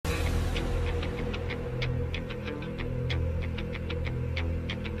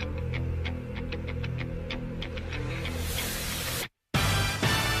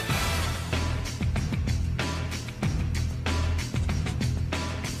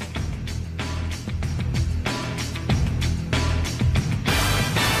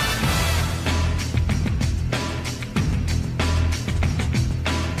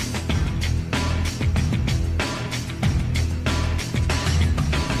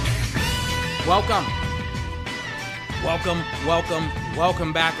Welcome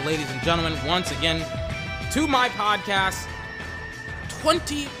back, ladies and gentlemen, once again to my podcast,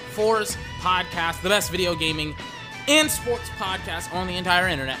 24's podcast, the best video gaming and sports podcast on the entire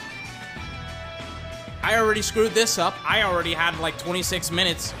internet. I already screwed this up. I already had like 26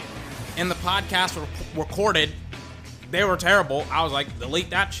 minutes in the podcast recorded. They were terrible. I was like, delete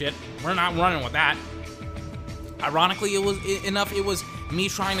that shit. We're not running with that. Ironically, it was me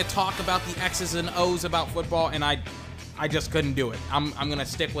trying to talk about the X's and O's about football, and I just couldn't do it. I'm gonna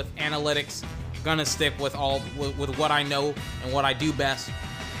stick with analytics. Gonna stick with with what I know and what I do best.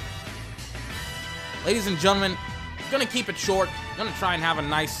 Ladies and gentlemen, gonna keep it short. Gonna try and have a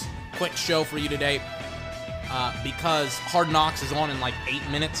nice, quick show for you today because Hard Knocks is on in like 8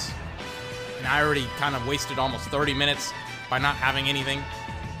 minutes, and I already kind of wasted almost 30 minutes by not having anything.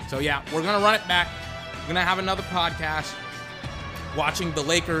 So yeah, we're gonna run it back. We're gonna have another podcast. Watching the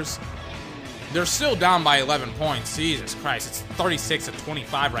Lakers. They're still down by 11 points. Jesus Christ, it's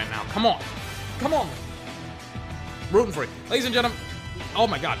 36-25 right now. Come on. Rooting for you. Ladies and gentlemen, oh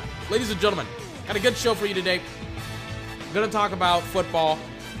my God. Ladies and gentlemen, got a good show for you today. I'm gonna talk about football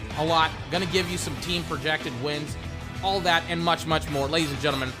a lot. Gonna give you some team projected wins, all that and much, much more. Ladies and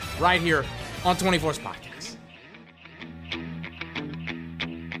gentlemen, right here on 24's podcast.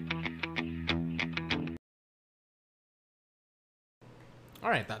 All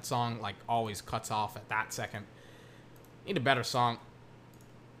right, that song like always cuts off at that second. Need a better song.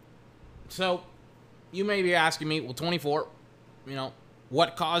 So, you may be asking me, well, 24,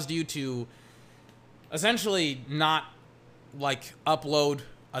 what caused you to essentially not like upload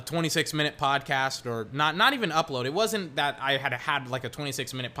a 26-minute podcast, or not even upload. It wasn't that I had like a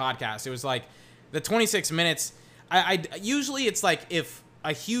 26-minute podcast. It was like the 26 minutes. I usually it's like if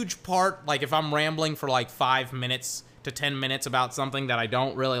a huge part, like if I'm rambling for like 5 minutes to 10 minutes about something that I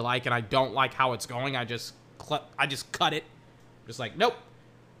don't really like and I don't like how it's going, I just cut it. Just like, nope,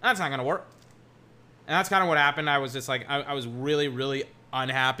 that's not gonna work. And that's kind of what happened. I was just like, I was really, really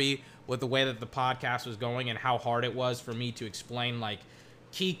unhappy with the way that the podcast was going and how hard it was for me to explain like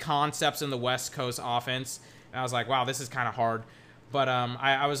key concepts in the West Coast offense. And I was like, wow, this is kind of hard. But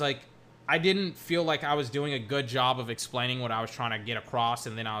I was like, I didn't feel like I was doing a good job of explaining what I was trying to get across.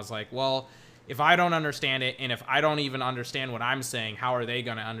 And then I was like, well, if I don't understand it, and if I don't even understand what I'm saying, how are they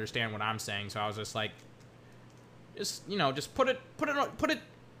going to understand what I'm saying? So I was just like, just put it in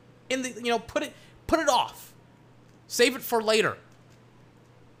the, put it off. Save it for later.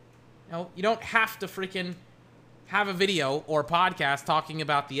 You don't have to freaking have a video or a podcast talking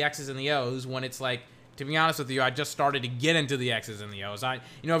about the X's and the O's when it's like, to be honest with you, I just started to get into the X's and the O's.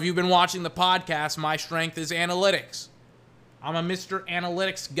 If you've been watching the podcast, my strength is analytics. I'm a Mr.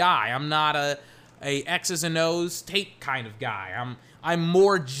 Analytics guy. I'm not a X's and O's tape kind of guy. I'm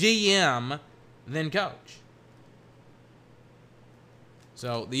more GM than coach.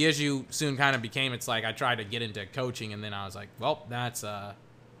 So the issue soon kind of became, it's like I tried to get into coaching, and then I was like, well, that's not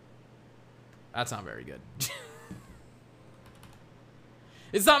very good.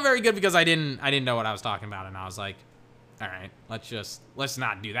 It's not very good because I didn't know what I was talking about, and I was like, all right, let's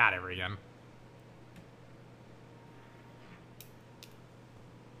not do that ever again.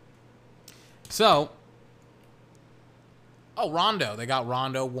 So, Rondo. They got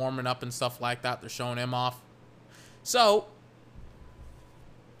Rondo warming up and stuff like that. They're showing him off. So,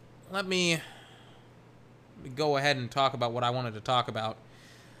 let me go ahead and talk about what I wanted to talk about.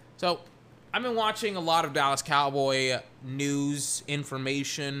 So, I've been watching a lot of Dallas Cowboy news,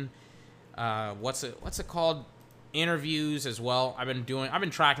 information, what's it called? Interviews as well. I've been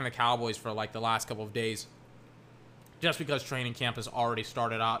tracking the Cowboys for like the last couple of days, just because training camp has already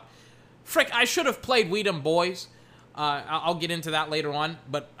started out. Frick, I should have played We Dem Boys. I'll get into that later on,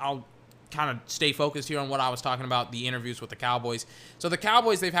 but I'll kind of stay focused here on what I was talking about, the interviews with the Cowboys. So the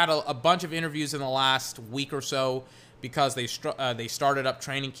Cowboys, they've had a bunch of interviews in the last week or so because they started up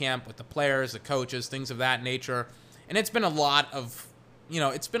training camp with the players, the coaches, things of that nature. And it's been a lot of,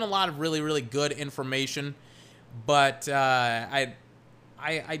 really, really good information, but I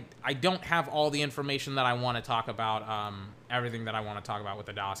don't have all the information that I want to talk about, everything that I want to talk about with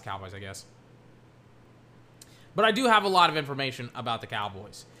the Dallas Cowboys, I guess. But I do have a lot of information about the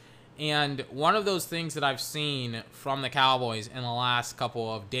Cowboys. And one of those things that I've seen from the Cowboys in the last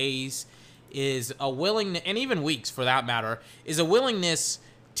couple of days is a willingness, and even weeks for that matter, is a willingness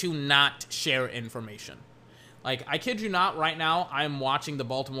to not share information. Like, I kid you not, right now, I'm watching the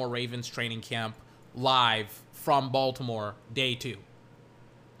Baltimore Ravens training camp live from Baltimore, day 2.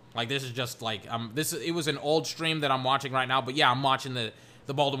 Like, this is just like, it was an old stream that I'm watching right now, but yeah, I'm watching the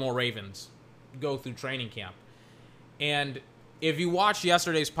Baltimore Ravens go through training camp. And if you watched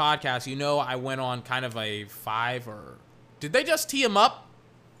yesterday's podcast, you know I went on kind of a 5 or... Did they just tee him up?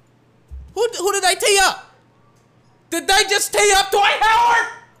 Who did they tee up? Did they just tee up Dwight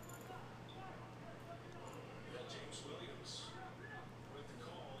Howard?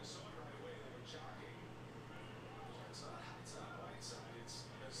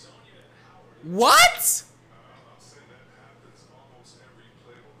 What?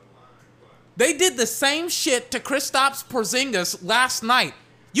 They did the same shit to Kristaps Porzingis last night.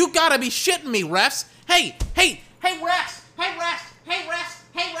 You gotta be shitting me, refs. Hey, refs. Hey,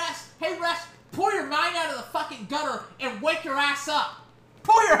 refs. Pull your mind out of the fucking gutter and wake your ass up.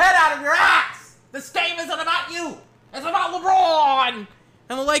 Pull your head out of your ass. This game isn't about you. It's about LeBron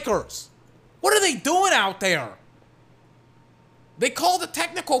and the Lakers. What are they doing out there? They called a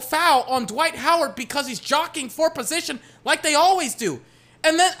technical foul on Dwight Howard because he's jockeying for position like they always do.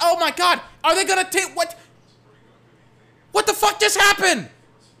 And then, oh my God, are they gonna take what? What the fuck just happened?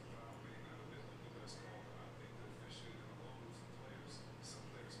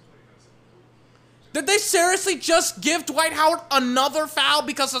 Did they seriously just give Dwight Howard another foul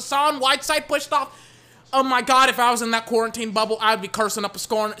because Hassan Whiteside pushed off? Oh my God, if I was in that quarantine bubble, I'd be cursing up a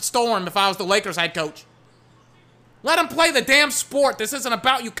storm if I was the Lakers head coach. Let him play the damn sport. This isn't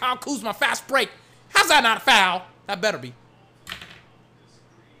about you, Kyle Kuzma, fast break. How's that not a foul? That better be.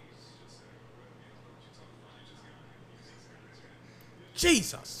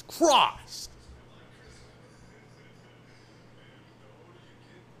 Jesus Christ.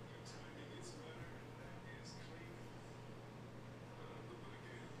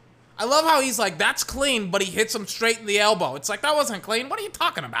 I love how he's like, that's clean, but he hits him straight in the elbow. It's like, that wasn't clean. What are you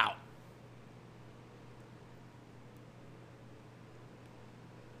talking about?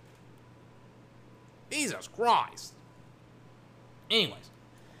 Jesus Christ. Anyways,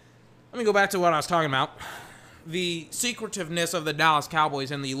 let me go back to what I was talking about. The secretiveness of the Dallas Cowboys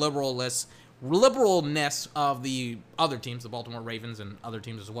and the liberalness of the other teams, the Baltimore Ravens and other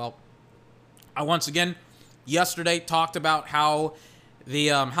teams as well. I once again, yesterday, talked about how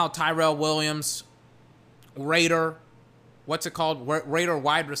how Tyrell Williams, Raider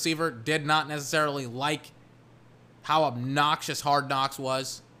wide receiver, did not necessarily like how obnoxious Hard Knocks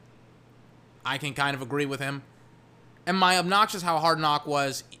was. I can kind of agree with him. And my obnoxious how Hard Knock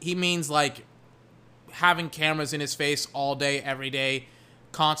was, he means like having cameras in his face all day, every day,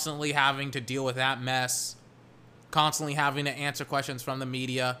 constantly having to deal with that mess, constantly having to answer questions from the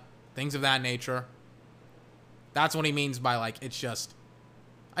media, things of that nature. That's what he means by like, it's just...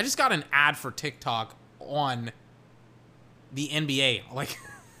 I just got an ad for TikTok on the NBA.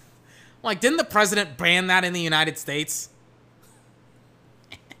 Like, didn't the president ban that in the United States?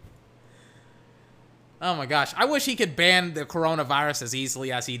 Oh my gosh. I wish he could ban the coronavirus as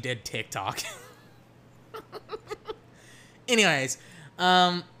easily as he did TikTok. Anyways,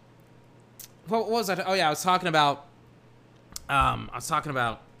 what was that? Oh yeah, I was talking about, what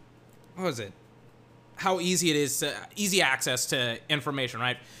was it? How easy it is easy access to information,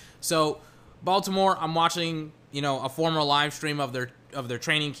 right? So, Baltimore, I'm watching, a former live stream of their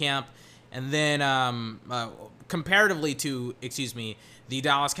training camp, and then comparatively to, the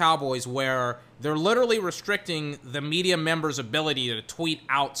Dallas Cowboys, where they're literally restricting the media members' ability to tweet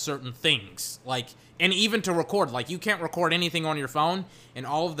out certain things, and even to record. Like, you can't record anything on your phone, and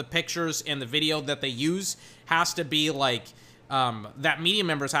all of the pictures and the video that they use has to be that media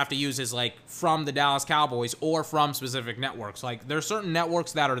members have to use is from the Dallas Cowboys or from specific networks. Like, there's certain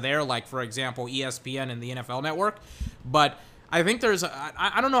networks that are there, like for example ESPN and the NFL Network, but I think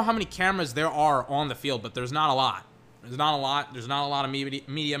I don't know how many cameras there are on the field, but there's not a lot. There's not a lot of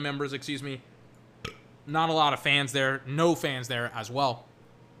media members, not a lot of fans there, no fans there as well.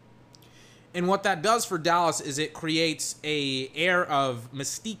 And what that does for Dallas is it creates a air of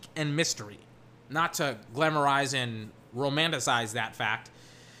mystique and mystery. Not to glamorize and romanticize that fact,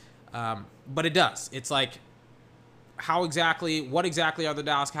 but it does. It's like, what exactly are the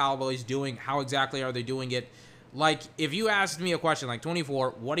Dallas Cowboys doing? How exactly are they doing it? Like, if you asked me a question like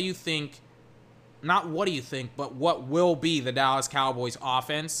 24, what do you think, not what do you think, but what will be the Dallas Cowboys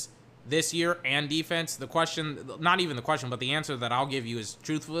offense this year and defense? The question, not even the question, but the answer that I'll give you is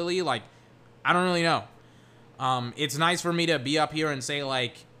truthfully, I don't really know. It's nice for me to be up here and say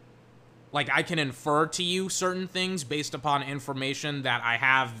I can infer to you certain things based upon information that I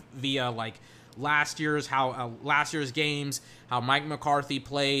have via last year's games, how Mike McCarthy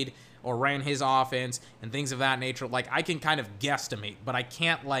played or ran his offense and things of that nature. I can kind of guesstimate, but I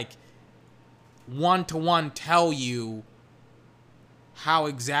can't one-to-one tell you how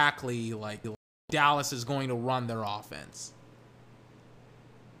exactly Dallas is going to run their offense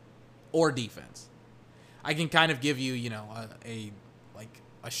or defense. I can kind of give you, you know,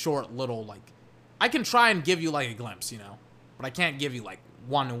 a short little, like, I can try and give you like a glimpse, you know, but I can't give you like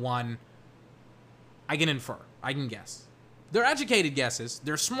one-to-one. I can infer. I can guess. They're educated guesses.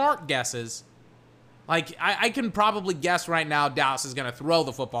 They're smart guesses. Like, I can probably guess right now Dallas is going to throw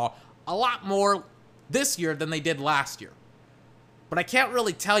the football a lot more this year than they did last year. But I can't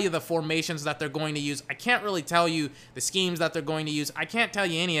really tell you the formations that they're going to use. I can't really tell you the schemes that they're going to use. I can't tell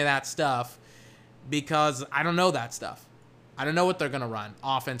you any of that stuff because I don't know that stuff. I don't know what they're going to run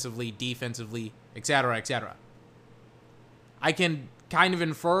offensively, defensively, etc., etc. I can kind of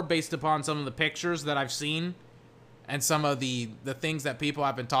infer based upon some of the pictures that I've seen and some of the things that people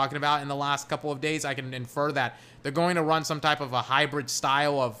have been talking about in the last couple of days. I can infer that they're going to run some type of a hybrid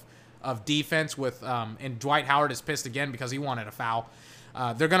style of defense with, and Dwight Howard is pissed again because he wanted a foul.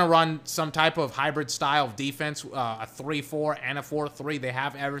 They're going to run some type of hybrid style of defense, a 3-4 and a 4-3. They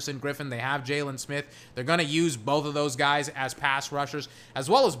have Everson Griffin. They have Jalen Smith. They're going to use both of those guys as pass rushers, as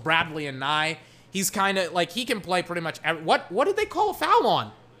well as Bradley and Nye. He's kind of like, he can play pretty much what did they call a foul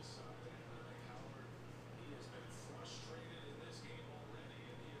on?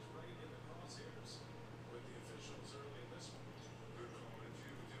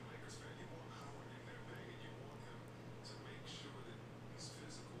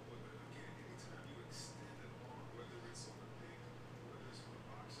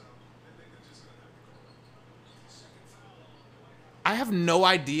 I have no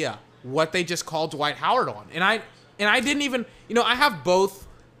idea what they just called Dwight Howard on. And I didn't even, you know, I have both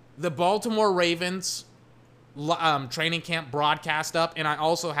the Baltimore Ravens training camp broadcast up, and I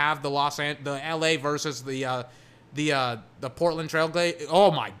also have the LA versus the Portland Trailblazers.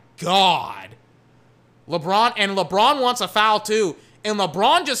 Oh my God. LeBron wants a foul too. And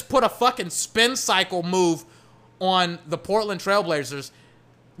LeBron just put a fucking spin cycle move on the Portland Trailblazers.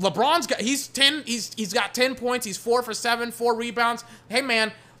 He's got 10 points. He's 4 for 7, 4 rebounds. Hey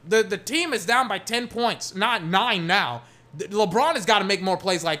man, the team is down by 10 points, not 9 now. LeBron has got to make more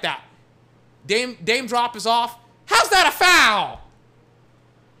plays like that. Dame drop is off. How's that a foul?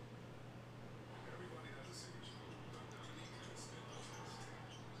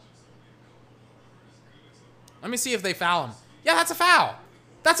 Let me see if they foul him. Yeah, that's a foul.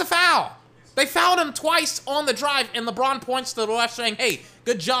 That's a foul. They fouled him twice on the drive, and LeBron points to the ref saying, hey,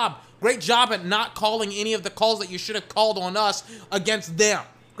 good job. Great job at not calling any of the calls that you should have called on us against them.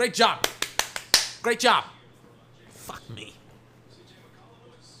 Great job. Great job. Fuck me.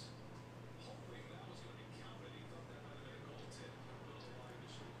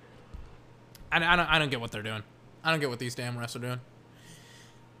 I don't get what they're doing. I don't get what these damn refs are doing.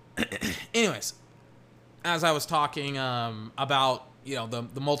 Anyways, as I was talking about, you know,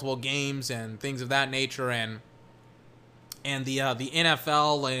 the multiple games and things of that nature, and the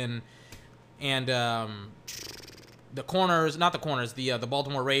NFL and the corners, not the corners, the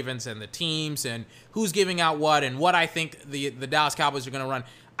Baltimore Ravens and the teams and who's giving out what and what I think the Dallas Cowboys are going to run.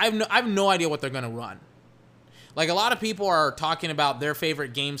 I have no idea what they're going to run. Like, a lot of people are talking about their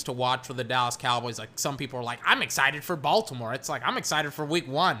favorite games to watch for the Dallas Cowboys. Like, some people are like, I'm excited for Baltimore. It's like, I'm excited for week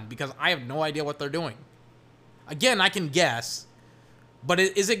 1 because I have no idea what they're doing. Again, I can guess, but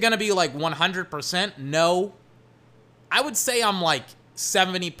is it going to be like 100%? No. I would say I'm like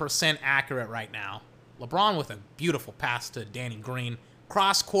 70% accurate right now. LeBron with a beautiful pass to Danny Green.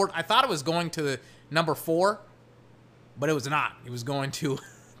 Cross court. I thought it was going to number 4, but it was not. It was going to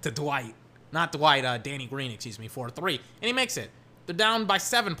Dwight. Not Dwight, Danny Green, excuse me, 4-3. And he makes it. They're down by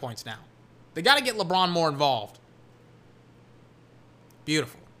 7 points now. They got to get LeBron more involved.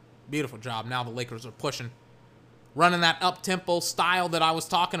 Beautiful. Beautiful job. Now the Lakers are pushing. Running that up-tempo style that I was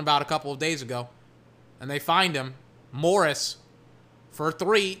talking about a couple of days ago. And they find him. Morris for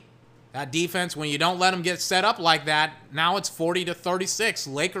 3. That defense, when you don't let them get set up like that, now it's 40-36.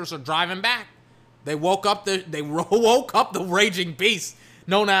 Lakers are driving back. They woke up the raging beast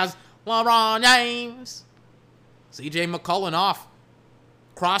known as LeBron James. C.J. McCollum off.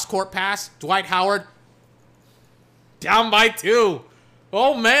 Cross-court pass. Dwight Howard. Down by 2.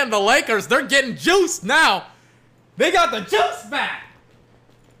 Oh, man, the Lakers, they're getting juiced now. They got the juice back.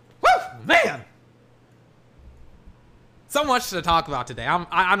 Woo, man. So much to talk about today.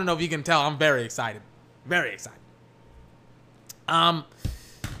 I don't know if you can tell. I'm very excited. Very excited.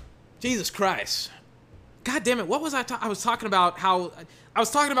 Jesus Christ. God damn it. What was I was talking about how I was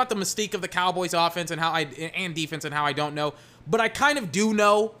talking about the mystique of the Cowboys offense and and defense and how I don't know, but I kind of do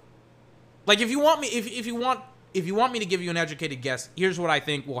know. Like, if you want me if you want me to give you an educated guess, here's what I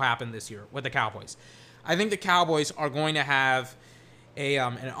think will happen this year with the Cowboys. I think the Cowboys are going to have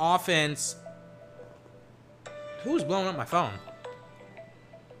an offense. Who's blowing up my phone?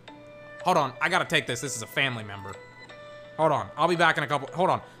 Hold on. I gotta take this. This is a family member. Hold on. I'll be back in a couple... Hold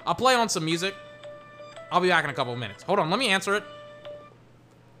on. I'll play on some music. I'll be back in a couple of minutes. Hold on. Let me answer it.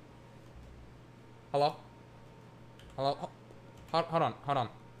 Hello? Hello? Hold on. Hold on.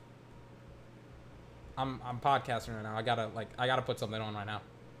 I'm podcasting right now. I gotta put something on right now.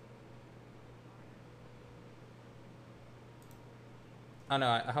 Oh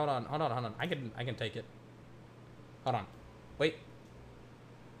no, hold on. I can take it. Hold on. Wait.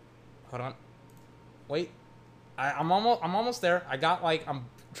 Hold on. Wait. I'm almost there. I'm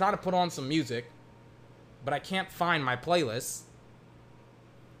trying to put on some music, but I can't find my playlist.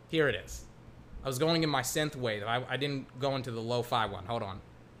 Here it is. I was going in my synth wave. I didn't go into the lo-fi one. Hold on.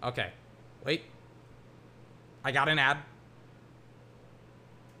 Okay. Wait. I got an ad.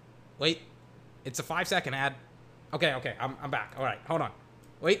 Wait. It's a 5-second ad. Okay. I'm back. All right. Hold on.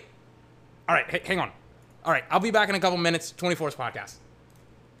 Wait. All right. Hang on. All right. I'll be back in a couple minutes. 24's podcast.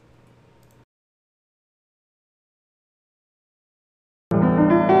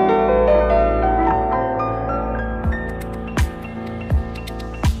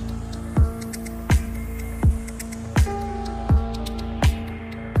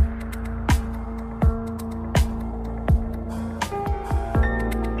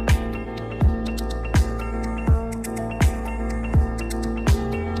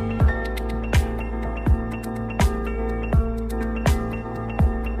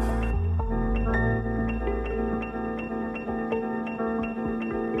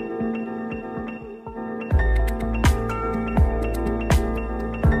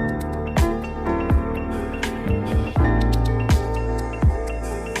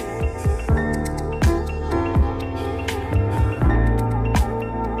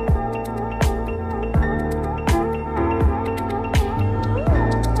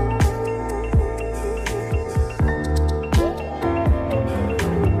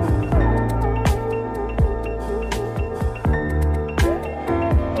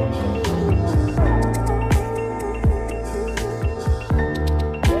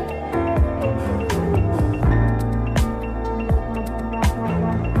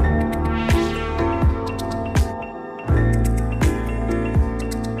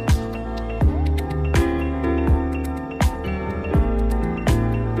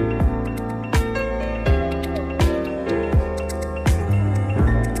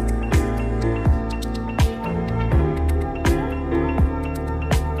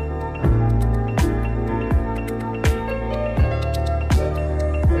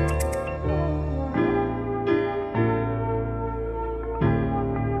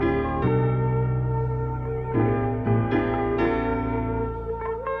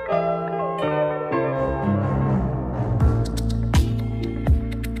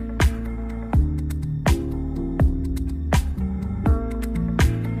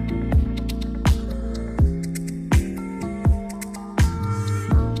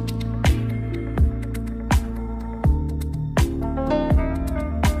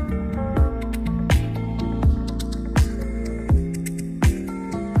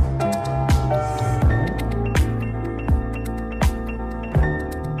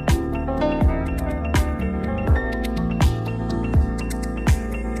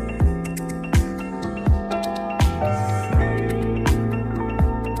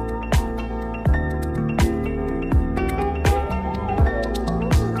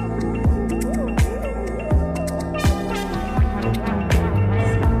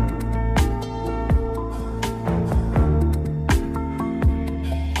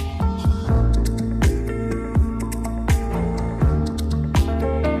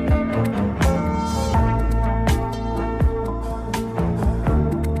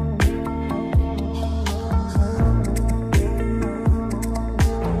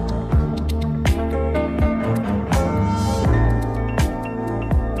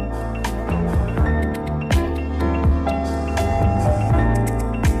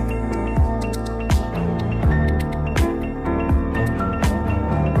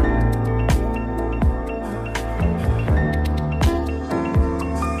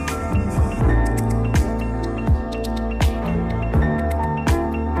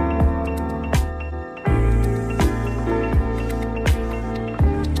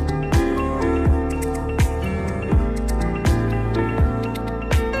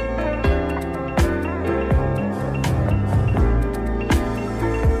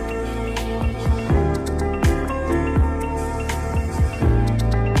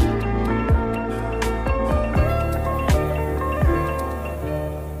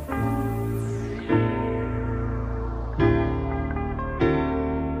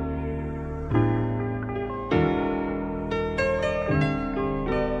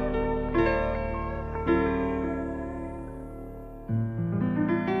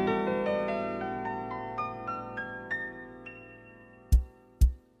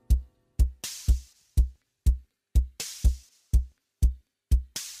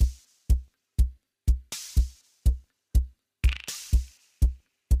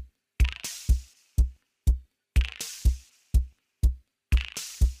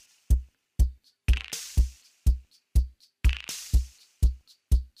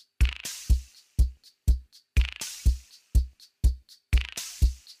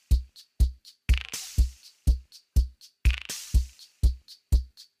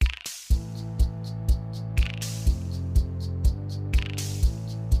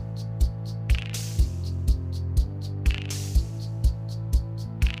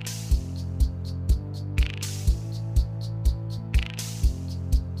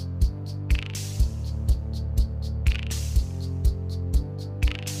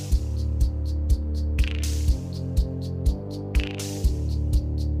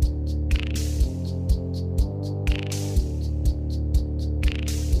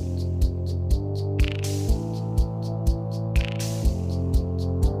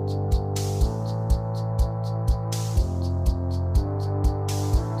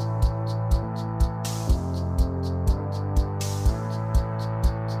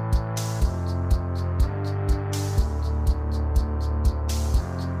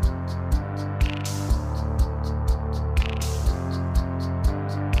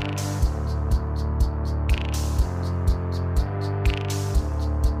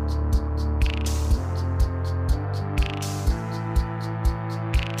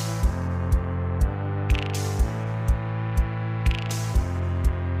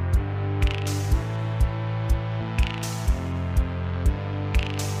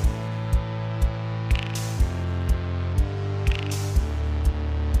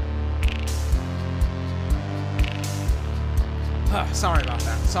 Sorry about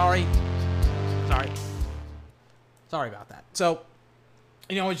that. Sorry about that. So,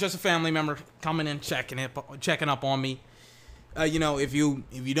 you know, it's just a family member coming in, checking up on me. You know, if you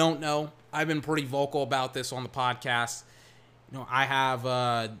don't know, I've been pretty vocal about this on the podcast. You know, I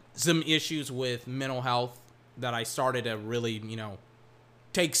have some issues with mental health that I started to really, you know,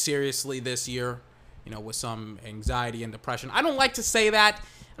 take seriously this year. You know, with some anxiety and depression. I don't like to say that.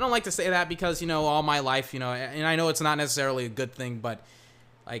 Because, you know, all my life, you know, and I know it's not necessarily a good thing, but,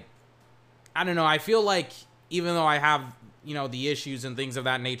 like, I don't know. I feel like even though I have, you know, the issues and things of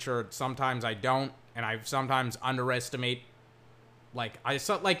that nature, sometimes I don't, and I sometimes underestimate. Like, I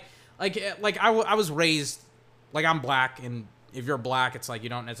was raised, like, I'm black, and if you're black, it's like you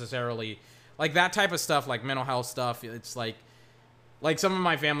don't necessarily, like, that type of stuff, like mental health stuff. It's like some of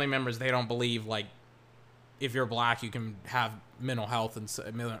my family members, they don't believe, like, if you're black, you can have mental health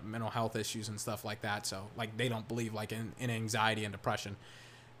issues and stuff like that. So, like, they don't believe, like, in anxiety and depression.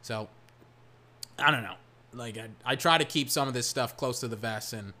 So, I don't know. Like, I try to keep some of this stuff close to the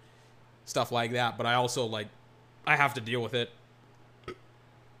vest and stuff like that, but I also, like, I have to deal with it.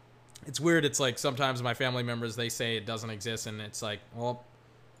 It's weird. It's like sometimes my family members, they say it doesn't exist, and it's like, well,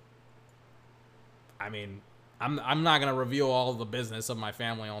 I mean, I'm not gonna reveal all of the business of my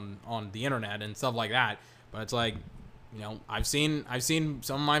family on the internet and stuff like that. But it's like, you know, I've seen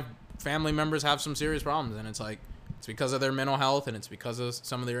some of my family members have some serious problems, and it's like, it's because of their mental health, and it's because of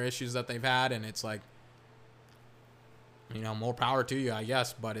some of their issues that they've had, and it's like, you know, more power to you, I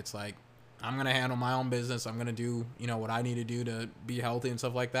guess. But it's like, I'm gonna handle my own business. I'm gonna do, you know, what I need to do to be healthy and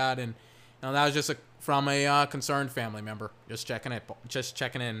stuff like that. And, you know, that was just from a concerned family member, just checking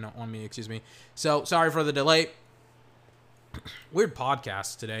in on me. Excuse me. So sorry for the delay. Weird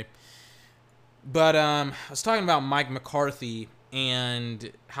podcast today. But I was talking about Mike McCarthy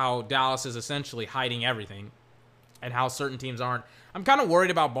and how Dallas is essentially hiding everything, and how certain teams aren't. I'm kind of worried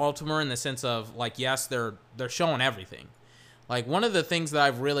about Baltimore in the sense of, like, yes, they're showing everything. Like, one of the things that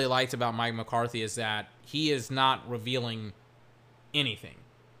I've really liked about Mike McCarthy is that he is not revealing anything,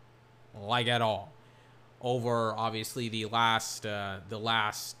 like, at all, over obviously the last.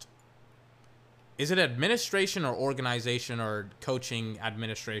 Is it administration or organization or coaching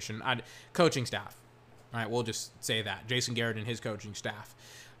administration? Coaching staff. All right, we'll just say that. Jason Garrett and his coaching staff.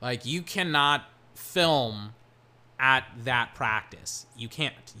 Like, you cannot film at that practice. You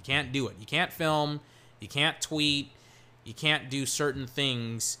can't. You can't do it. You can't film. You can't tweet. You can't do certain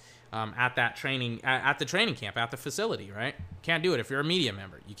things at that training, at the training camp, at the facility, right? You can't do it if you're a media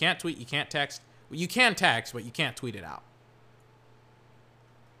member. You can't tweet. You can't text. Well, you can text, but you can't tweet it out.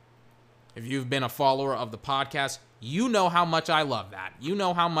 If you've been a follower of the podcast, you know how much I love that. You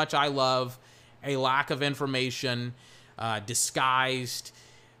know how much I love a lack of information, disguised,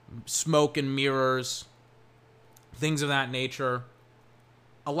 smoke and mirrors, things of that nature.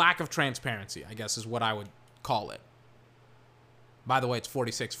 A lack of transparency, I guess, is what I would call it. By the way, it's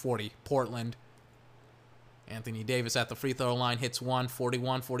 46-40, Portland. Anthony Davis at the free throw line hits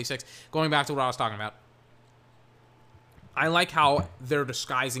 41-46. Going back to what I was talking about. I like how they're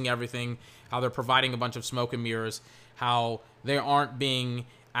disguising everything, how they're providing a bunch of smoke and mirrors, how they aren't being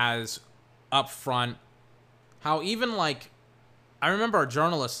as upfront, how even, like, I remember a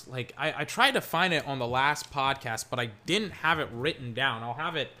journalist, like, I tried to find it on the last podcast, but I didn't have it written down. I'll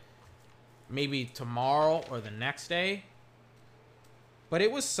have it maybe tomorrow or the next day. But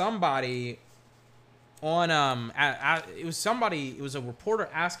it was somebody on, it was a reporter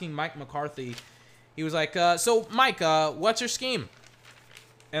asking Mike McCarthy. He was like, so, Mike, what's your scheme?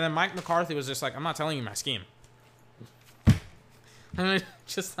 And then Mike McCarthy was just like, I'm not telling you my scheme. I'm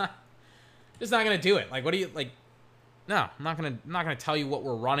just not going to do it. Like, what do you, like, no, I'm not going to tell you what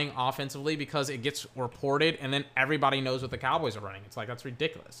we're running offensively because it gets reported and then everybody knows what the Cowboys are running. It's like, that's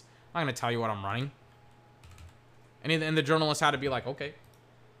ridiculous. I'm not going to tell you what I'm running. And the journalist had to be like, okay.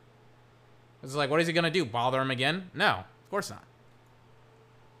 It's like, what is he going to do? Bother him again? No, of course not.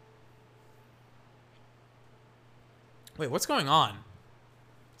 Wait, what's going on?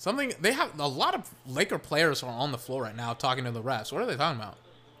 They have a lot of Laker players are on the floor right now talking to the refs. What are they talking about?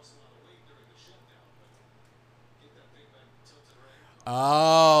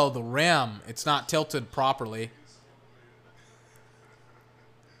 Oh, the rim. It's not tilted properly.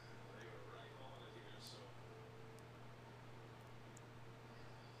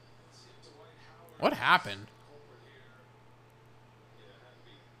 What happened?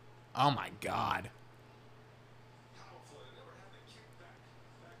 Oh my God.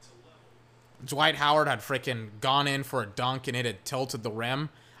 Dwight Howard had freaking gone in for a dunk and it had tilted the rim.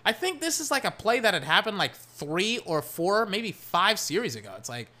 I think this is like a play that had happened like 3 or 4, maybe 5 series ago. It's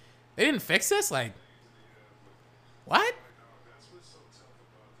like, they didn't fix this? Like, what?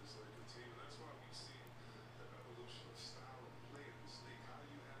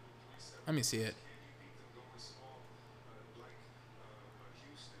 Let me see it.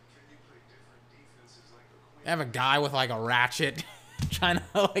 They have a guy with like a ratchet trying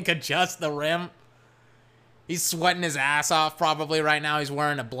to like adjust the rim. He's sweating his ass off probably right now. He's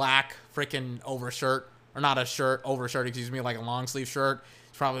wearing a black freaking overshirt. Or not a shirt, overshirt, excuse me, like a long sleeve shirt.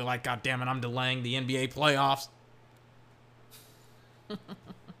 He's probably like, God damn it, I'm delaying the NBA playoffs.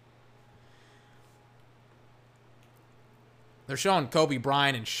 They're showing Kobe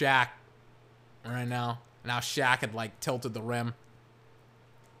Bryant and Shaq right now. Now Shaq had like tilted the rim.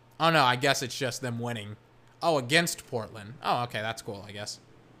 Oh no, I guess it's just them winning. Oh, against Portland. Oh, okay, that's cool, I guess.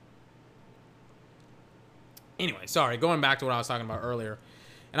 Anyway, sorry, going back to what I was talking about earlier.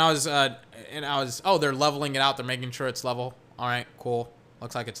 And I was, oh, they're leveling it out. They're making sure it's level. All right, cool.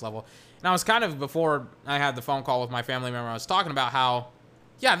 Looks like it's level. And I was kind of, before I had the phone call with my family member, I was talking about how,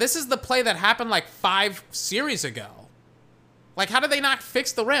 yeah, this is the play that happened like 5 series ago. Like, how did they not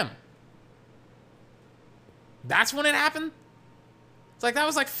fix the rim? That's when it happened? It's like, that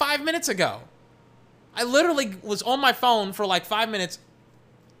was like 5 minutes ago. I literally was on my phone for like 5 minutes,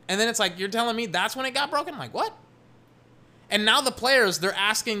 and then it's like, you're telling me that's when it got broken? I'm like, what? And now the players, they're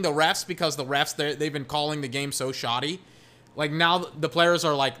asking the refs, because the refs, they've been calling the game so shoddy. Like, now the players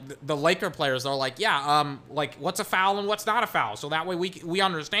are like, the Laker players are like, yeah, like, what's a foul and what's not a foul? So that way we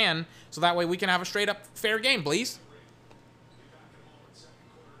understand, so that way we can have a straight up fair game, please.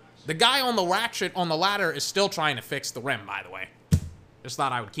 The guy on the ratchet on the ladder is still trying to fix the rim, by the way. Just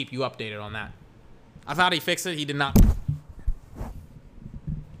thought I would keep you updated on that. I thought he fixed it. He did not.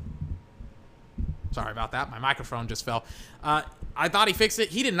 Sorry about that. My microphone just fell. I thought he fixed it.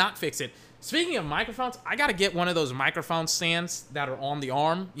 He did not fix it. Speaking of microphones, I got to get one of those microphone stands that are on the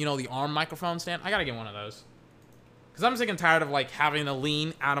arm. You know, the arm microphone stand. I got to get one of those. Because I'm sick and tired of, like, having to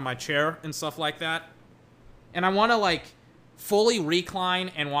lean out of my chair and stuff like that. And I want to, like, fully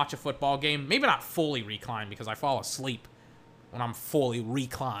recline and watch a football game. Maybe not fully recline, because I fall asleep when I'm fully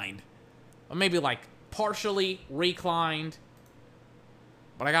reclined. But maybe, like, partially reclined.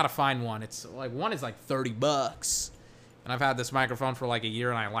 But I gotta find one. It's like, one is like $30. And I've had this microphone for like a year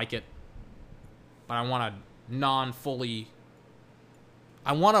and I like it. But I want to non-fully...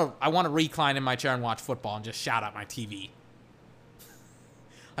 I want to recline in my chair and watch football and just shout at my TV.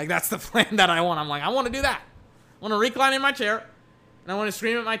 Like, that's the plan that I want. I'm like, I want to do that. I want to recline in my chair and I want to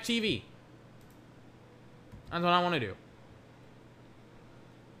scream at my TV. That's what I want to do.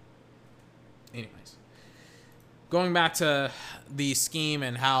 Anyways. Going back to the scheme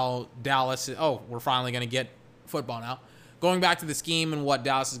and how Dallas... Oh, we're finally going to get football now. Going back to the scheme and what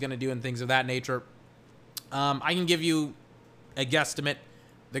Dallas is going to do and things of that nature, I can give you a guesstimate.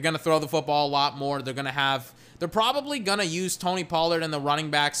 They're going to throw the football a lot more. They're going to have... They're probably going to use Tony Pollard and the running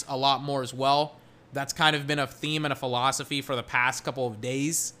backs a lot more as well. That's kind of been a theme and a philosophy for the past couple of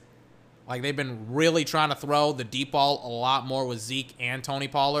days. Like, they've been really trying to throw the deep ball a lot more with Zeke and Tony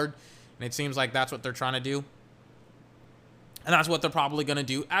Pollard. And it seems like that's what they're trying to do. And that's what they're probably going to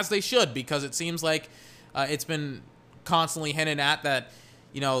do, as they should, because it seems like it's been constantly hinted at that,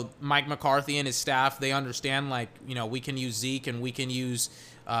 you know, Mike McCarthy and his staff, they understand, like, you know, we can use Zeke and we can use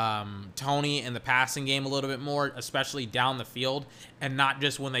Tony in the passing game a little bit more, especially down the field, and not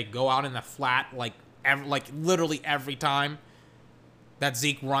just when they go out in the flat, like literally every time that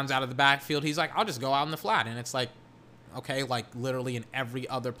Zeke runs out of the backfield, he's like, I'll just go out in the flat. And it's like, okay, like literally in every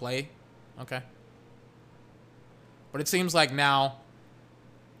other play. Okay. But it seems like now,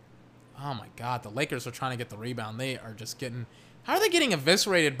 oh my God, the Lakers are trying to get the rebound. They are just getting, how are they getting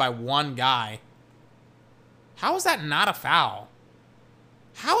eviscerated by one guy? How is that not a foul?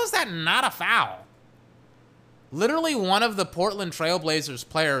 How is that not a foul? Literally one of the Portland Trailblazers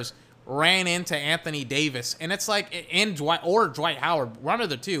players ran into Anthony Davis, and it's like, and Dwight Howard, one of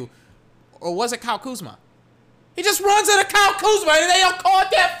the two, or was it Kyle Kuzma? He just runs into Kyle Kuzma, and they don't call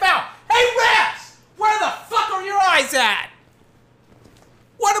it that foul. Hey, refs! Where the fuck are your eyes at?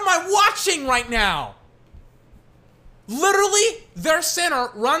 What am I watching right now? Literally, their center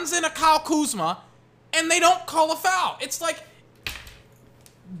runs into Kyle Kuzma, and they don't call a foul. It's like,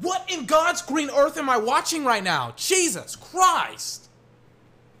 what in God's green earth am I watching right now? Jesus Christ.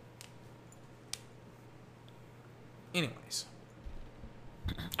 Anyways.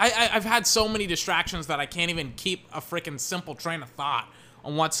 I've had so many distractions that I can't even keep a freaking simple train of thought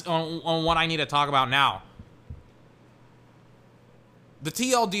on what I need to talk about now. The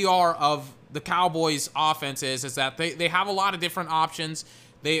TLDR of the Cowboys offense is that they have a lot of different options.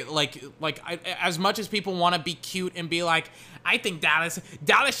 They as much as people want to be cute and be like, I think Dallas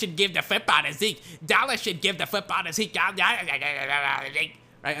should give the football to Zeke. Dallas should give the football to Zeke.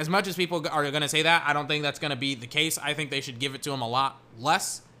 Right? As much as people are going to say that, I don't think that's going to be the case. I think they should give it to him a lot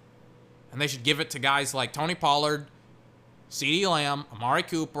less. And they should give it to guys like Tony Pollard, CeeDee Lamb, Amari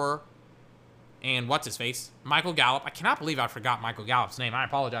Cooper, and what's-his-face? Michael Gallup. I cannot believe I forgot Michael Gallup's name. I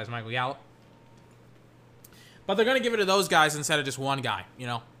apologize, Michael Gallup. But they're going to give it to those guys instead of just one guy, you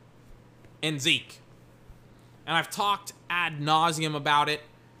know? And Zeke. And I've talked ad nauseum about it.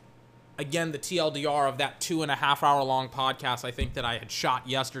 Again, the TLDR of that 2.5-hour-long podcast I think that I had shot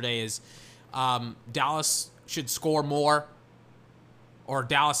yesterday is Dallas should score more. Or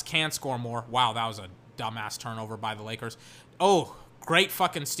Dallas can score more. Wow, that was a dumbass turnover by the Lakers. Oh, great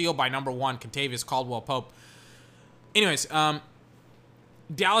fucking steal by number 1, Kentavious Caldwell-Pope. Anyways,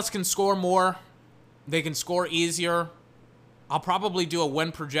 Dallas can score more. They can score easier. I'll probably do a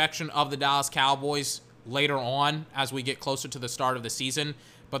win projection of the Dallas Cowboys later on as we get closer to the start of the season.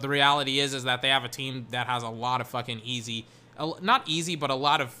 But the reality is that they have a team that has a lot of fucking not easy, but a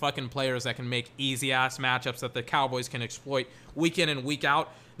lot of fucking players that can make easy-ass matchups that the Cowboys can exploit week in and week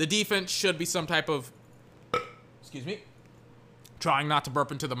out. The defense should be some type of... Excuse me. Trying not to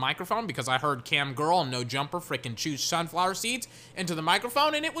burp into the microphone because I heard Cam Girl and No Jumper freaking chew sunflower seeds into the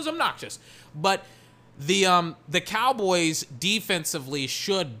microphone, and it was obnoxious. But the Cowboys defensively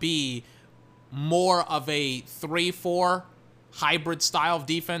should be more of a 3-4 hybrid style of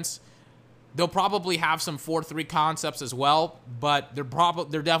defense. They'll probably have some 4-3 concepts as well, but they're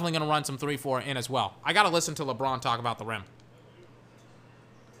definitely going to run some 3-4 in as well. I got to listen to LeBron talk about the rim.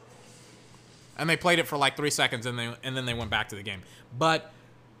 And they played it for like 3 seconds, and then they went back to the game. But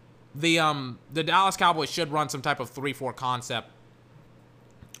the Dallas Cowboys should run some type of 3-4 concept,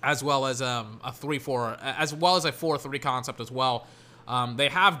 as well as a 3-4, as well as a 4-3 concept as well. They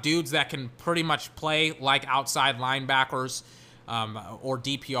have dudes that can pretty much play like outside linebackers or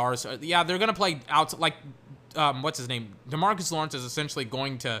DPRs. Yeah, they're gonna play out like what's his name? DeMarcus Lawrence is essentially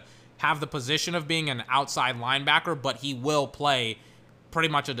going to have the position of being an outside linebacker, but he will play pretty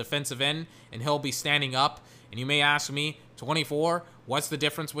much a defensive end, and he'll be standing up. And you may ask me, 24, what's the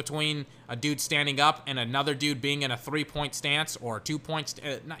difference between a dude standing up and another dude being in a 3-point stance or a 2-point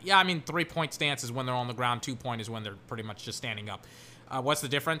stance? Yeah, I mean, 3-point stance is when they're on the ground. 2-point is when they're pretty much just standing up. What's the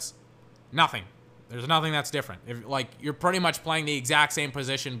difference? Nothing. There's nothing that's different. You're pretty much playing the exact same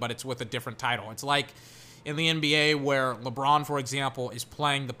position, but it's with a different title. It's like in the NBA where LeBron, for example, is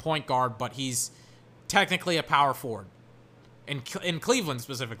playing the point guard, but he's technically a power forward. In Cleveland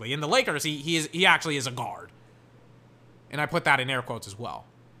specifically. In the Lakers, he actually is a guard. And I put that in air quotes as well.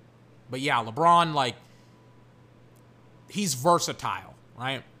 But yeah, LeBron, he's versatile,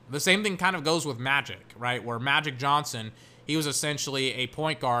 right? The same thing kind of goes with Magic, right? Where Magic Johnson, he was essentially a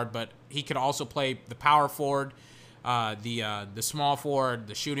point guard, but he could also play the power forward, the small forward,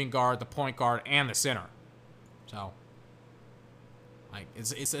 the shooting guard, the point guard, and the center. So,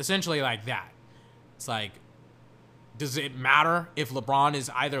 it's essentially like that. It's like, does it matter if LeBron is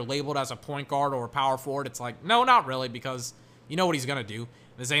either labeled as a point guard or a power forward? It's like, no, not really, because you know what he's going to do.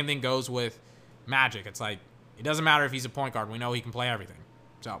 The same thing goes with Magic. It's like, it doesn't matter if he's a point guard. We know he can play everything.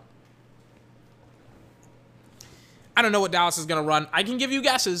 So, I don't know what Dallas is going to run. I can give you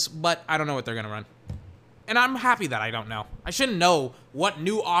guesses, but I don't know what they're going to run. And I'm happy that I don't know. I shouldn't know what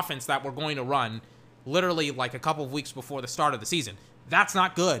new offense that we're going to run literally like a couple of weeks before the start of the season. That's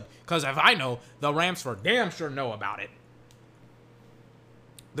not good, because if I know, the Rams for damn sure know about it.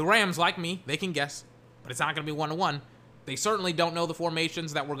 The Rams, like me, they can guess, but it's not going to be 1-1. They certainly don't know the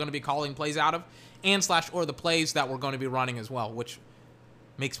formations that we're going to be calling plays out of, or the plays that we're going to be running as well, which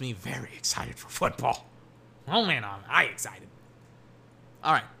makes me very excited for football. Oh man, I'm excited.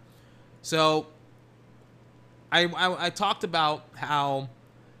 All right, so I talked about how...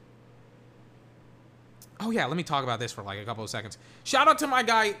 Oh yeah, let me talk about this for like a couple of seconds. Shout out to my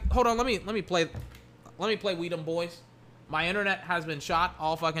guy. Hold on, let me play We Dem Boys. My internet has been shot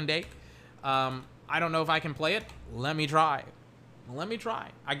all fucking day. I don't know if I can play it. Let me try.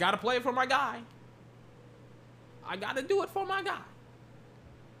 I gotta play it for my guy. I gotta do it for my guy.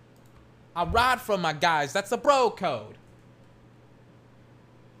 I ride for my guys. That's the bro code.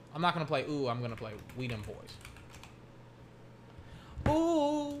 I'm not gonna play Ooh, I'm gonna play We Dem Boys.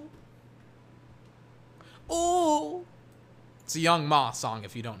 Ooh. Ooh. It's a Young Ma song,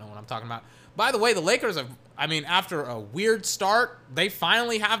 if you don't know what I'm talking about. By the way, the Lakers have, after a weird start, they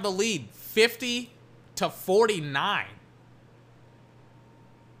finally have the lead, 50-49.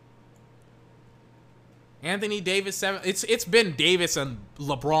 Anthony Davis, 7. It's been Davis and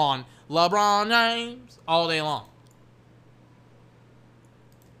LeBron James all day long.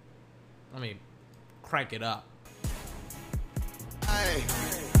 Let me crank it up. Hey.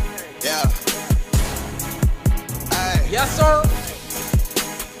 Yeah. Yes, sir.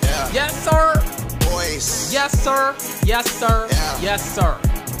 Yeah. Yes, sir. Boys. Yes, sir. Yes, sir. Yeah. Yes, sir.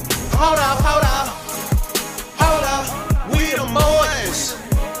 hold up, hold up. Hold up, we the boys.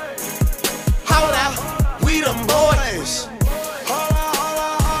 Hold up, we the boys. Hold up, hold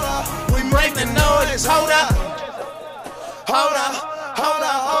up, hold up. We make the noise. Hold up. Hold up, hold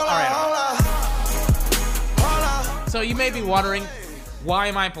up, hold up, hold up. Hold up. So you may be wondering, why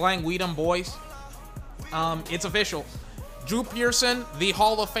am I playing We Dem Boys? It's official. Drew Pearson, the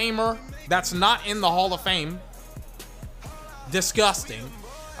Hall of Famer that's not in the Hall of Fame. Disgusting.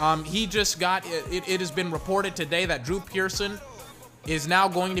 He just got, it has been reported today that Drew Pearson is now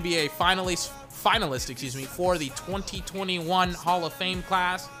going to be a finalist, for the 2021 Hall of Fame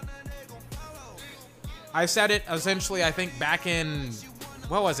class. I said it essentially, I think back in,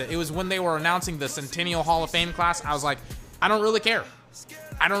 what was it? It was when they were announcing the Centennial Hall of Fame class. I was like, I don't really care.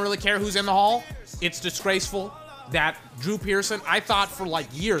 I don't really care who's in the Hall. It's disgraceful that Drew Pearson, I thought for like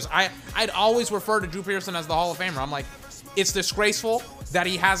years, I'd always refer to Drew Pearson as the Hall of Famer. I'm like, it's disgraceful that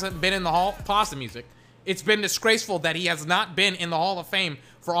he hasn't been in the Hall. Pause the music. It's been disgraceful that he has not been in the Hall of Fame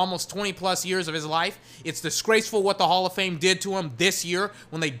for almost 20 plus years of his life. It's disgraceful what the Hall of Fame did to him this year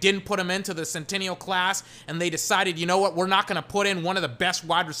when they didn't put him into the Centennial class and they decided, you know what, we're not going to put in one of the best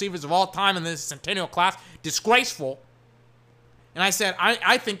wide receivers of all time in this Centennial class. Disgraceful. And I said,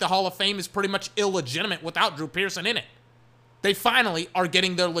 I think the Hall of Fame is pretty much illegitimate without Drew Pearson in it. They finally are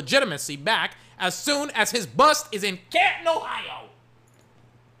getting their legitimacy back as soon as his bust is in Canton, Ohio.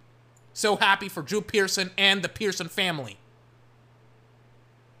 So happy for Drew Pearson and the Pearson family.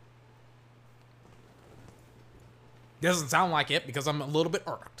 Doesn't sound like it because I'm a little bit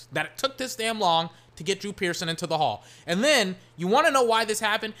irked that it took this damn long to get Drew Pearson into the Hall. And then, you want to know why this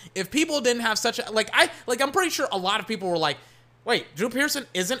happened? If people didn't have such a, I'm pretty sure a lot of people were like, wait, Drew Pearson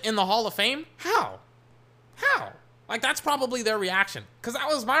isn't in the Hall of Fame? How? How? Like, that's probably their reaction. Because that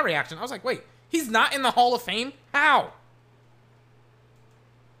was my reaction. I was like, wait, he's not in the Hall of Fame? How?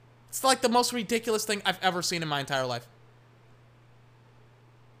 It's like the most ridiculous thing I've ever seen in my entire life.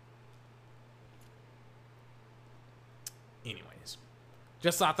 Anyways,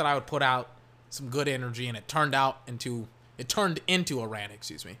 just thought that I would put out some good energy, and it turned into a rant,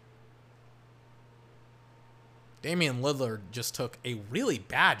 excuse me. Damian Lillard just took a really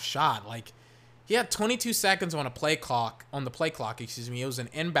bad shot. Like, he had 22 seconds on the play clock, excuse me. It was an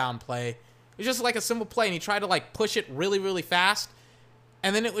inbound play. It was just like a simple play, and he tried to like push it really, really fast.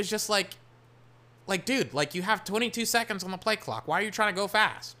 And then it was just like, dude, like, you have 22 seconds on the play clock. Why are you trying to go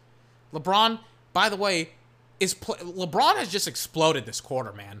fast? LeBron, by the way, LeBron has just exploded this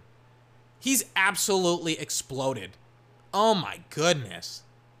quarter, man. He's absolutely exploded. Oh my goodness.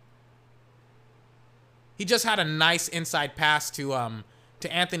 He just had a nice inside pass to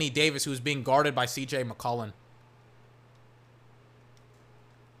Anthony Davis, who was being guarded by CJ McCollum.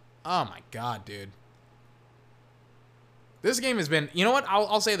 Oh my God, dude. This game has been, you know what?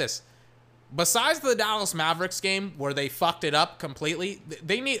 I'll say this. Besides the Dallas Mavericks game where they fucked it up completely,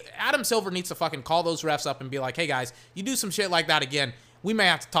 Adam Silver needs to fucking call those refs up and be like, hey guys, you do some shit like that again, we may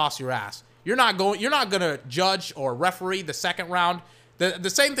have to toss your ass. You're not gonna judge or referee the second round.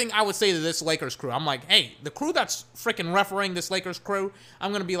 The same thing I would say to this Lakers crew. I'm like, hey, the crew that's freaking refereeing this Lakers crew,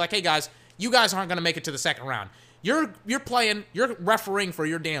 I'm gonna be like, hey guys, you guys aren't gonna make it to the second round. You're refereeing for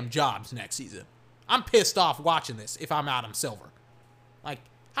your damn jobs next season. I'm pissed off watching this if I'm Adam Silver. Like,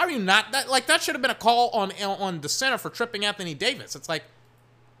 how are you not? That should have been a call on the center for tripping Anthony Davis. It's like,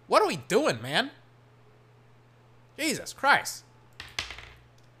 what are we doing, man? Jesus Christ.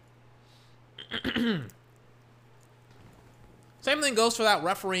 Same thing goes for that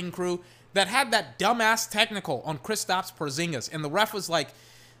refereeing crew that had that dumbass technical on Kristaps Porzingis, and the ref was like,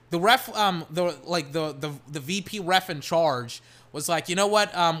 the VP ref in charge was like, you know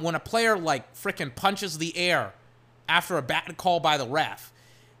what? When a player like freaking punches the air after a bad call by the ref,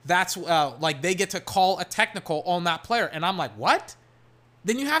 that's like they get to call a technical on that player. And I'm like, what?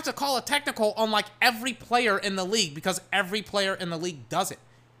 Then you have to call a technical on like every player in the league because every player in the league does it.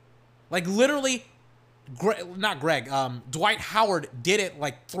 Like literally, Dwight Howard did it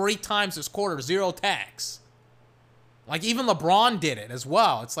like 3 times this quarter, 0 tags. Like even LeBron did it as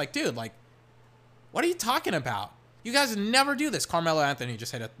well. It's like, dude, like, what are you talking about? You guys never do this. Carmelo Anthony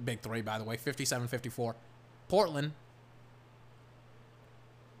just hit a big 3, by the way, 57-54. Portland.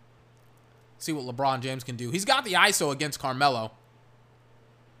 See what LeBron James can do. He's got the ISO against Carmelo.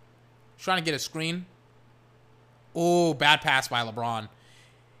 He's trying to get a screen. Oh, bad pass by LeBron.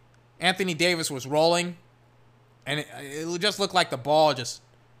 Anthony Davis was rolling, and it just looked like the ball just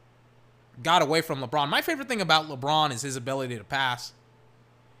got away from LeBron. My favorite thing about LeBron is his ability to pass.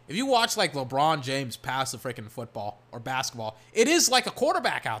 If you watch, like, LeBron James pass the freaking football or basketball, it is like a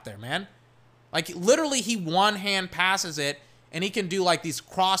quarterback out there, man. Like, literally, he one-hand passes it, and he can do like these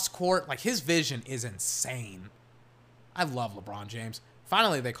cross court. Like his vision is insane. I love LeBron James.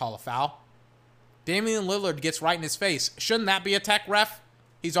 Finally, they call a foul. Damian Lillard gets right in his face. Shouldn't that be a tech ref?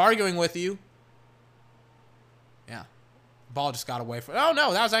 He's arguing with you. Yeah. Ball just got away from... Oh,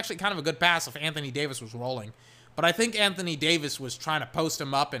 no. That was actually kind of a good pass if Anthony Davis was rolling. But I think Anthony Davis was trying to post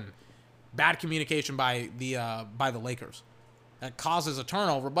him up, and bad communication by the Lakers. That causes a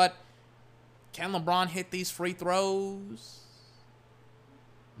turnover. But can LeBron hit these free throws?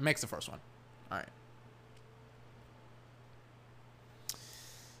 Makes the first one. All right.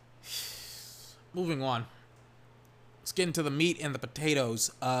 Moving on. Let's get into the meat and the potatoes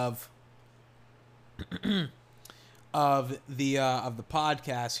of of the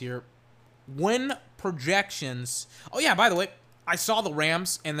podcast here. Win projections. Oh yeah, by the way, I saw the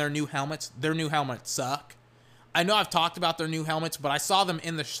Rams and their new helmets. Their new helmets suck. I know I've talked about their new helmets, but I saw them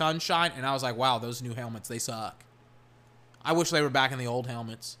in the sunshine and I was like, wow, those new helmets, they suck. I wish they were back in the old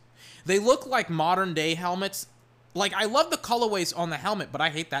helmets. They look like modern day helmets. Like, I love the colorways on the helmet, but I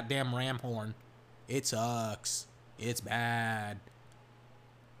hate that damn ram horn. It sucks. It's bad.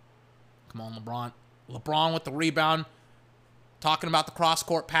 Come on, LeBron. LeBron with the rebound. Talking about the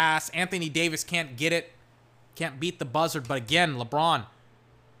cross-court pass. Anthony Davis can't get it. Can't beat the buzzard. But again, LeBron.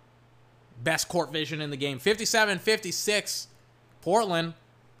 Best court vision in the game. 57-56. Portland.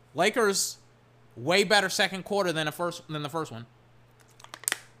 Lakers. Way better second quarter than the first one.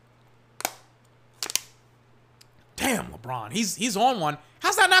 Damn, LeBron. He's on one.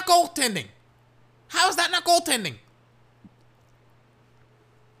 How's that not goaltending? How is that not goaltending?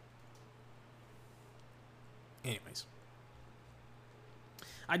 Anyways.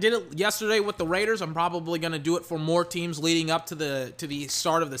 I did it yesterday with the Raiders. I'm probably going to do it for more teams leading up to the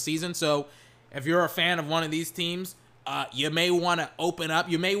start of the season. So if you're a fan of one of these teams, you may want to open up.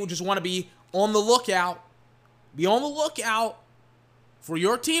 You may just want to be on the lookout. Be on the lookout for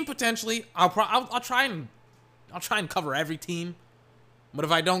your team potentially. I'll try and cover every team. But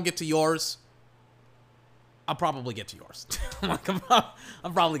if I don't get to yours, I'll probably get to yours.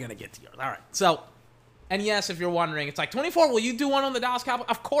 I'm probably going to get to yours. All right. So, and yes, if you're wondering, it's like, 24, will you do one on the Dallas Cowboys?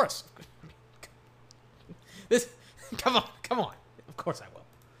 Of course. Come on. Of course I will.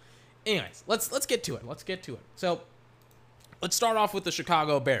 Anyways, let's get to it. So, let's start off with the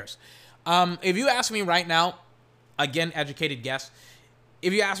Chicago Bears. If you ask me right now, again, educated guess,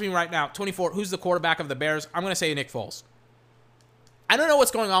 if you ask me right now, 24, who's the quarterback of the Bears? I'm going to say Nick Foles. I don't know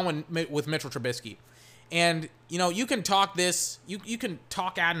what's going on with Mitchell Trubisky. And, you know, you can talk this, you can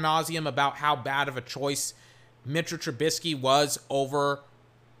talk ad nauseum about how bad of a choice Mitchell Trubisky was over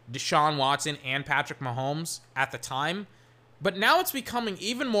Deshaun Watson and Patrick Mahomes at the time. But now it's becoming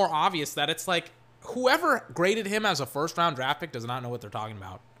even more obvious that it's like whoever graded him as a first-round draft pick does not know what they're talking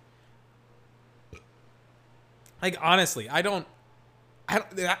about. Like, honestly,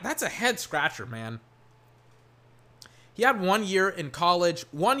 that's a head-scratcher, man. He had 1 year in college,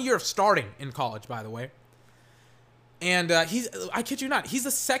 1 year of starting in college, by the way. And I kid you not, he is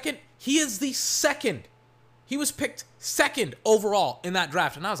the second. He was picked second overall in that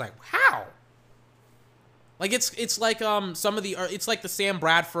draft. And I was like, how? Like, it's like it's like the Sam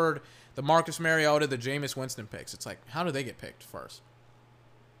Bradford, the Marcus Mariota, the Jameis Winston picks. It's like, how do they get picked first?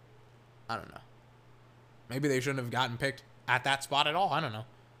 I don't know. Maybe they shouldn't have gotten picked at that spot at all. I don't know.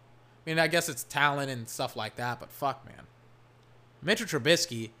 I mean, I guess it's talent and stuff like that, but fuck, man. Mitchell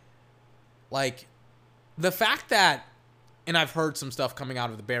Trubisky, like, the fact that, and I've heard some stuff coming out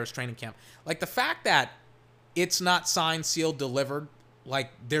of the Bears training camp, like, the fact that it's not signed, sealed, delivered,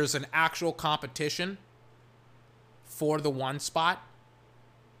 like, there's an actual competition for the one spot,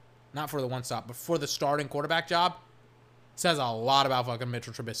 not for the one spot, but for the starting quarterback job, says a lot about fucking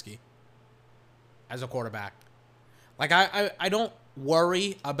Mitchell Trubisky as a quarterback. Like, I don't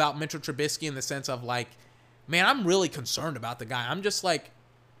worry about Mitchell Trubisky in the sense of, like, man, I'm really concerned about the guy. I'm just like,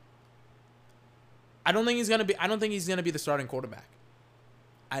 I don't think he's gonna be the starting quarterback.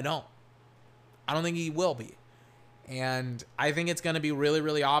 I don't think he will be. And I think it's gonna be really,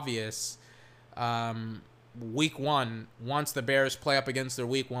 really obvious week one, once the Bears play up against their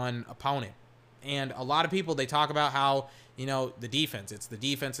week one opponent. And a lot of people, they talk about how, you know, the defense is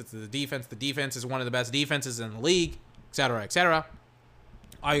one of the best defenses in the league, et cetera, et cetera.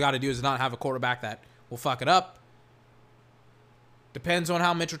 All you got to do is not have a quarterback that will fuck it up. Depends on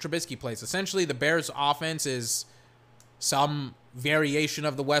how Mitchell Trubisky plays. Essentially, the Bears' offense is some variation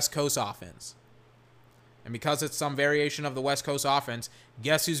of the West Coast offense. And because it's some variation of the West Coast offense,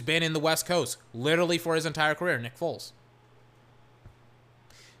 guess who's been in the West Coast literally for his entire career? Nick Foles.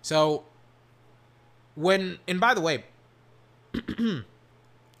 So, and by the way,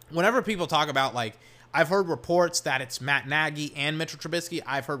 whenever people talk about, like, I've heard reports that it's Matt Nagy and Mitchell Trubisky.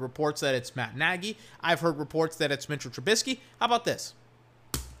 I've heard reports that it's Matt Nagy. I've heard reports that it's Mitchell Trubisky. How about this?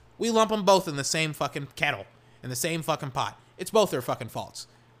 We lump them both in the same fucking kettle, in the same fucking pot. It's both their fucking faults.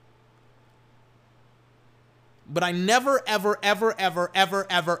 But I never, ever, ever, ever, ever,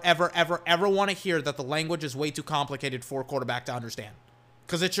 ever, ever, ever, ever want to hear that the language is way too complicated for a quarterback to understand.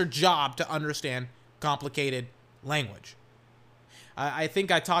 Because it's your job to understand complicated language. I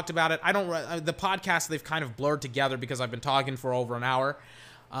think I talked about it. The podcast, they've kind of blurred together because I've been talking for over an hour.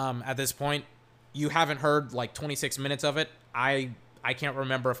 At this point, you haven't heard like 26 minutes of it. I can't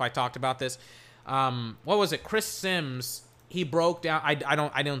remember if I talked about this. What was it? Chris Sims, he broke down.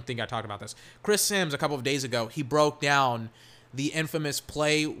 I don't think I talked about this. Chris Sims, a couple of days ago, he broke down the infamous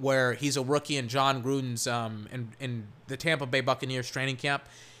play where he's a rookie in John Gruden's in the Tampa Bay Buccaneers training camp,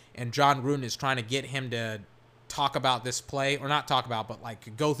 and John Gruden is trying to get him to talk about this play, or not talk about, but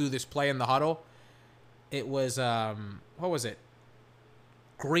like go through this play in the huddle. It was what was it?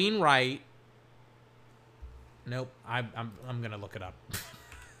 Green right. Nope. I'm gonna look it up.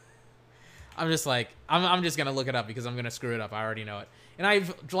 I'm just gonna look it up because I'm gonna screw it up. I already know it. And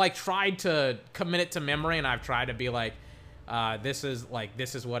I've like tried to commit it to memory, and I've tried to be like, this is like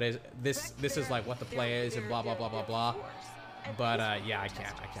what the play is, and blah blah blah blah blah. But yeah, I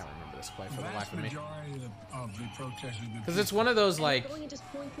can't remember this play for the life of me. Because it's one of those like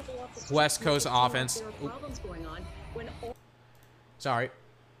West Coast offense. Sorry,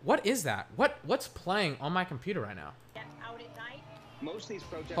 what is that? What's playing on my computer right now? Most of these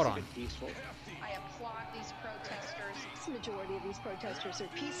protests Hold have on. been peaceful. I applaud these protesters. The majority of these protesters are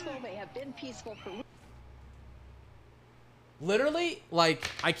peaceful. They have been peaceful for... Literally, like,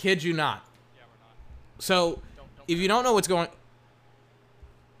 I kid you not. So, if you don't know what's going...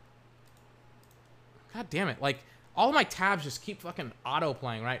 God damn it. Like, all of my tabs just keep fucking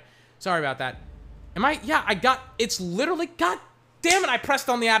auto-playing, right? Sorry about that. Yeah, I got... It's literally... God damn it, I pressed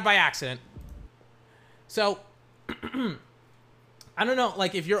on the ad by accident. So... I don't know,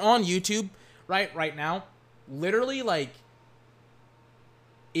 like, if you're on YouTube, right now, literally, like,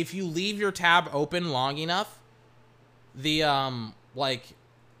 if you leave your tab open long enough, the, what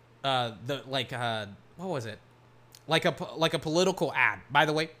was it? Like a political ad. By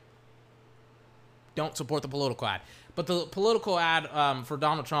the way, don't support the political ad. But the political ad, for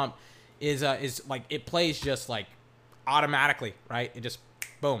Donald Trump is like, it plays just, like, automatically, right? It just,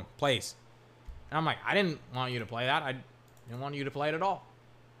 boom, plays. And I'm like, I didn't want you to play that. I didn't want you to play it at all.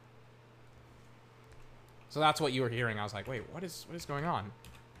 So that's what you were hearing. I was like, wait, what is going on?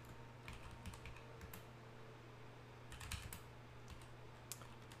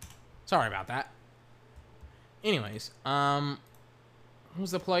 Sorry about that. Anyways, what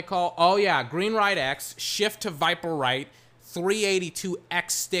was the play call? Oh yeah, green right X, shift to Viper right, 382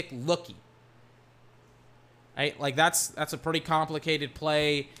 X stick lookie. Right? Like that's a pretty complicated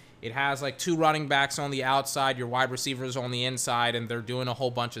play. It has like two running backs on the outside, your wide receivers on the inside, and they're doing a whole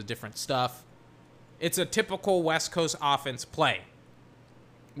bunch of different stuff. It's a typical West Coast offense play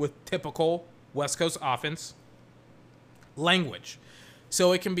with typical West Coast offense language.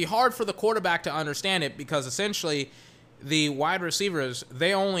 So it can be hard for the quarterback to understand it because essentially the wide receivers,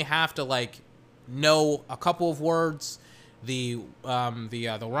 they only have to like know a couple of words. The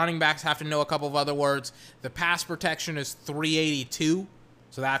running backs have to know a couple of other words. The pass protection is 382.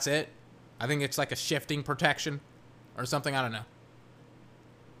 So that's it. I think it's like a shifting protection or something. I don't know.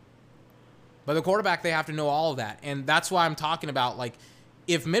 But the quarterback, they have to know all of that. And that's why I'm talking about, like,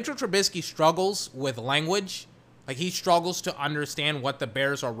 if Mitchell Trubisky struggles with language, like he struggles to understand what the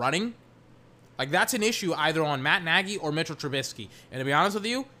Bears are running, like that's an issue either on Matt Nagy or Mitchell Trubisky. And to be honest with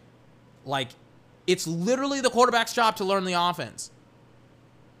you, like, it's literally the quarterback's job to learn the offense.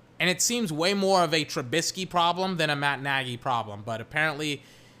 And it seems way more of a Trubisky problem than a Matt Nagy problem. But apparently,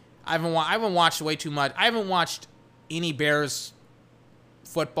 I haven't watched way too much. I haven't watched any Bears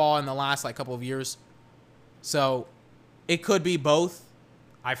football in the last like couple of years. So it could be both.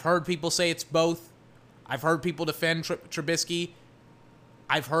 I've heard people say it's both. I've heard people defend Trubisky.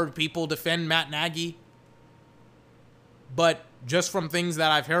 I've heard people defend Matt Nagy. But just from things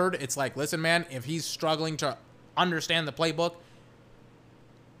that I've heard, it's like, listen, man, if he's struggling to understand the playbook,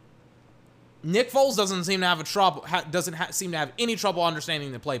 Nick Foles doesn't seem to have seem to have any trouble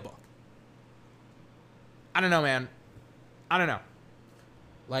understanding the playbook. I don't know, man. I don't know.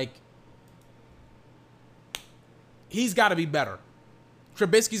 Like, he's got to be better.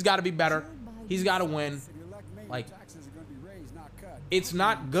 Trubisky's got to be better. He's got to win. Like, it's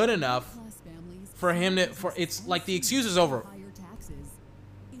not good enough for him to, it's like the excuse is over.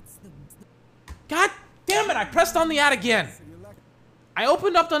 God damn it, I pressed on the ad again. I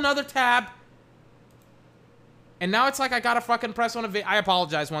opened up another tab. And now it's like I gotta fucking press on a I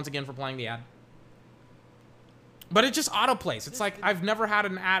apologize once again for playing the ad. But it just autoplays. It's like I've never had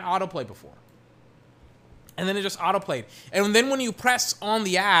an ad autoplay before. And then it just autoplayed. And then when you press on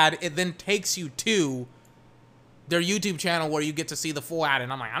the ad, it then takes you to their YouTube channel where you get to see the full ad.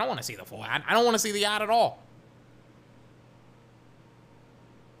 And I'm like, I don't want to see the full ad. I don't want to see the ad at all.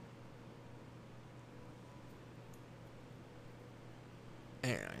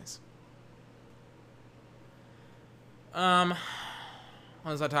 Anyways. What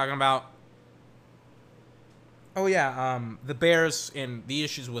was I talking about? Oh yeah, the Bears and the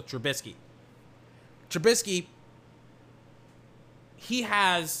issues with Trubisky. Trubisky, he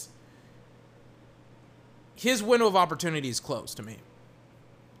has his window of opportunity is closed to me.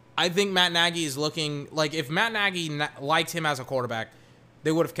 I think Matt Nagy is looking like if Matt Nagy liked him as a quarterback,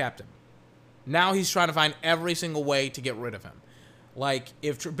 they would have kept him. Now he's trying to find every single way to get rid of him. Like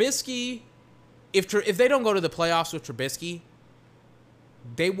if Trubisky, if they don't go to the playoffs with Trubisky,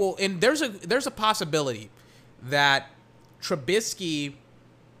 they will. And there's a possibility that Trubisky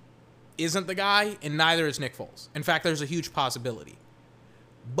isn't the guy, and neither is Nick Foles. In fact, there's a huge possibility.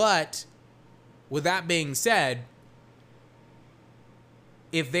 But with that being said,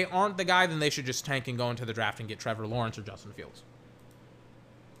 if they aren't the guy, then they should just tank and go into the draft and get Trevor Lawrence or Justin Fields.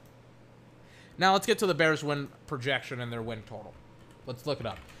 Now let's get to the Bears win projection and their win total. Let's look it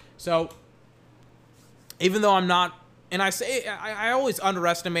up. So, even though I'm not, and I always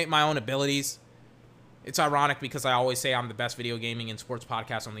underestimate my own abilities. It's ironic because I always say I'm the best video gaming and sports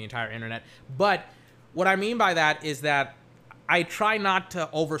podcast on the entire internet. But what I mean by that is that I try not to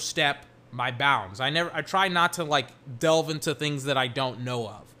overstep my bounds. I try not to like delve into things that I don't know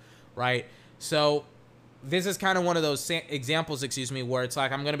of, right? So this is kind of one of those examples, where it's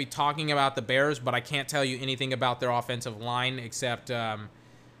like I'm going to be talking about the Bears, but I can't tell you anything about their offensive line except I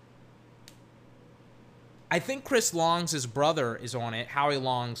think Chris Long's his brother is on it, Howie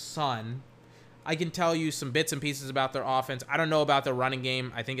Long's son. I can tell you some bits and pieces about their offense. I don't know about their running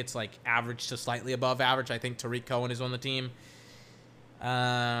game. I think it's like average to slightly above average. I think Tariq Cohen is on the team.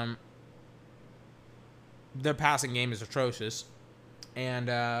 Their passing game is atrocious, and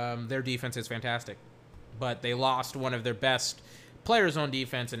their defense is fantastic. But they lost one of their best players on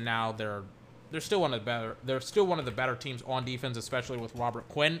defense, and now they're still one of the better teams on defense, especially with Robert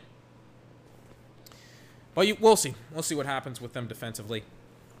Quinn. But we'll see. We'll see what happens with them defensively.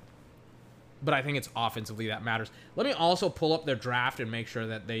 But I think it's offensively that matters. Let me also pull up their draft and make sure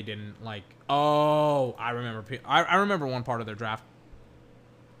that they didn't like. Oh, I remember. I remember one part of their draft.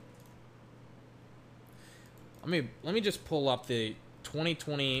 Let me just pull up the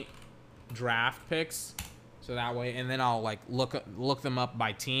 2020 draft picks, so that way, and then I'll like look them up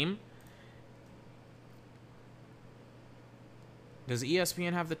by team. Does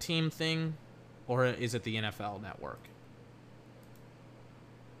ESPN have the team thing, or is it the NFL Network?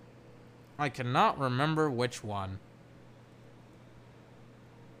 I cannot remember which one.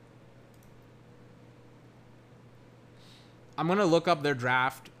 I'm gonna look up their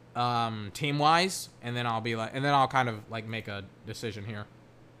draft team wise, and then I'll kind of like make a decision here.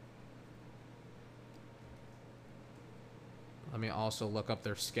 Let me also look up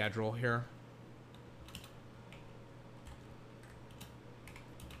their schedule here.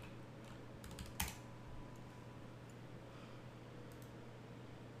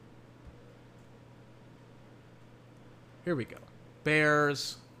 Here we go.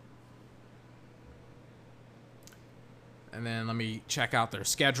 Bears. And then let me check out their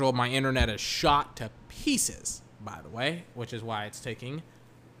schedule. My internet is shot to pieces, by the way, which is why it's taking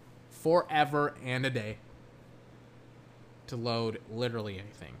forever and a day to load literally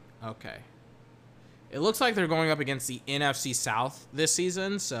anything. Okay. It looks like they're going up against the NFC South this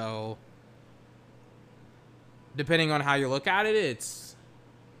season, so depending on how you look at it, it's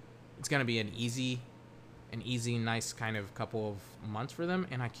going to be an easy, nice kind of couple of months for them.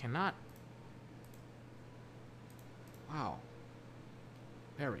 And I cannot. Wow.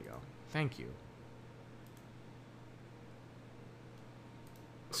 There we go. Thank you.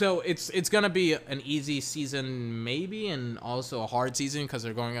 So it's going to be an easy season maybe, and also a hard season because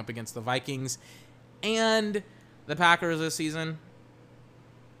they're going up against the Vikings and the Packers this season.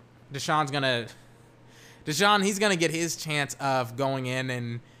 Deshaun, he's going to get his chance of going in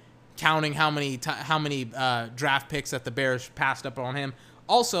and counting how many draft picks that the Bears passed up on him.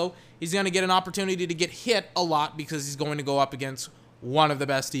 Also, he's going to get an opportunity to get hit a lot because he's going to go up against one of the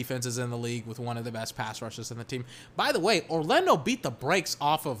best defenses in the league with one of the best pass rushers in the team. By the way, Orlando beat the brakes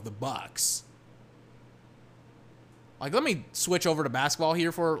off of the Bucs. Like, let me switch over to basketball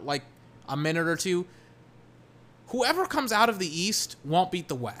here for like a minute or two. Whoever comes out of the East won't beat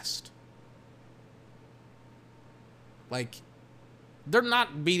the West. Like, they're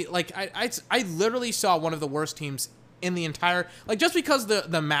not beating... Like, I literally saw one of the worst teams in the entire... Like, just because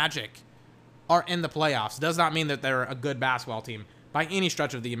the Magic are in the playoffs does not mean that they're a good basketball team by any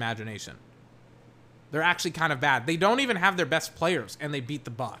stretch of the imagination. They're actually kind of bad. They don't even have their best players, and they beat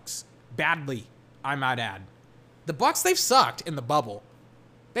the Bucks. Badly, I might add. The Bucks, they've sucked in the bubble.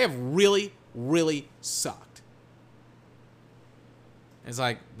 They have really, really sucked. It's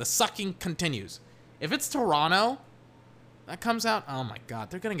like, the sucking continues. If it's Toronto that comes out, oh my god,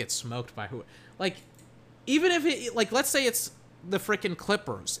 they're going to get smoked by who? Like, even if it, like, let's say it's the freaking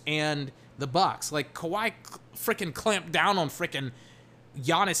Clippers and the Bucks. Like, Kawhi freaking clamped down on freaking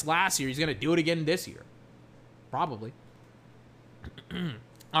Giannis last year. He's going to do it again this year. Probably.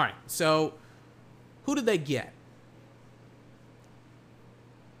 All right, so who did they get?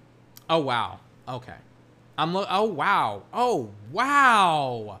 Oh, wow. Okay. Oh, wow. Oh,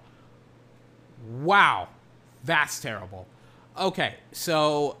 wow. Wow. That's terrible. Okay,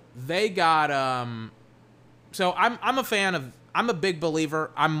 so they got, so I'm a fan of, I'm a big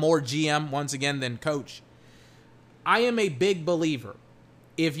believer. I'm more GM, once again, than coach. I am a big believer.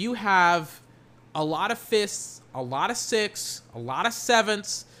 If you have a lot of fists, a lot of six, a lot of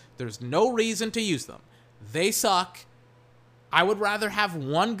sevens, there's no reason to use them. They suck. I would rather have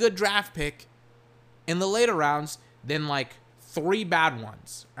one good draft pick in the later rounds than like 3 bad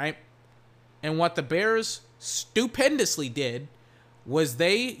ones, right? And what the Bears stupendously did was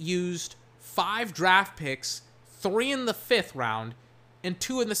they used 5 draft picks, 3 in the 5th round and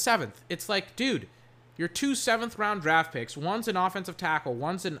 2 in the 7th. It's like, dude, your 2 7th round draft picks, one's an offensive tackle,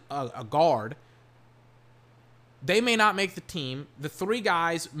 one's a guard. They may not make the team. The 3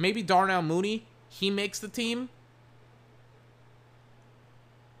 guys, maybe Darnell Mooney, he makes the team.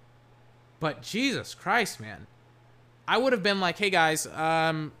 But Jesus Christ, man. I would have been like, hey guys,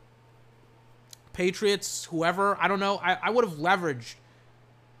 Patriots, whoever, I don't know. I would have leveraged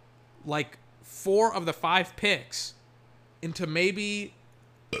like 4 of the 5 picks into maybe,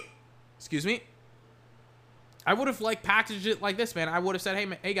 excuse me. I would have like packaged it like this, man. I would have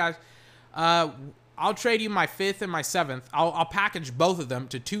said, hey guys, I'll trade you my 5th and my 7th. I'll package both of them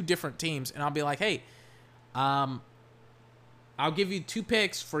to 2 different teams, and I'll be like, hey, I'll give you 2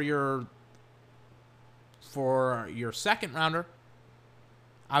 picks for your 2nd rounder.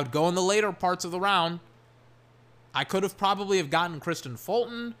 I would go in the later parts of the round. I could have probably have gotten Kristen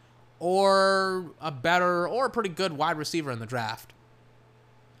Fulton or a better or a pretty good wide receiver in the draft.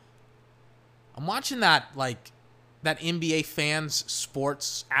 I'm watching that NBA fans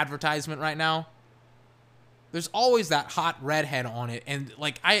sports advertisement right now. There's always that hot redhead on it, and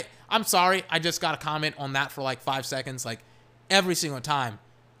like I'm sorry, I just got a comment on that for like 5 seconds. Like every single time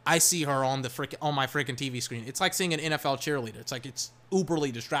I see her on my freaking TV screen, it's like seeing an NFL cheerleader. It's like it's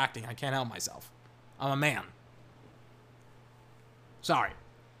uberly distracting. I can't help myself. I'm a man. Sorry.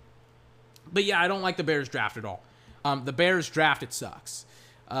 But yeah, I don't like the Bears draft at all. The Bears draft, it sucks.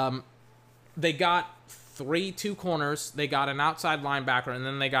 They got 2 corners. They got an outside linebacker, and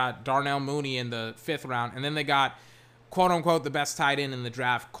then they got Darnell Mooney in the 5th round, and then they got, quote-unquote, the best tight end in the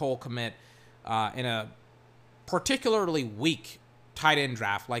draft, Cole Kmet, in a particularly weak tight end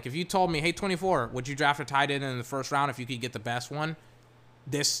draft. Like, if you told me, hey, 24, would you draft a tight end in the 1st round if you could get the best one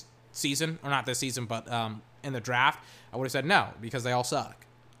this season? Or not this season, but in the draft, I would have said no, because they all suck.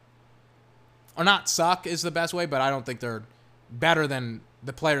 Or not suck is the best way, but I don't think they're better than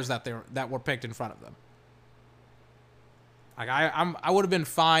the players that were picked in front of them. Like I would have been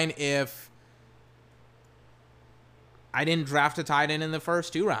fine if I didn't draft a tight end in the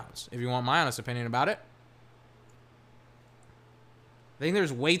first 2 rounds, if you want my honest opinion about it. I think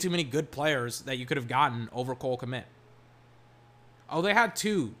there's way too many good players that you could have gotten over Cole Kmet. Oh, they had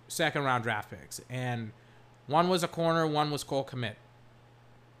 2 second-round draft picks, and one was a corner, one was Cole Kmet.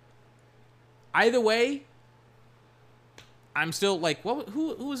 Either way, I'm still like,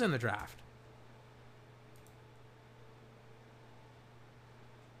 who was in the draft?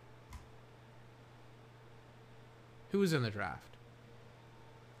 Who was in the draft?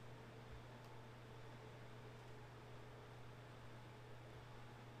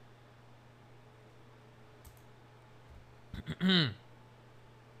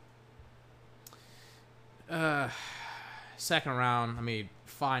 Second round, let me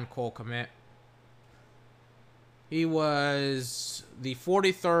find Cole Kmet. He was the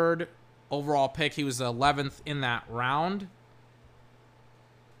 43rd overall pick. He was the 11th in that round.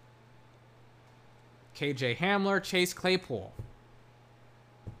 KJ Hamler, Chase Claypool.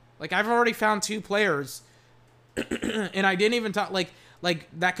 Like, I've already found 2 players, and I didn't even talk, like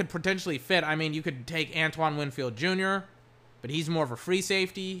that could potentially fit. I mean, you could take Antoine Winfield Jr., but he's more of a free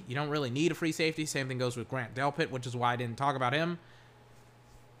safety. You don't really need a free safety. Same thing goes with Grant Delpit, which is why I didn't talk about him.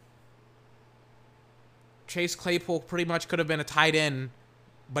 Chase Claypool pretty much could have been a tight end,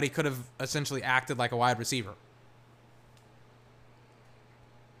 but he could have essentially acted like a wide receiver.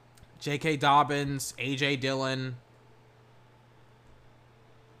 J.K. Dobbins, A.J. Dillon.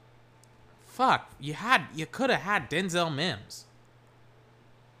 Fuck, you could have had Denzel Mims.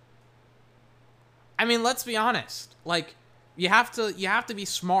 I mean, let's be honest. Like, you have to be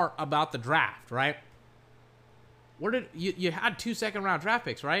smart about the draft, right? Where did you had 2 second-round draft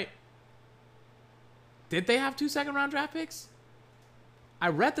picks, right? Did they have 2 second-round draft picks? I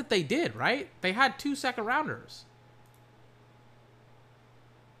read that they did, right? They had 2 second-rounders.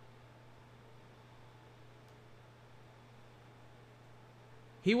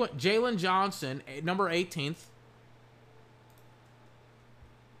 He went Jalen Johnson, number 18th.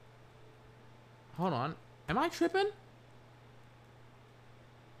 Hold on. Am I tripping?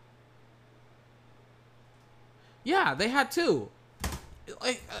 Yeah, they had 2.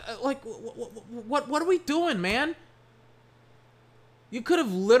 What are we doing, man? You could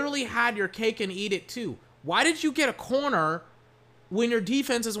have literally had your cake and eat it too. Why did you get a corner when your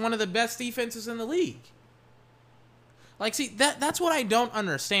defense is one of the best defenses in the league? Like, see, that's what I don't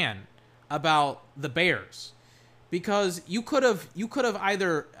understand about the Bears. Because you could have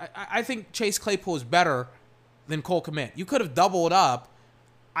either... I think Chase Claypool is better than Cole Kmet. You could have doubled up.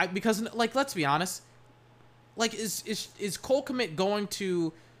 Because, like, let's be honest. Like, is Cole Kmet going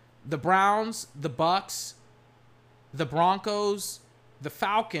to the Browns, the Bucks, the Broncos, the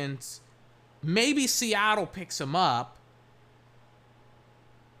Falcons? Maybe Seattle picks him up.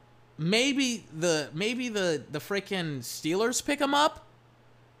 Maybe the freaking Steelers pick him up.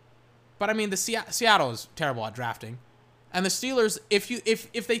 But I mean, the Seattle is terrible at drafting, and the Steelers,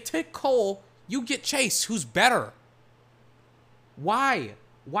 if they take Cole, you get Chase, who's better. Why?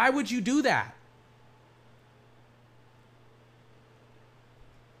 Why would you do that?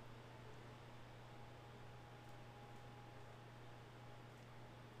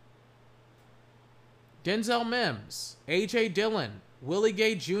 Denzel Mims, A.J. Dillon, Willie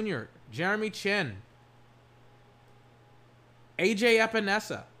Gay Jr., Jeremy Chin, A.J.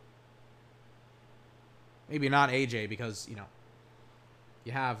 Epinesa. Maybe not AJ because, you know,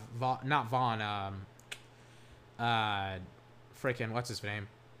 you have not Vaughn, freaking, what's his name?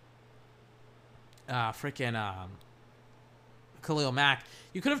 Khalil Mack.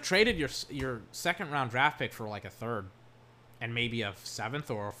 You could have traded your second round draft pick for like a third and maybe a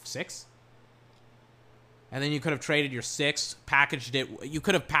 7th or a 6th. And then you could have traded your 6th, packaged it. You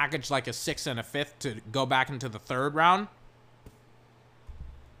could have packaged like a 6th and a 5th to go back into the 3rd round.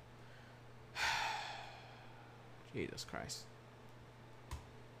 Jesus Christ.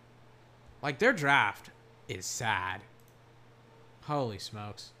 Like, their draft is sad. Holy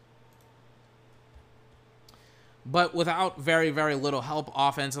smokes. But without very, very little help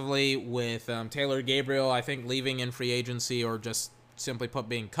offensively with Taylor Gabriel, I think, leaving in free agency or just simply put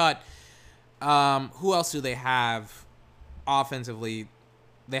being cut. Who else do they have offensively?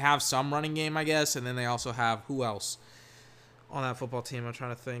 They have some running game, I guess, and then they also have, who else on that football team? I'm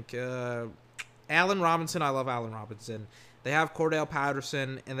trying to think. Allen Robinson. I love Allen Robinson. They have Cordell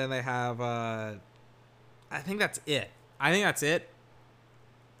Patterson, and then they have, I think that's it.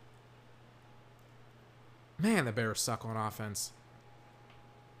 Man, the Bears suck on offense.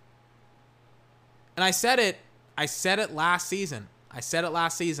 And I said it last season.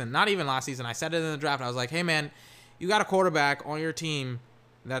 Not even last season. I said it in the draft. I was like, hey, man, you got a quarterback on your team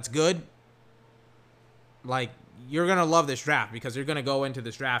that's good. Like, you're going to love this draft because you're going to go into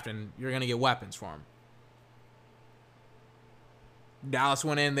this draft and you're going to get weapons for him. Dallas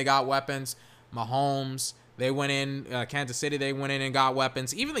went in. They got weapons. Mahomes, they went in. Kansas City, they went in and got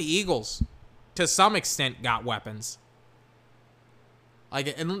weapons. Even the Eagles, to some extent, got weapons.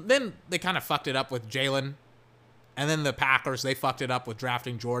 Like, and then they kind of fucked it up with Jalen. And then the Packers, they fucked it up with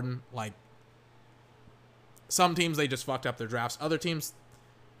drafting Jordan. Like, some teams, they just fucked up their drafts. Other teams,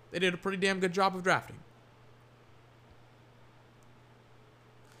 they did a pretty damn good job of drafting.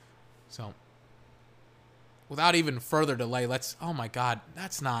 So, without even further delay, let's... Oh, my God.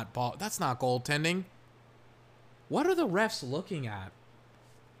 That's not goaltending. What are the refs looking at?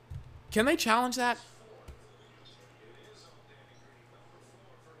 Can they challenge that?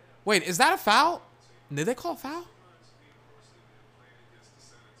 Wait, is that a foul? Did they call a foul?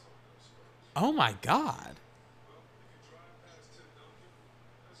 Oh, my God.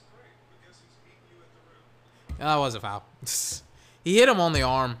 Yeah, that was a foul. He hit him on the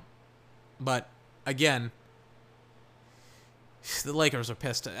arm. But, again, the Lakers are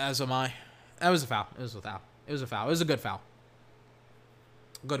pissed, as am I. That was a foul. It was a foul. It was a foul. It was a good foul.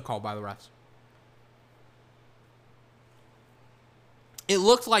 Good call by the refs. It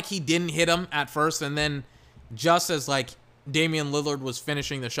looked like he didn't hit him at first, and then just as, like, Damian Lillard was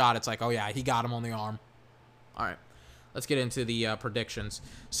finishing the shot, it's like, oh, yeah, he got him on the arm. All right, let's get into the predictions.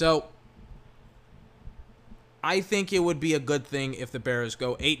 So, I think it would be a good thing if the Bears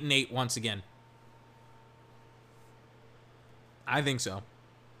go 8-8 once again. I think so.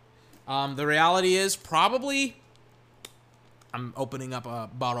 The reality is probably... I'm opening up a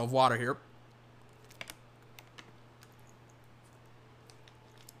bottle of water here.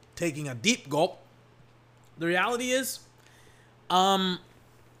 Taking a deep gulp. The reality is, the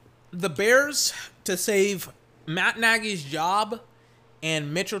Bears, to save Matt Nagy's job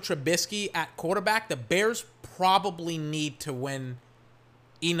and Mitchell Trubisky at quarterback, the Bears probably need to win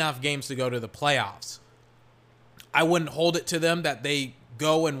enough games to go to the playoffs. I wouldn't hold it to them that they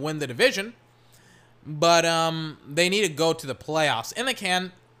go and win the division, but they need to go to the playoffs, and they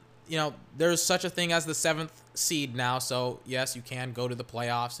can. You know, there's such a thing as the 7th seed now, so yes, you can go to the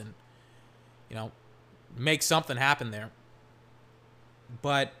playoffs and, you know, make something happen there.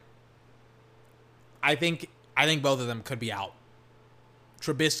 But I think both of them could be out,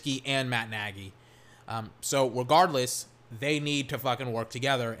 Trubisky and Matt Nagy. So regardless, they need to fucking work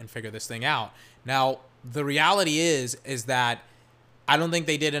together and figure this thing out. Now, the reality is that I don't think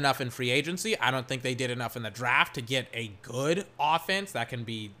they did enough in free agency. I don't think they did enough in the draft to get a good offense that can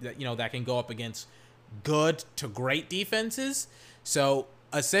be, you know, that can go up against good to great defenses. So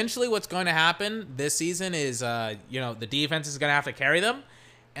essentially what's going to happen this season is, you know, the defense is going to have to carry them.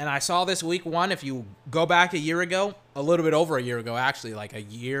 And I saw this week 1, if you go back a year ago, a little bit over a year ago, actually, like a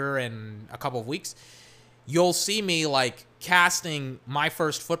year and a couple of weeks, you'll see me like casting my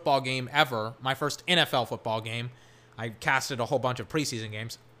first football game ever, my first NFL football game. I casted a whole bunch of preseason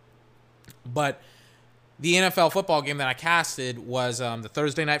games. But the NFL football game that I casted was the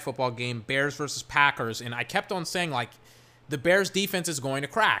Thursday night football game, Bears versus Packers. And I kept on saying, like, the Bears defense is going to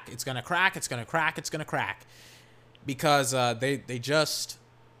crack. It's going to crack. It's going to crack. It's going to crack. Because they just,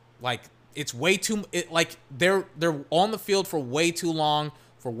 like, it's way too, like, they're on the field for way too long,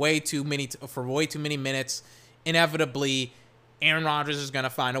 for way too many minutes. Inevitably, Aaron Rodgers is going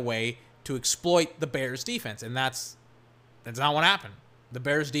to find a way to exploit the Bears defense. And that's not what happened. The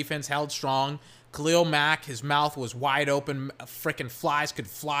Bears defense held strong. Khalil Mack, his mouth was wide open. Freaking flies could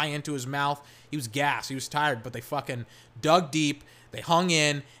fly into his mouth. He was gassed. He was tired, but they fucking dug deep. They hung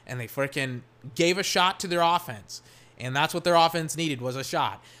in, and they freaking gave a shot to their offense. And that's what their offense needed, was a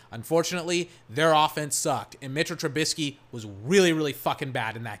shot. Unfortunately, their offense sucked. And Mitchell Trubisky was really, really fucking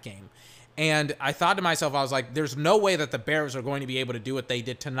bad in that game. And I thought to myself, I was like, there's no way that the Bears are going to be able to do what they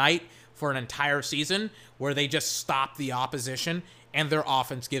did tonight for an entire season, where they just stop the opposition and their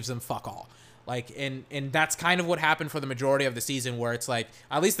offense gives them fuck all. Like, and that's kind of what happened for the majority of the season, where it's like,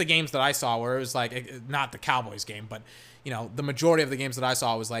 at least the games that I saw, where it was like, not the Cowboys game, but, you know, the majority of the games that I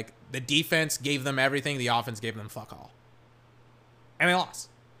saw was like, the defense gave them everything, the offense gave them fuck all. And they lost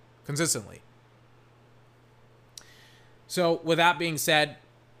consistently. So with that being said,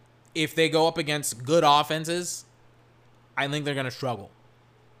 if they go up against good offenses, I think they're going to struggle.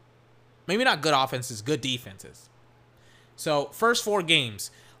 Maybe not good offenses, good defenses. So first 4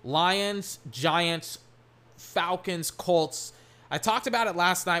 games, Lions, Giants, Falcons, Colts. I talked about it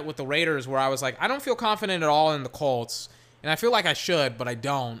last night with the Raiders, where I was like, I don't feel confident at all in the Colts. And I feel like I should, but I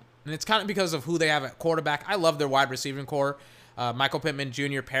don't. And it's kind of because of who they have at quarterback. I love their wide receiving core. Michael Pittman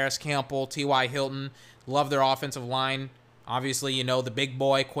Jr., Paris Campbell, T.Y. Hilton. Love their offensive line. Obviously, you know, the big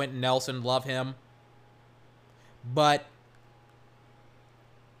boy, Quentin Nelson. Love him. But,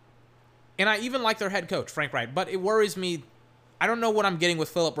 and I even like their head coach, Frank Wright. But it worries me. I don't know what I'm getting with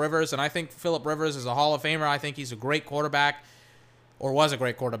Phillip Rivers. And I think Phillip Rivers is a Hall of Famer. I think he's a great quarterback. Or was a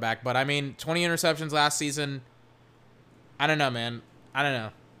great quarterback. But, I mean, 20 interceptions last season. I don't know, man. I don't know.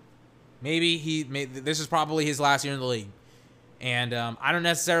 Maybe this is probably his last year in the league. And I don't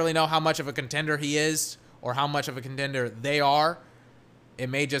necessarily know how much of a contender he is or how much of a contender they are. It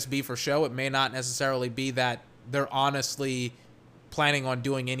may just be for show. It may not necessarily be that they're honestly planning on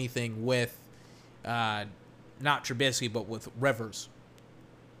doing anything with not Trubisky, but with Rivers.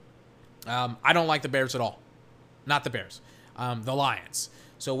 I don't like the Bears at all. Not the Bears. The Lions.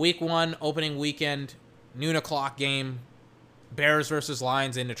 So week 1, opening weekend, noon o'clock game. Bears versus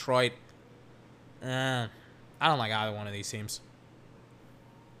Lions in Detroit. I don't like either one of these teams.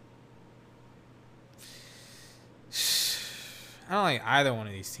 I don't like either one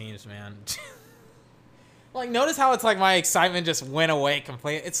of these teams, man. Like, notice how it's like my excitement just went away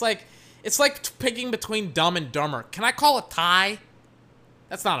completely. It's like picking between Dumb and Dumber. Can I call a tie?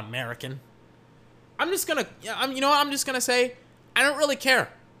 That's not American. I'm just gonna say I don't really care.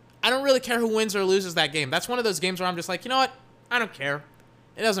 I don't really care who wins or loses that game. That's one of those games where I'm just like, you know what? I don't care.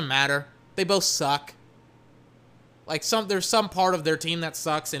 It doesn't matter. They both suck. Like, there's some part of their team that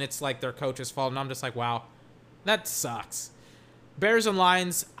sucks, and it's like their coach's fault, and I'm just like, wow, that sucks. Bears and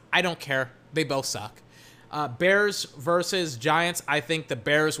Lions, I don't care. They both suck. Bears versus Giants, I think the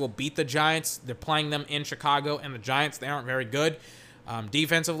Bears will beat the Giants. They're playing them in Chicago, and the Giants, they aren't very good.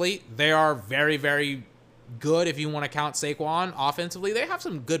 Defensively, they are very, very good if you want to count Saquon. Offensively, they have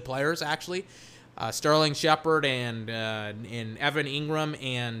some good players, actually. Sterling Shepard and Evan Ingram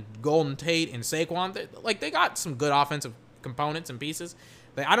and Golden Tate and Saquon. They got some good offensive components and pieces.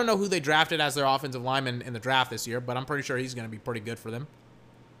 I don't know who they drafted as their offensive lineman in the draft this year, but I'm pretty sure he's going to be pretty good for them.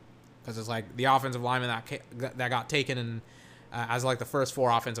 Because it's like the offensive lineman that got taken and as like the first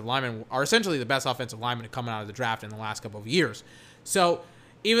 4 offensive linemen are essentially the best offensive linemen coming out of the draft in the last couple of years. So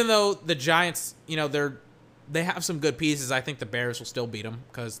even though the Giants, they have some good pieces, I think the Bears will still beat them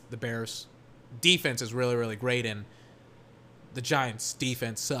because the Bears defense is really, really great and the Giants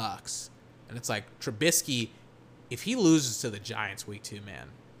defense sucks. And it's like Trubisky, if he loses to the Giants week 2, man.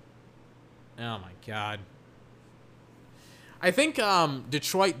 Oh my God. I think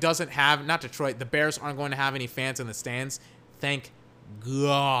Detroit doesn't have, not Detroit, the Bears aren't going to have any fans in the stands. Thank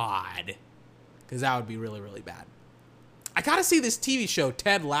God. Because that would be really, really bad. I got to see this TV show,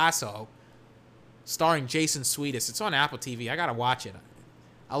 Ted Lasso, starring Jason Sudeikis. It's on Apple TV. I got to watch it.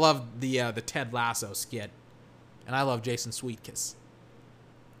 I love the Ted Lasso skit. And I love Jason Sudeikis.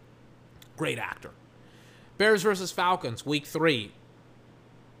 Great actor. Bears versus Falcons, week 3.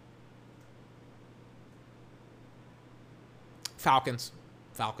 Falcons.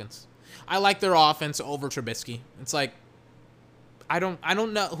 I like their offense over Trubisky. It's like I don't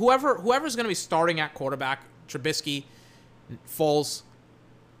know whoever's going to be starting at quarterback, Trubisky, Foles.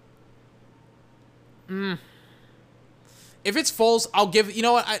 If it's Foles, I'll give, you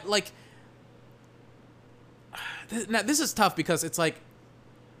know what, now this is tough because it's like,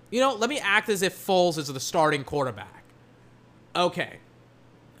 let me act as if Foles is the starting quarterback. Okay.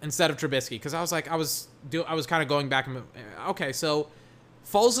 Instead of Trubisky, because I was like, I was kind of going back and okay, so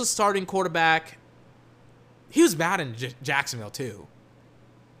Foles is starting quarterback. He was bad in Jacksonville too.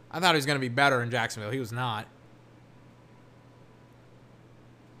 I thought he was going to be better in Jacksonville. He was not.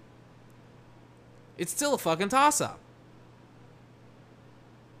 It's still a fucking toss-up.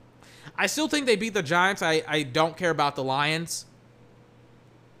 I still think they beat the Giants. I don't care about the Lions.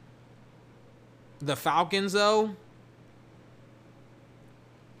 The Falcons, though.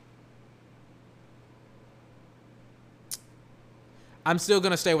 I'm still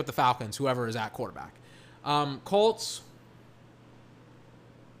going to stay with the Falcons, whoever is at quarterback. Colts.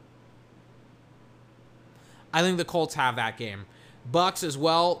 I think the Colts have that game. Bucks as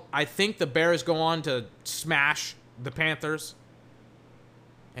well. I think the Bears go on to smash the Panthers.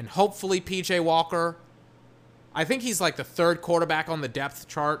 And hopefully P.J. Walker. I think he's like the 3rd quarterback on the depth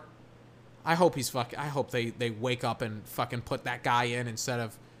chart. I hope they wake up and fucking put that guy in instead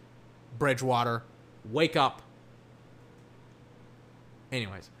of Bridgewater. Wake up.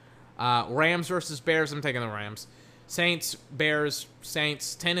 Anyways, Rams versus Bears. I'm taking the Rams. Saints, Bears,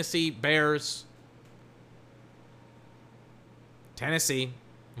 Saints. Tennessee, Bears. Tennessee.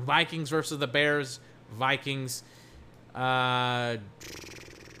 Vikings versus the Bears. Vikings. Let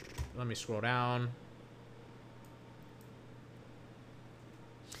me scroll down.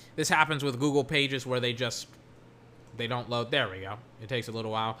 This happens with Google pages where they don't load. There we go. It takes a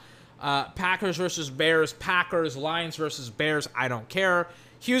little while. Packers versus Bears. Packers. Lions versus Bears. I don't care.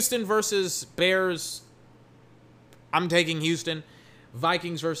 Houston versus Bears. I'm taking Houston.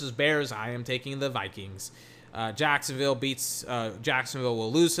 Vikings versus Bears. I am taking the Vikings. Jacksonville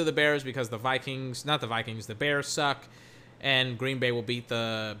will lose to the Bears because the Bears suck. And Green Bay will beat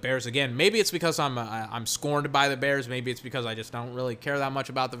the Bears again. Maybe it's because I'm scorned by the Bears. Maybe it's because I just don't really care that much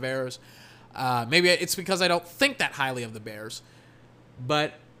about the Bears. Maybe it's because I don't think that highly of the Bears.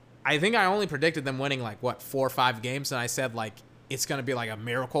 But I think I only predicted them winning 4 or 5 games, and I said it's going to be a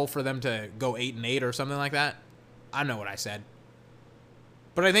miracle for them to go 8-8 or something like that. I don't know what I said.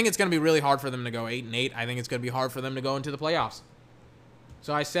 But I think it's going to be really hard for them to go 8-8. I think it's going to be hard for them to go into the playoffs.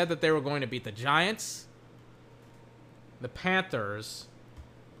 So I said that they were going to beat the Giants, the Panthers,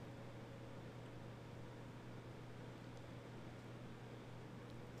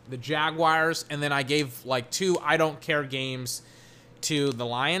 the Jaguars, and then I gave 2 I don't care games to the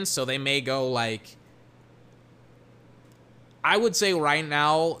Lions, so they may go I would say right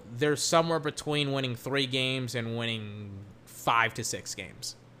now they're somewhere between winning 3 games and winning 5 to 6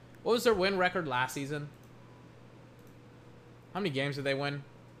 games. What was their win record last season? How many games did they win?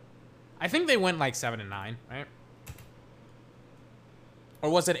 I think they went 7-9, right? Or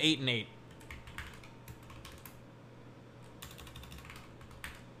was it 8-8?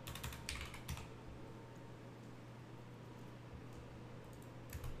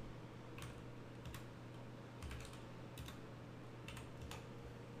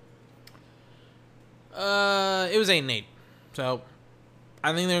 It was 8-8. So,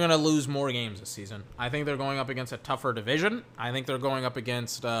 I think they're going to lose more games this season. I think they're going up against a tougher division. I think they're going up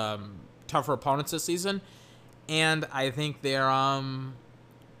against tougher opponents this season. And I think they're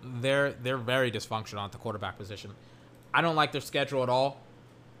very dysfunctional at the quarterback position. I don't like their schedule at all.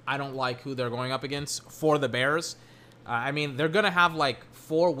 I don't like who they're going up against for the Bears. I mean, they're going to have like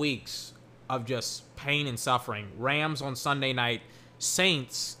 4 weeks of just pain and suffering. Rams on Sunday night,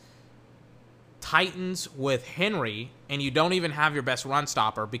 Saints, Titans with Henry, and you don't even have your best run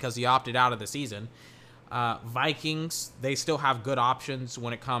stopper because he opted out of the season. Vikings, they still have good options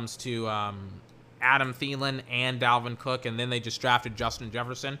when it comes to Adam Thielen and Dalvin Cook, and then they just drafted Justin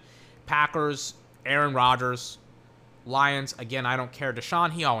Jefferson. Packers, Aaron Rodgers. Lions, again, I don't care. Deshaun,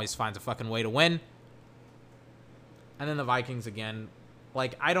 he always finds a fucking way to win. And then the Vikings again.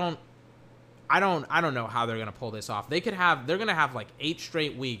 Like, I don't know how they're gonna pull this off. They're gonna have like 8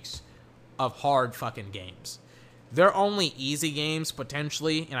 straight weeks of hard fucking games. Their only easy games,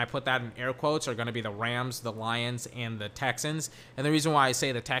 potentially, and I put that in air quotes, are going to be the Rams, the Lions, and the Texans. And the reason why I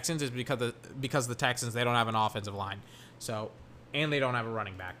say the Texans is because the Texans, they don't have an offensive line. So, and they don't have a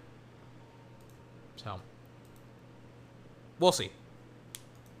running back. So, we'll see.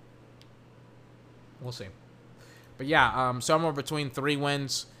 We'll see. But yeah, somewhere between 3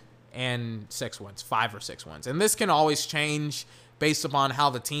 wins and 6 wins, 5 or 6 wins. And this can always change based upon how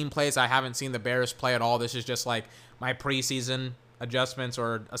the team plays. I haven't seen the Bears play at all. This is just like my preseason adjustments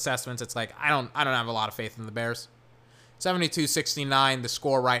or assessments. It's like I don't have a lot of faith in the Bears. 72-69 the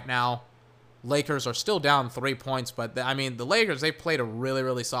score right now. Lakers are still down 3 points, but I mean the Lakers, they played a really,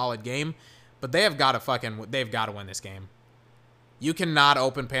 really solid game, but they've got to win this game. You cannot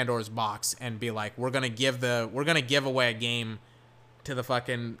open Pandora's box and be like, we're gonna give away a game to the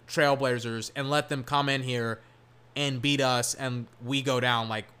fucking Trailblazers and let them come in here and beat us, and we go down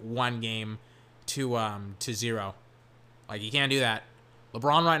like 1 game to 0. Like, you can't do that.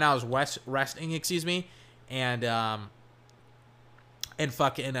 LeBron right now is resting, and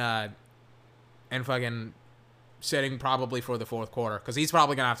fucking sitting probably for the 4th quarter, because he's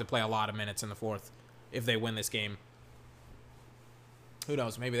probably gonna have to play a lot of minutes in the 4th if they win this game. Who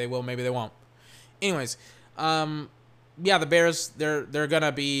knows? Maybe they will, maybe they won't. Anyways, yeah, the Bears, they're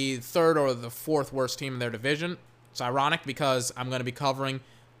gonna be 3rd or the 4th worst team in their division. It's ironic because I'm going to be covering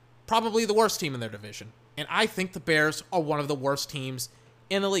probably the worst team in their division. And I think the Bears are one of the worst teams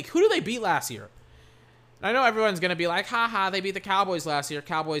in the league. Who did they beat last year? And I know everyone's going to be like, haha, they beat the Cowboys last year.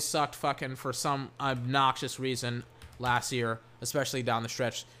 Cowboys sucked fucking for some obnoxious reason last year, especially down the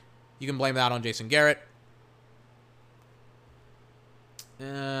stretch. You can blame that on Jason Garrett.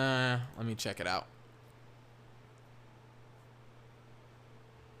 Let me check it out.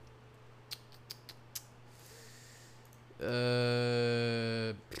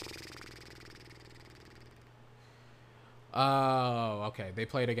 Oh, okay. They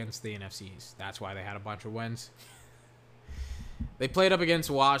played against the NFCs. That's why they had a bunch of wins. They played up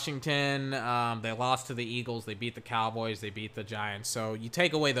against Washington. They lost to the Eagles. They beat the Cowboys. They beat the Giants. So you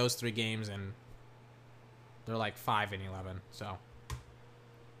take away those 3 games, and they're like 5-11. So,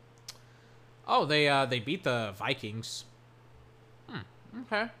 oh, they beat the Vikings.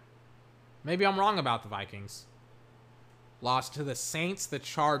 Okay. Maybe I'm wrong about the Vikings. Lost to the Saints, the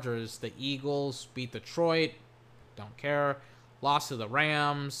Chargers, the Eagles, beat Detroit. Don't care. Lost to the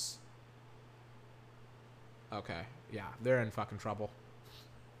Rams. Okay. Yeah, they're in fucking trouble.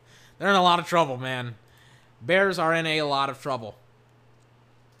 They're in a lot of trouble, man. Bears are in a lot of trouble.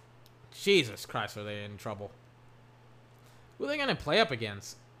 Jesus Christ, are they in trouble. Who are they going to play up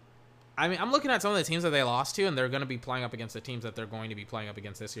against? I mean, I'm looking at some of the teams that they lost to, and they're going to be playing up against the teams that they're going to be playing up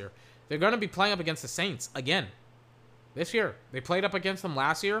against this year. They're going to be playing up against the Saints again. This year. They played up against them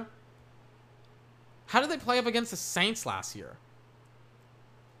last year. How did they play up against the Saints last year?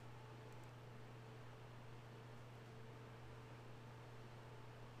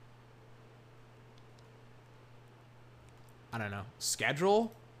 I don't know.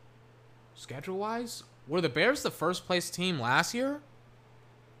 Schedule-wise? Were the Bears the first place team last year?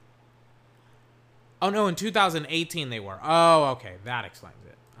 Oh, no, in 2018 they were. Oh, okay. That explains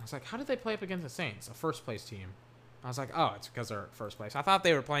it. I was like, how did they play up against the Saints? A first place team. I was like, oh, it's because they're first place. I thought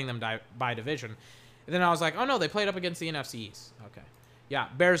they were playing them by division. And then I was like, oh, no, they played up against the NFC East. Okay. Yeah,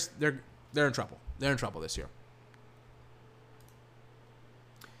 Bears, they're in trouble. They're in trouble this year.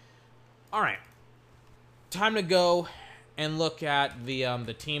 All right. Time to go and look at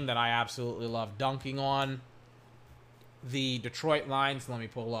the team that I absolutely love dunking on, the Detroit Lions. Let me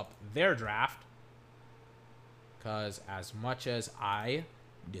pull up their draft, because as much as I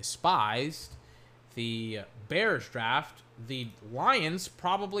despised the Bears draft, the Lions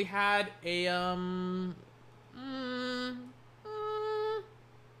probably had a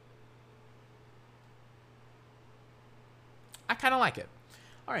I kind of like it.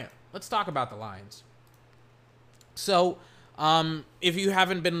 All right, let's talk about the Lions. So, if you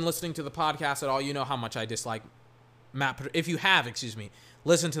haven't been listening to the podcast at all, you know how much I dislike Matt. If you have,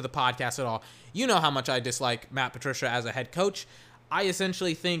 listened to the podcast at all, you know how much I dislike Matt Patricia as a head coach. I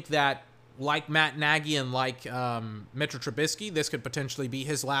essentially think that, like Matt Nagy and like Mitchell Trubisky, this could potentially be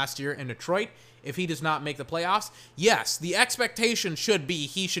his last year in Detroit if he does not make the playoffs. Yes, the expectation should be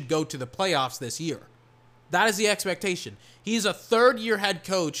he should go to the playoffs this year. That is the expectation. He's a third-year head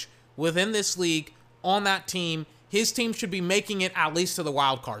coach within this league on that team. His team should be making it at least to the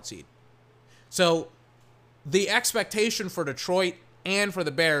wild card seed. So the expectation for Detroit and for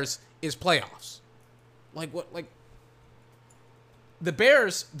the Bears is playoffs. Like the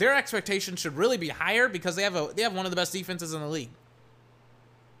Bears, their expectation should really be higher because they have one of the best defenses in the league.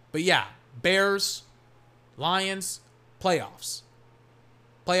 But yeah, Bears, Lions, playoffs.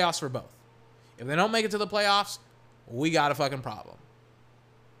 Playoffs for both. If they don't make it to the playoffs, we got a fucking problem.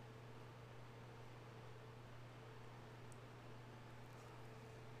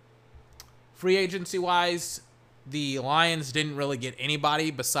 Free agency-wise, the Lions didn't really get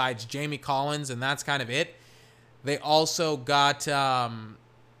anybody besides Jamie Collins, and that's kind of it. They also got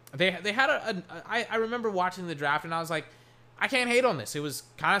they had I remember watching the draft, and I was like, I can't hate on this. It was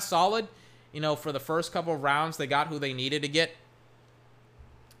kind of solid. You know, for the first couple of rounds, they got who they needed to get.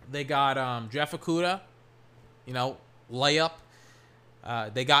 They got Jeff Okudah, you know, layup.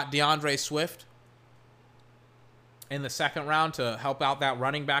 They got DeAndre Swift in the second round to help out that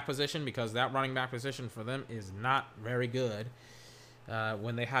running back position, because that running back position for them is not very good.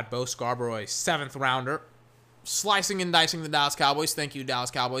 When they had Bo Scarborough, a 7th rounder, slicing and dicing the Dallas Cowboys. Thank you,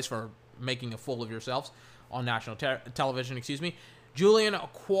 Dallas Cowboys, for making a fool of yourselves on national television. Julian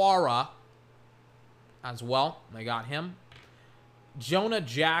Okwara as well. They got him. Jonah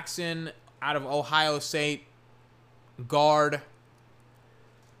Jackson out of Ohio State, guard.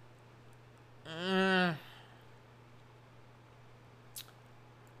 Do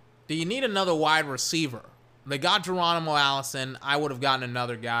you need another wide receiver? They got Geronimo Allison. I would have gotten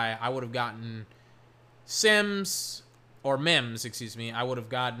another guy. I would have gotten Mims. I would have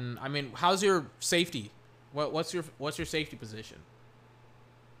gotten. I mean, how's your safety? What's your safety position?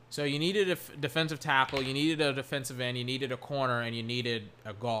 So you needed a defensive tackle, you needed a defensive end, you needed a corner, and you needed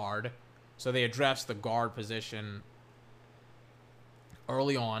a guard. So they addressed the guard position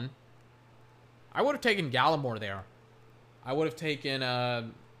early on. I would have taken Gallimore there. I would have taken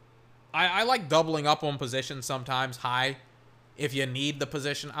I like doubling up on positions sometimes high if you need the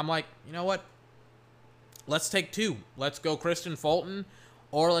position. I'm like, you know what? Let's take two. Let's go Christian Fulton,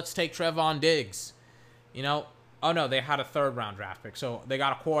 or let's take Trevon Diggs. You know, oh no, they had a 3rd round draft pick, so they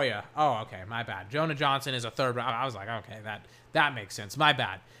got Okoye. Oh, okay, my bad. Jonah Johnson is a 3rd round. I was like, okay, that makes sense. My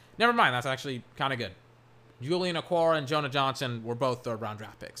bad. Never mind. That's actually kind of good. Julian Okwara and Jonah Johnson were both 3rd round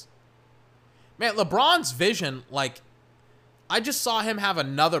draft picks. Man, LeBron's vision, like, I just saw him have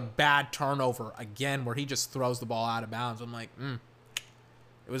another bad turnover again where he just throws the ball out of bounds. I'm like,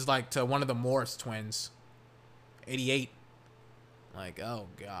 It was like to one of the Morris twins. 88. Like, oh,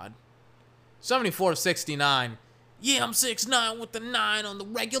 God. 74-69. Yeah, I'm 6'9" with the 9 on the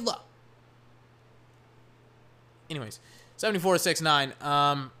regular. Anyways,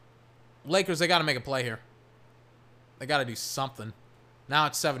 74-69. Lakers, they got to make a play here. They got to do something. Now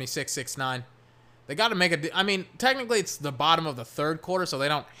it's 76-69. They got to make a... I mean, technically it's the bottom of the 3rd quarter, so they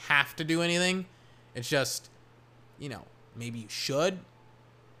don't have to do anything. It's just, you know, maybe you should.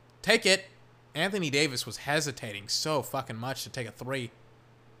 Take it. Anthony Davis was hesitating so fucking much to take a 3.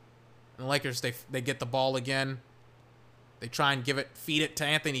 And the Lakers, they get the ball again. They try and feed it to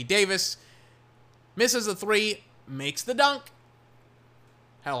Anthony Davis. Misses the 3, makes the dunk.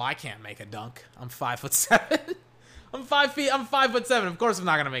 Hell, I can't make a dunk. I'm 5'7". I'm 5'7". Of course I'm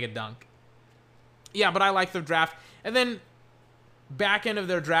not gonna make a dunk. Yeah, but I like their draft. And then back end of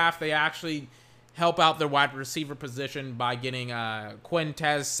their draft, they actually help out their wide receiver position by getting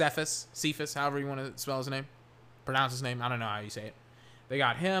Quintez Cephas, however you want to spell his name. Pronounce his name. I don't know how you say it. They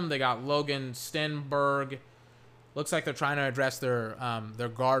got him. They got Logan Stenberg. Looks like they're trying to address their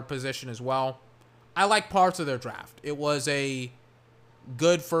guard position as well. I like parts of their draft. It was a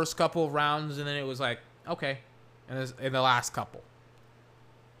good first couple of rounds, and then it was like, okay, in the last couple.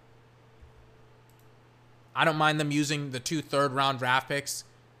 I don't mind them using the 2 third-round draft picks.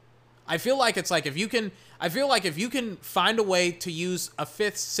 I feel like it's like if you can find a way to use a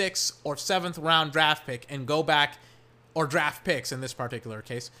 5th, 6th, or 7th round draft pick and go back, or draft picks in this particular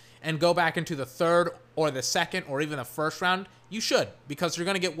case, and go back into the 3rd or the 2nd or even the 1st round, you should, because you're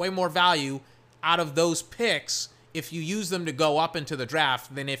going to get way more value out of those picks if you use them to go up into the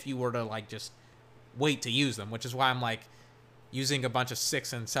draft than if you were to like just wait to use them, which is why I'm like using a bunch of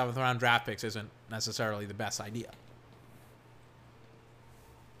 6th and 7th round draft picks isn't necessarily the best idea.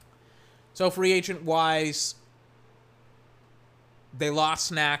 So free agent wise, they lost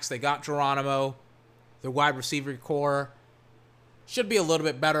Snacks, they got Geronimo, their wide receiver core should be a little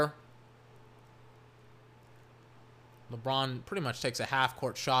bit better. LeBron pretty much takes a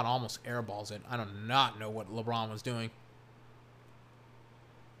half-court shot, almost airballs it. I do not know what LeBron was doing.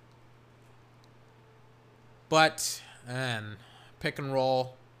 But, and pick and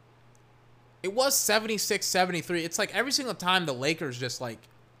roll. It was 76-73. It's like every single time the Lakers just like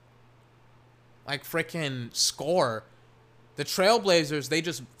freaking score, the Trailblazers, they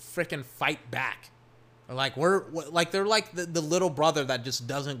just freaking fight back. They're like, they're like the little brother that just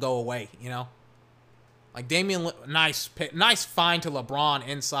doesn't go away, you know? Like Damian, nice find to LeBron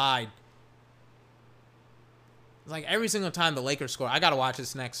inside. It's like every single time the Lakers score. I got to watch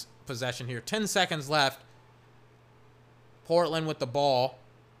this next possession here. 10 seconds left. Portland with the ball.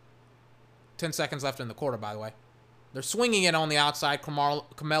 10 seconds left in the quarter, by the way. They're swinging it on the outside.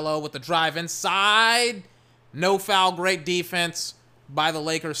 Carmelo with the drive inside. No foul. Great defense by the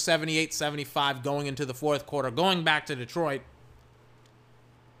Lakers. 78-75 going into the 4th quarter. Going back to Detroit.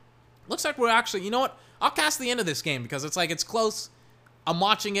 Looks like we're actually, you know what? I'll cast the end of this game because it's like it's close. I'm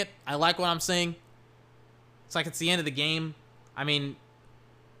watching it. I like what I'm seeing. It's like it's the end of the game. I mean,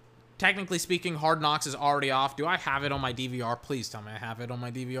 technically speaking, Hard Knocks is already off. Do I have it on my DVR? Please tell me I have it on my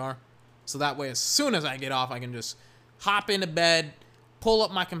DVR. So that way, as soon as I get off, I can just hop into bed, pull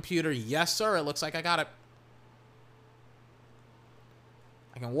up my computer. Yes, sir. It looks like I got it.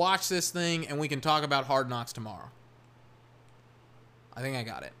 I can watch this thing, and we can talk about Hard Knocks tomorrow. I think I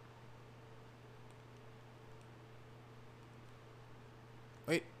got it.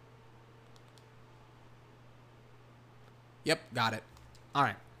 Wait. Yep, got it. All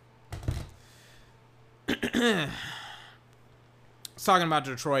right. I was talking about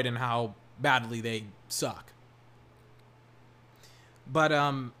Detroit and how badly they suck. But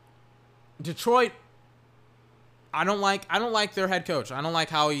Detroit, I don't like their head coach. I don't like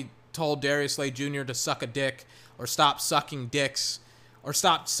how he told Darius Slay Jr. to suck a dick or stop sucking dicks or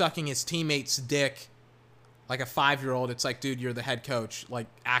stop sucking his teammates' dick like a 5-year-old. It's like, dude, you're the head coach. Like,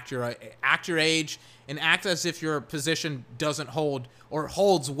 act your age and act as if your position doesn't hold or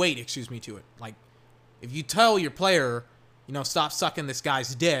holds weight, to it. Like, if you tell your player, you know, stop sucking this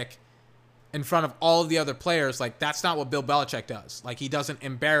guy's dick in front of all of the other players, like, that's not what Bill Belichick does. Like, he doesn't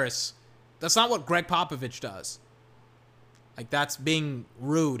embarrass. That's not what Greg Popovich does. Like, that's being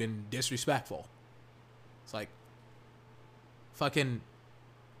rude and disrespectful. It's like, fucking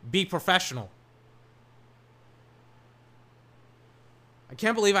be professional. I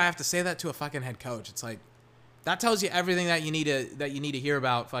can't believe I have to say that to a fucking head coach. It's like, that tells you everything that you need to hear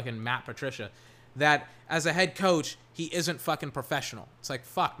about fucking Matt Patricia. That as a head coach, he isn't fucking professional. It's like,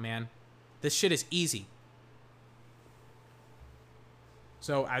 fuck, man. This shit is easy.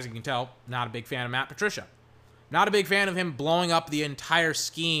 So, as you can tell, not a big fan of Matt Patricia. Not a big fan of him blowing up the entire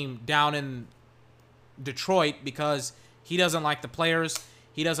scheme down in Detroit because he doesn't like the players.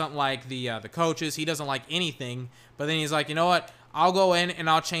 He doesn't like the coaches. He doesn't like anything. But then he's like, you know what? I'll go in and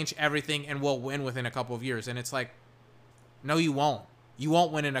I'll change everything and we'll win within a couple of years. And it's like, no, you won't. You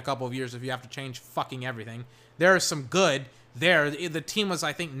won't win in a couple of years if you have to change fucking everything. There is some good there. The team was,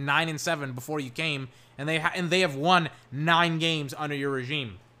 I think, 9-7 before you came, and they have won 9 games under your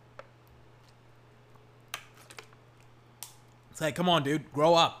regime. It's like, come on, dude,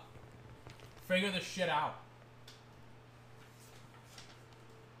 grow up. Figure this shit out.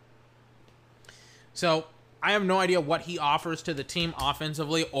 So, I have no idea what he offers to the team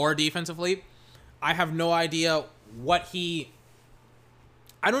offensively or defensively. I have no idea what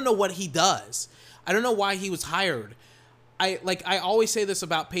I don't know what he does. I don't know why he was hired. I always say this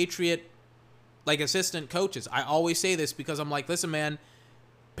about Patriot, assistant coaches. I always say this because I'm like, listen, man,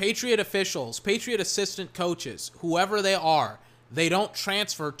 Patriot officials, Patriot assistant coaches, whoever they are, they don't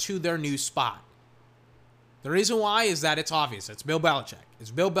transfer to their new spot. The reason why is that it's obvious. It's Bill Belichick. It's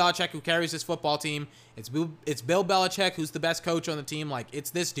Bill Belichick who carries his football team. It's Bill Belichick who's the best coach on the team. Like,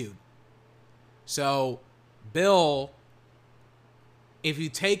 it's this dude. So, Bill, if you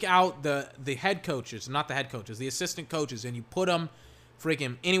take out the head coaches, not the head coaches, the assistant coaches, and you put them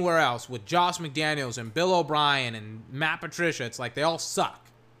freaking anywhere else with Josh McDaniels and Bill O'Brien and Matt Patricia. It's like they all suck.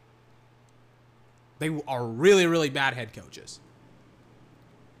 They are really, really bad head coaches.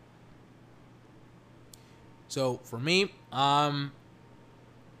 So for me, I'm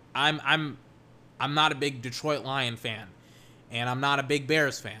not a big Detroit Lion fan, and I'm not a big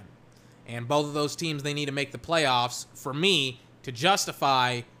Bears fan. And both of those teams, they need to make the playoffs for me to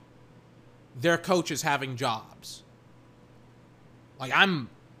justify their coaches having jobs. Like I'm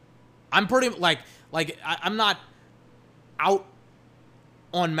pretty I'm not out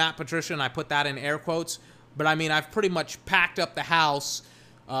on Matt Patricia, and I put that in air quotes, but I mean I've pretty much packed up the house,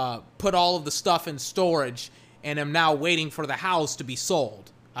 put all of the stuff in storage, and am now waiting for the house to be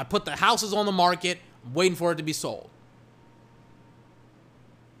sold. I put the houses on the market, I'm waiting for it to be sold.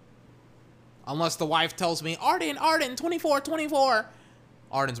 Unless the wife tells me, Arden, 24.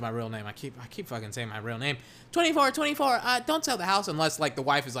 Arden's my real name. I keep fucking saying my real name. 24. Don't sell the house. Unless like the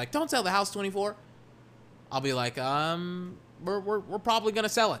wife is like, don't sell the house, 24. I'll be like, we're probably gonna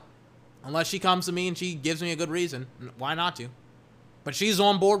sell it. Unless she comes to me and she gives me a good reason. Why not to? But she's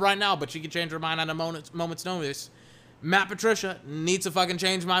on board right now, but she can change her mind at a moment's notice. Matt Patricia needs to fucking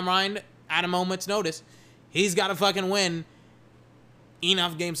change my mind at a moment's notice. He's got to fucking win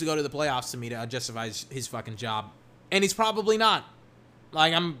enough games to go to the playoffs to me to justify his fucking job. And he's probably not.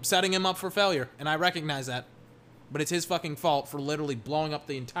 Like, I'm setting him up for failure, and I recognize that. But it's his fucking fault for literally blowing up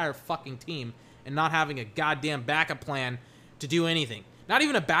the entire fucking team and not having a goddamn backup plan to do anything. Not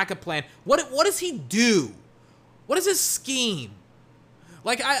even a backup plan. What does he do? What is his scheme?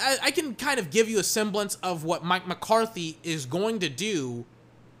 Like, I can kind of give you a semblance of what Mike McCarthy is going to do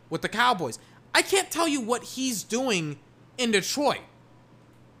with the Cowboys. I can't tell you what he's doing in Detroit.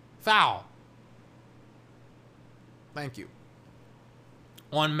 Foul. Thank you.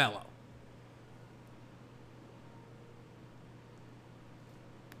 On Mello.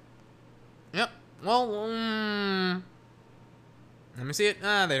 Yep. Well, let me see it.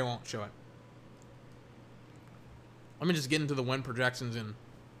 They won't show it. Let me just get into the win projections and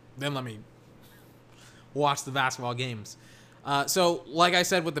then let me watch the basketball games. So, like I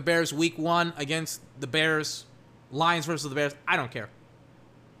said with the Bears, week 1 against the Bears, Lions versus the Bears, I don't care.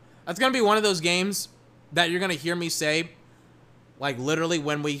 That's going to be one of those games that you're going to hear me say, like, literally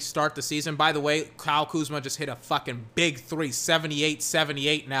when we start the season. By the way, Kyle Kuzma just hit a fucking big 3,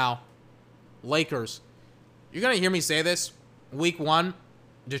 78-78 now. Lakers. You're going to hear me say this, week 1,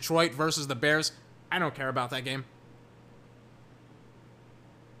 Detroit versus the Bears. I don't care about that game.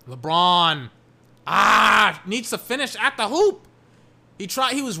 LeBron. Needs to finish at the hoop.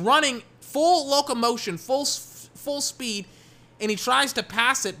 He was running full locomotion, full speed, and he tries to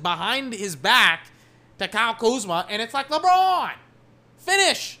pass it behind his back to Kyle Kuzma, and it's like, LeBron,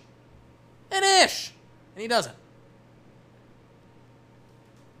 finish. And he doesn't.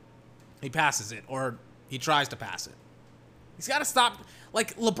 He passes it, or he tries to pass it. He's got to stop.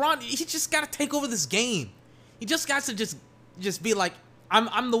 Like, LeBron, he just got to take over this game. He just got to just be like,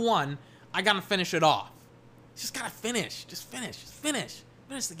 I'm the one. I got to finish it off. Just got to finish. Just finish. Finish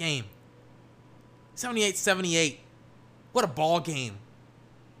the game. 78-78. What a ball game.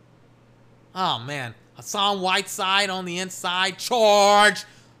 Oh, man. Hassan Whiteside on the inside. Charge.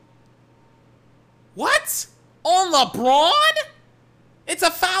 What? On LeBron? It's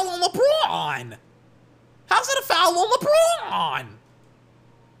a foul on LeBron. How's it a foul on LeBron?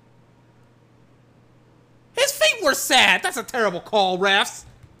 His feet were sad. That's a terrible call, refs.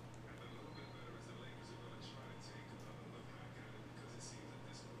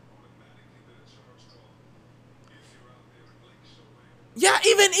 Yeah,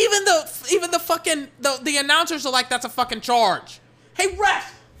 even the fucking the announcers are like, that's a fucking charge. Hey,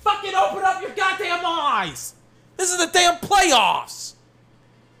 refs, fucking open up your goddamn eyes. This is the damn playoffs.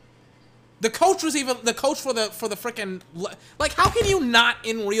 The coach for the freaking, like, how can you not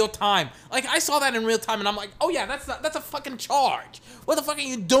in real time? Like, I saw that in real time and I'm like, oh yeah, that's a fucking charge. What the fuck are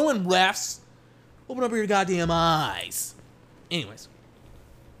you doing, refs? Open up your goddamn eyes. Anyways,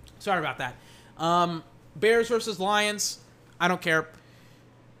 sorry about that. Bears versus Lions, I don't care.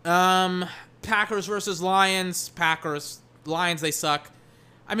 Packers versus Lions, Lions, they suck.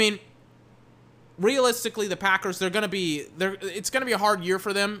 I mean, realistically, the Packers, it's gonna be a hard year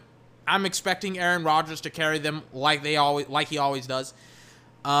for them. I'm expecting Aaron Rodgers to carry them like he always does.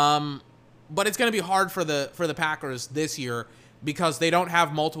 But it's gonna be hard for the Packers this year because they don't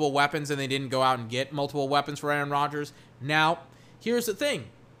have multiple weapons and they didn't go out and get multiple weapons for Aaron Rodgers. Now, here's the thing.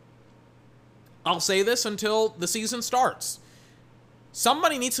 I'll say this until the season starts.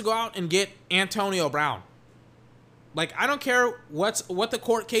 Somebody needs to go out and get Antonio Brown. Like, I don't care what the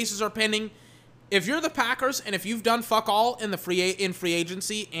court cases are pending. If you're the Packers and if you've done fuck all in the free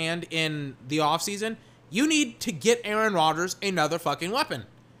agency and in the offseason, you need to get Aaron Rodgers another fucking weapon.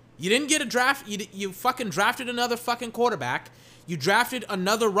 You didn't get a draft. You fucking drafted another fucking quarterback. You drafted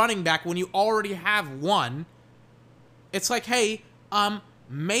another running back when you already have one. It's like, hey,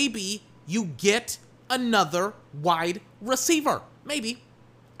 maybe you get another wide receiver. Maybe.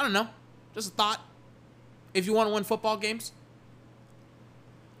 I don't know. Just a thought. If you want to win football games.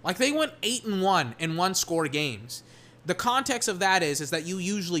 Like, they went 8-1 in one-score games. The context of that is that you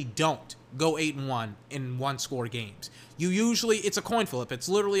usually don't go 8-1 in one-score games. You usually, it's a coin flip. It's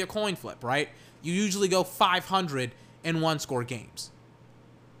literally a coin flip, right? You usually go 500 in one-score games.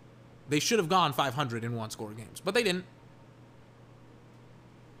 They should have gone 500 in one-score games, but they didn't.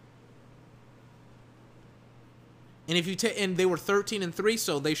 And if you and they were 13-3,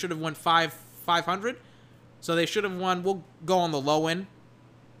 so they should have won 500. So they should have won. We'll go on the low end.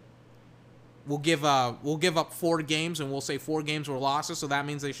 We'll give up 4 games, and we'll say 4 games were losses. So that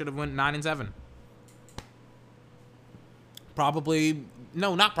means they should have went 9-7. Probably,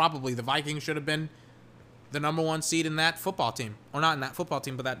 no, not probably. The Vikings should have been the number 1 seed in that football team, or not in that football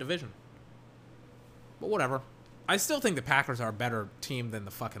team, but that division. But whatever. I still think the Packers are a better team than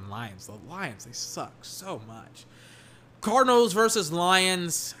the fucking Lions. The Lions, they suck so much. Cardinals versus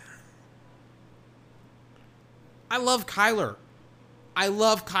Lions. I love Kyler. I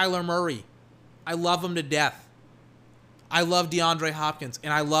love Kyler Murray. I love him to death. I love DeAndre Hopkins,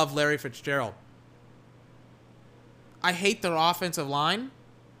 and I love Larry Fitzgerald. I hate their offensive line,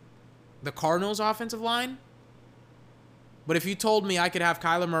 the Cardinals' offensive line. But if you told me I could have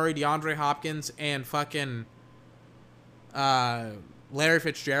Kyler Murray, DeAndre Hopkins, and fucking Larry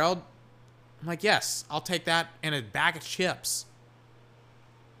Fitzgerald, I'm like, yes, I'll take that and a bag of chips.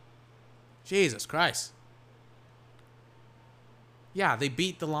 Jesus Christ. Yeah, they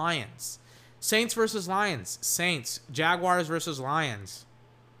beat the Lions. Saints versus Lions. Saints. Jaguars versus Lions.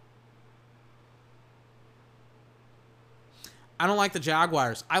 I don't like the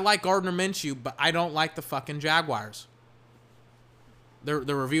Jaguars. I like Gardner Minshew, but I don't like the fucking Jaguars. They're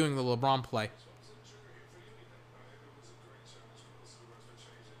reviewing the LeBron play.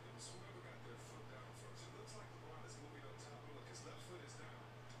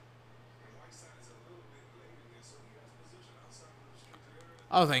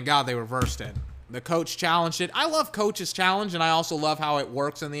 Oh, thank God they reversed it. The coach challenged it. I love coaches challenge, and I also love how it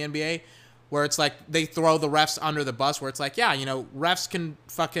works in the NBA, where it's like they throw the refs under the bus, where it's like, yeah, you know, refs can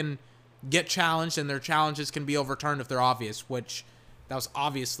fucking get challenged, and their challenges can be overturned if they're obvious, which that was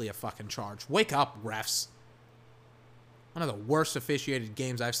obviously a fucking charge. Wake up, refs. One of the worst officiated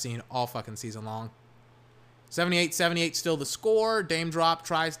games I've seen all fucking season long. 78-78 still the score. Dame drop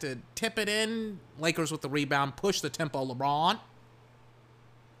tries to tip it in. Lakers with the rebound. Push the tempo, LeBron.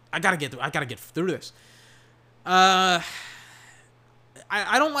 I gotta get through this. I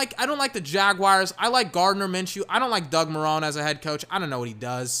don't like the Jaguars. I like Gardner Minshew. I don't like Doug Marrone as a head coach. I don't know what he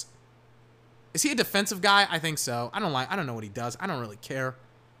does. Is he a defensive guy? I think so. I don't know what he does. I don't really care.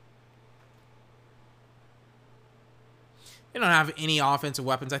 They don't have any offensive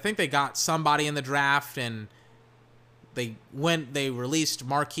weapons. I think they got somebody in the draft, and they released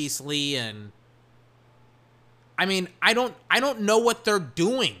Marquise Lee, and I mean, I don't know what they're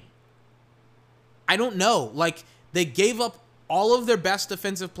doing. I don't know. Like, they gave up all of their best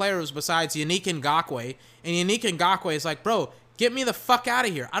defensive players besides Yannick Ngakoue, and Yannick Ngakoue is like, bro, get me the fuck out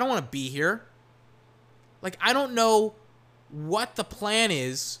of here. I don't want to be here. Like, I don't know what the plan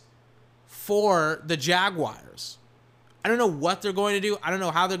is for the Jaguars. I don't know what they're going to do. I don't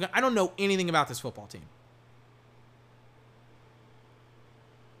know how they're going. I don't know anything about this football team.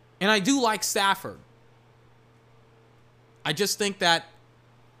 And I do like Stafford. I just think that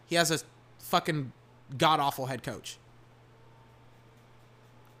he has a fucking god-awful head coach.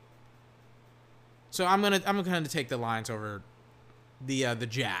 So I'm gonna take the Lions over the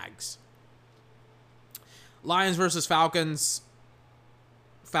Jags. Lions versus Falcons.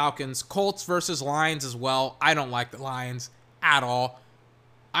 Falcons. Colts versus Lions as well. I don't like the Lions at all.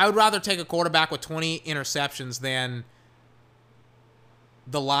 I would rather take a quarterback with 20 interceptions than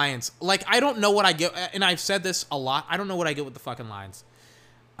the Lions. Like, I don't know what I get, and I've said this a lot. I don't know what I get with the fucking Lions.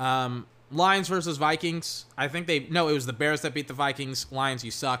 Lions versus Vikings. I think it was the Bears that beat the Vikings. Lions,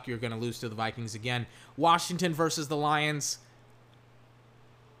 you suck. You're going to lose to the Vikings again. Washington versus the Lions.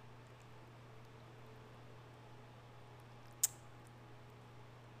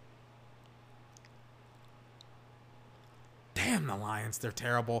 Damn the Lions. They're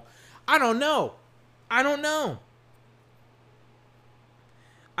terrible. I don't know. I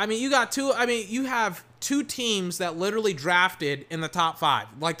mean, you have two two teams that literally drafted in the top 5.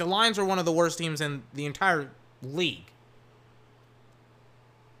 Like, the Lions are one of the worst teams in the entire league.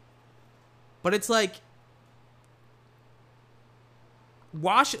 But it's like,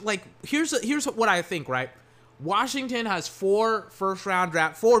 here's what I think, right? Washington has 4 first-round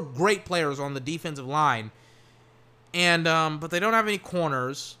draft, 4 great players on the defensive line, and but they don't have any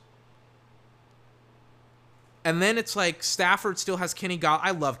corners. And then it's like Stafford still has Kenny Galladay.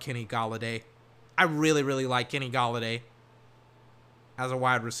 I love Kenny Galladay. I really, really like Kenny Galladay as a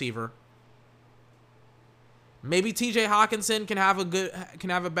wide receiver. Maybe T.J. Hawkinson can have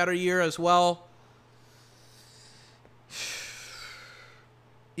a better year as well.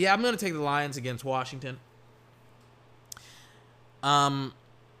 Yeah, I'm gonna take the Lions against Washington.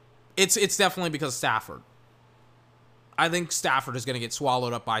 It's definitely because of Stafford. I think Stafford is gonna get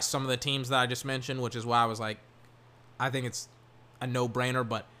swallowed up by some of the teams that I just mentioned, which is why I was like, I think it's a no-brainer.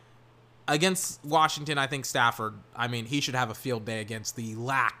 But against Washington, I think Stafford, I mean, he should have a field day against the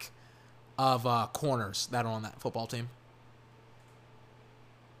lack of corners that are on that football team.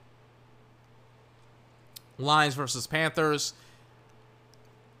 Lions versus Panthers.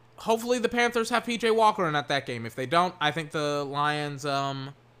 Hopefully the Panthers have P.J. Walker in at that game. If they don't, I think the Lions,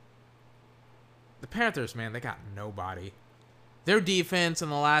 the Panthers, man, they got nobody. Their defense in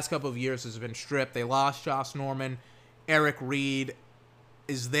the last couple of years has been stripped. They lost Josh Norman. Eric Reed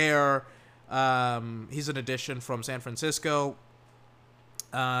is there. He's an addition from San Francisco.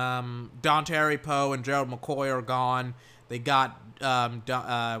 Dontari Poe and Gerald McCoy are gone. They got,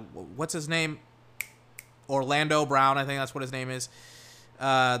 what's his name? Orlando Brown, I think that's what his name is.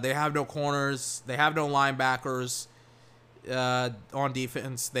 They have no corners. They have no linebackers on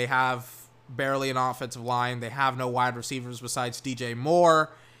defense. They have barely an offensive line. They have no wide receivers besides DJ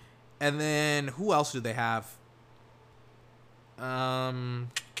Moore. And then who else do they have?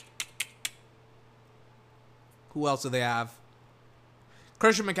 Who else do they have?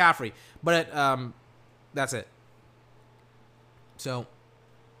 Christian McCaffrey. But that's it. So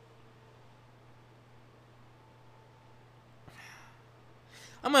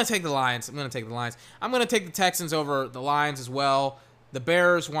I'm going to take the Lions. I'm going to take the Texans over the Lions as well. The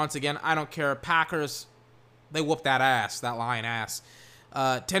Bears, once again, I don't care. Packers, they whoop that ass, that Lion ass.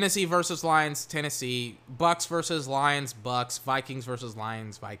 Tennessee versus Lions, Tennessee. Bucks versus Lions, Bucks. Vikings versus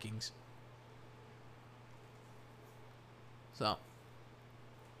Lions, Vikings. So,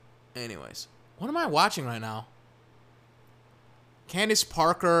 anyways, what am I watching right now? Candace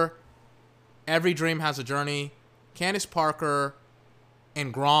Parker, Every Dream Has a Journey. Candace Parker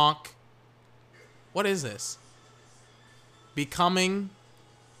and Gronk. What is this? Becoming.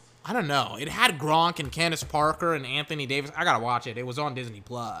 I don't know. It had Gronk and Candace Parker and Anthony Davis. I gotta watch it. It was on Disney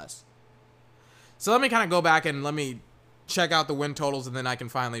Plus. So let me kind of go back and let me check out the win totals, and then I can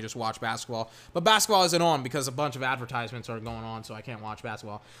finally just watch basketball. But basketball isn't on because a bunch of advertisements are going on, so I can't watch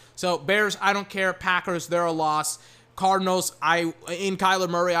basketball. So Bears, I don't care. Packers, they're a loss. Cardinals, in Kyler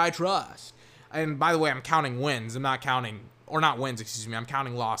Murray, I trust. And by the way, I'm counting wins. I'm not counting, or not wins, excuse me. I'm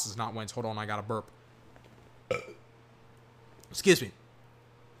counting losses, not wins. Hold on, I got a burp. Excuse me.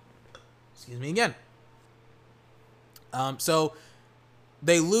 Excuse me again. So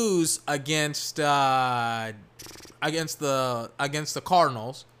they lose against the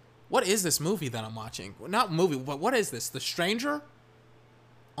Cardinals. What is this movie that I'm watching? Not movie, but what is this? The Stranger?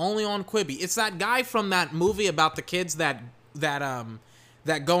 Only on Quibi. It's that guy from that movie about the kids that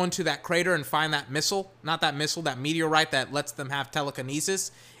go into that crater and find that missile. Not that missile, that meteorite that lets them have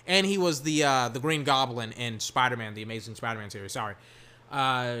telekinesis. And he was the Green Goblin in Spider-Man, the Amazing Spider-Man series. Sorry.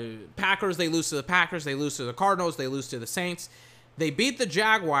 Packers, they lose to the Packers. They lose to the Cardinals. They lose to the Saints. They beat the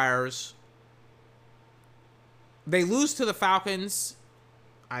Jaguars. They lose to the Falcons.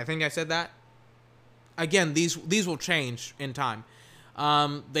 I think I said that. Again, these will change in time.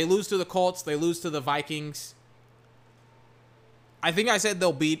 They lose to the Colts. They lose to the Vikings. I think I said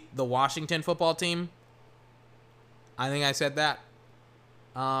they'll beat the Washington football team. I think I said that.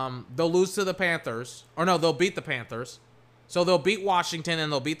 They'll lose to the Panthers. Or no, they'll beat the Panthers. So they'll beat Washington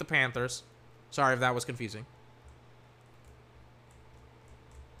and they'll beat the Panthers. Sorry if that was confusing.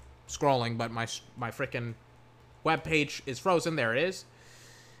 Scrolling, but my freaking webpage is frozen. There it is.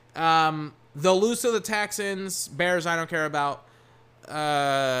 They'll lose to the Texans. Bears, I don't care about.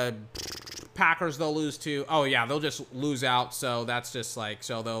 Packers, they'll lose to. Oh, yeah, they'll just lose out. So that's just like.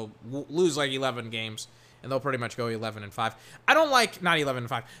 So they'll lose like 11 games. And they'll pretty much go 11-5. I don't like, not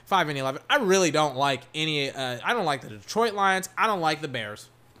 11-5, 5-11. I really don't like any, I don't like the Detroit Lions. I don't like the Bears.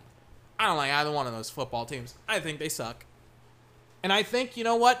 I don't like either one of those football teams. I think they suck. And I think, you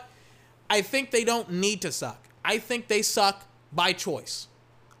know what? I think they don't need to suck. I think they suck by choice.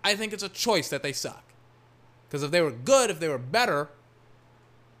 I think it's a choice that they suck. Because if they were good, if they were better,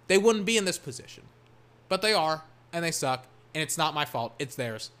 they wouldn't be in this position. But they are, and they suck, and it's not my fault. It's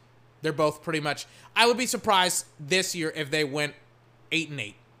theirs. They're both pretty much... I would be surprised this year if they went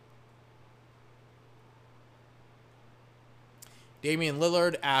 8-8. Damian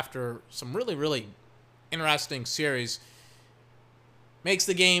Lillard, after some really, really interesting series, makes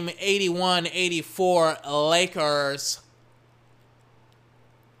the game 81-84 Lakers.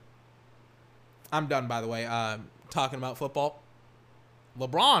 I'm done, by the way, talking about football.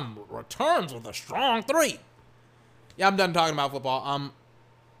 LeBron returns with a strong 3. Yeah, I'm done talking about football.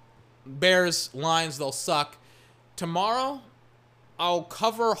 Bears, Lions, they'll suck. Tomorrow, I'll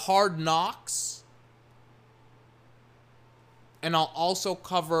cover Hard Knocks. And I'll also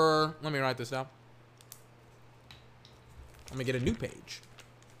cover... Let me write this down. Let me get a new page.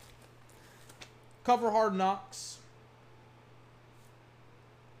 Cover Hard Knocks.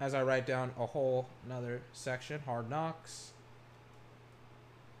 As I write down a whole another section. Hard Knocks.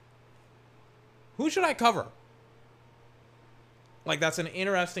 Who should I cover? Like, that's an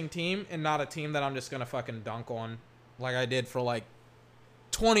interesting team and not a team that I'm just going to fucking dunk on like I did for like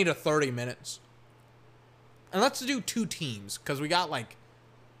 20 to 30 minutes. And let's do 2 teams because we got like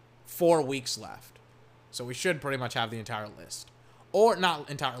 4 weeks left. So we should pretty much have the entire list. Or not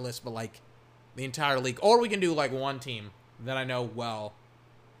entire list, but like the entire league. Or we can do like 1 team that I know well.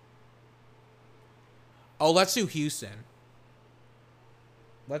 Oh, let's do Houston.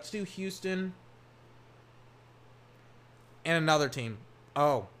 Let's do Houston. And another team.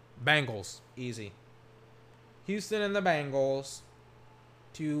 Oh, Bengals. Easy. Houston and the Bengals.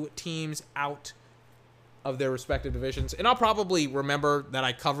 2 teams out of their respective divisions. And I'll probably remember that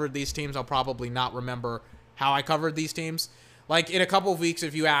I covered these teams. I'll probably not remember how I covered these teams. Like, in a couple of weeks,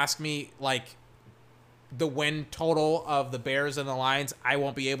 if you ask me, like, the win total of the Bears and the Lions, I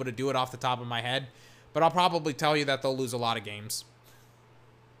won't be able to do it off the top of my head. But I'll probably tell you that they'll lose a lot of games.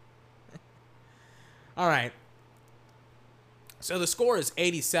 All right. So the score is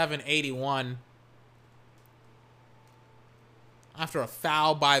 87-81. After a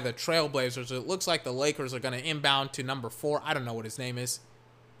foul by the Trailblazers, it looks like the Lakers are going to inbound to number 4. I don't know what his name is.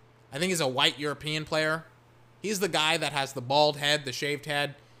 I think he's a white European player. He's the guy that has the bald head, the shaved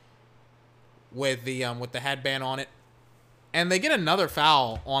head, with the headband on it. And they get another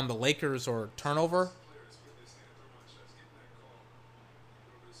foul on the Lakers or turnover.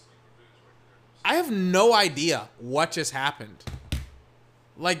 I have no idea what just happened.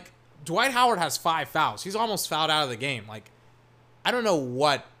 Like, Dwight Howard has 5 fouls. He's almost fouled out of the game. Like, I don't know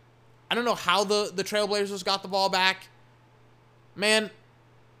what. I don't know how the Trailblazers got the ball back. Man,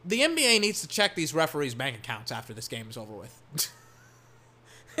 the NBA needs to check these referees' bank accounts after this game is over with.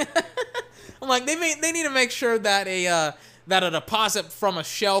 I'm like, they need to make sure that a deposit from a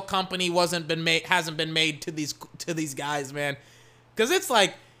shell company hasn't been made to these guys, man. Because it's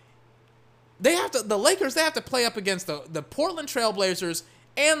like the Lakers have to play up against the Portland Trailblazers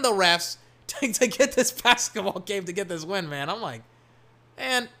and the refs to get this basketball game, to get this win, man. I'm like,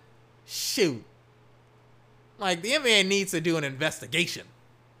 man, shoot. Like, the NBA needs to do an investigation.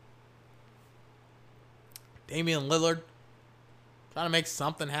 Damian Lillard trying to make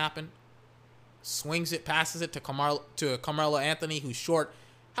something happen. Swings it, passes it to Carmelo Anthony, who's short.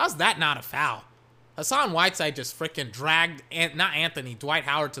 How's that not a foul? Hassan Whiteside just freaking dragged, Dwight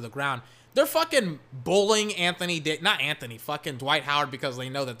Howard to the ground. They're fucking bullying fucking Dwight Howard because they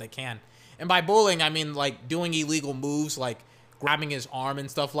know that they can. And by bullying, I mean, like, doing illegal moves, like grabbing his arm and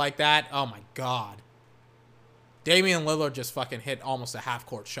stuff like that. Oh, my God. Damian Lillard just fucking hit almost a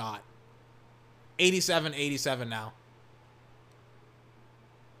half-court shot. 87-87 now.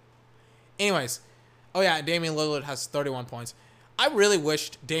 Anyways. Oh, yeah, Damian Lillard has 31 points. I really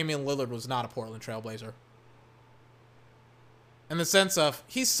wished Damian Lillard was not a Portland Trailblazer. In the sense of,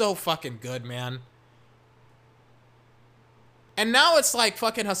 he's so fucking good, man. And now it's like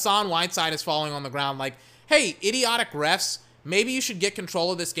fucking Hassan Whiteside is falling on the ground like, hey, idiotic refs, maybe you should get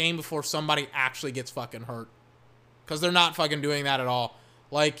control of this game before somebody actually gets fucking hurt. Because they're not fucking doing that at all.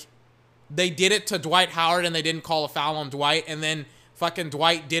 Like, they did it to Dwight Howard and they didn't call a foul on Dwight. And then fucking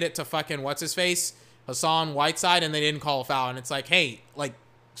Dwight did it to fucking what's-his-face? Hassan Whiteside, and they didn't call a foul. And it's like, hey, like,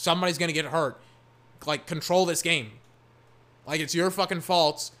 somebody's going to get hurt. Like, control this game. Like, it's your fucking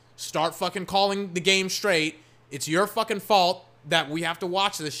faults. Start fucking calling the game straight. It's your fucking fault that we have to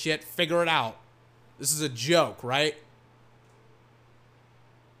watch this shit. Figure it out. This is a joke, right?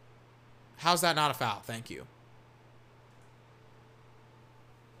 How's that not a foul? Thank you.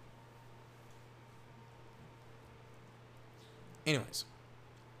 Anyways.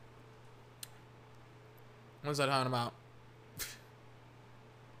 What was I talking about?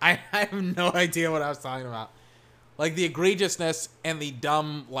 I have no idea what I was talking about. Like, the egregiousness and the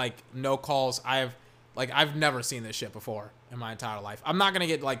dumb, like, no calls. I've never seen this shit before in my entire life. I'm not going to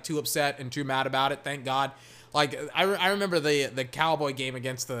get, like, too upset and too mad about it, thank God. Like, I remember the Cowboy game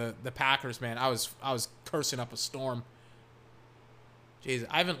against the Packers, man. I was cursing up a storm. Jeez,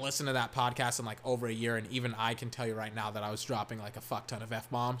 I haven't listened to that podcast in, like, over a year, and even I can tell you right now that I was dropping, like, a fuck ton of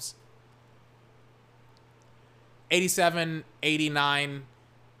F-bombs. 87-89.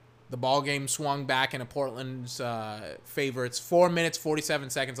 The ball game swung back into Portland's favor. It's 4 minutes, 47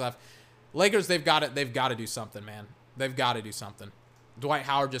 seconds left. Lakers, they've got to do something, man. They've got to do something. Dwight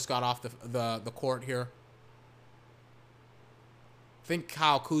Howard just got off the court here. I think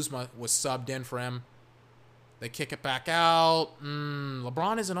Kyle Kuzma was subbed in for him. They kick it back out.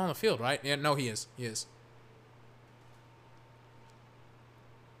 LeBron isn't on the field, right? Yeah, no, he is. He is.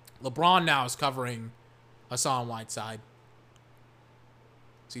 LeBron now is covering Hassan Whiteside.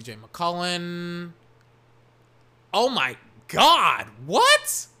 CJ McCollum. Oh my God.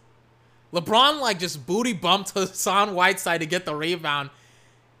 What? LeBron, like, just booty bumped Hassan Whiteside to get the rebound.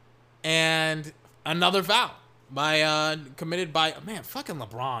 And another foul committed by, man, fucking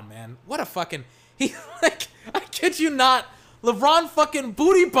LeBron, man. What a fucking, he, like, I kid you not, LeBron fucking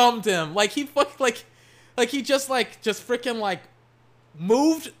booty bumped him. Like, he fucking, like he just freaking, like,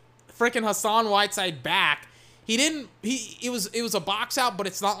 moved freaking Hassan Whiteside back. He didn't, it was a box out, but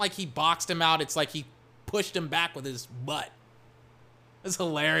it's not like he boxed him out. It's like he pushed him back with his butt. It's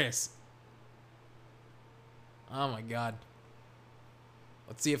hilarious. Oh my God.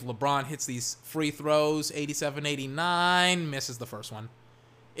 Let's see if LeBron hits these free throws. 87-89, misses the first one.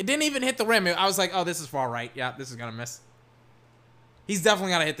 It didn't even hit the rim. I was like, oh, this is far right. Yeah, this is gonna miss. He's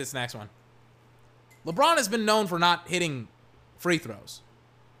definitely gonna hit this next one. LeBron has been known for not hitting free throws.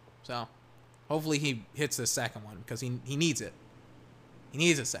 So, hopefully he hits the second one, because he needs it. He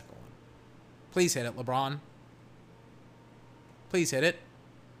needs a second one. Please hit it, LeBron. Please hit it.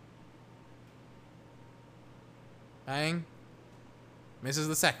 Bang. Misses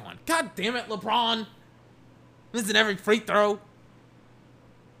the second one. God damn it, LeBron. Missing every free throw.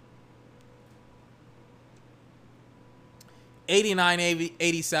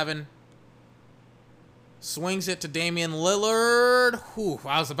 $89-87. Swings it to Damian Lillard. Whew,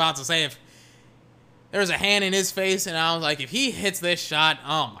 I was about to say if there was a hand in his face, and I was like, if he hits this shot,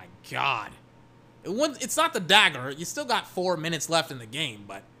 oh my God. It's not the dagger. You still got 4 minutes left in the game,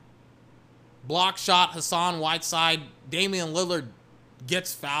 but block shot, Hassan Whiteside. Damian Lillard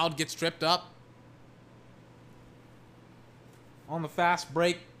gets fouled, gets tripped up. On the fast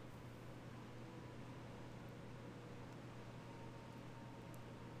break.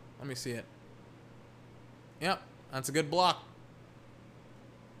 Let me see it. Yep, that's a good block.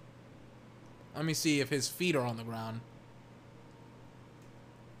 Let me see if his feet are on the ground.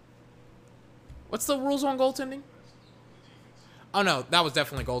 What's the rules on goaltending? Oh, no, that was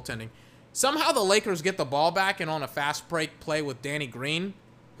definitely goaltending. Somehow the Lakers get the ball back, and on a fast break play with Danny Green,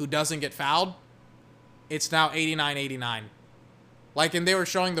 who doesn't get fouled, it's now 89-89. Like, and they were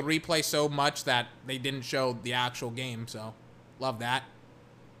showing the replay so much that they didn't show the actual game, so love that.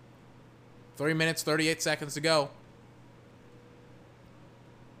 3 minutes, 38 seconds to go.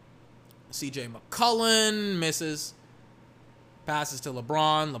 CJ McCollum misses. Passes to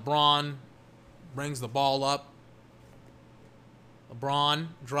LeBron. LeBron brings the ball up. LeBron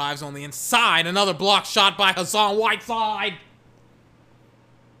drives on the inside. Another block shot by Hassan Whiteside.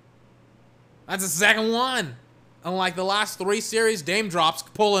 That's the second one. Unlike the last 3 series, Dame drops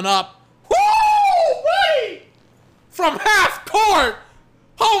pulling up. Woo! From half court.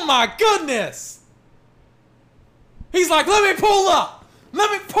 Oh my goodness. He's like, let me pull up. Let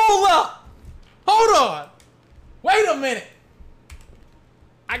me pull up. Hold on. Wait a minute.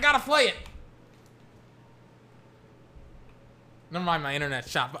 I gotta play it. Never mind my internet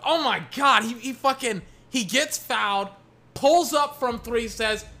shot, but oh my God, he gets fouled, pulls up from 3,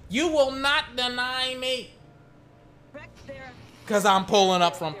 says, you will not deny me. Because I'm pulling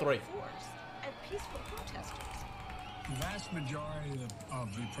up from 3. The vast majority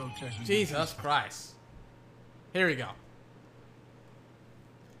of the protesters. Jesus Christ. Here we go.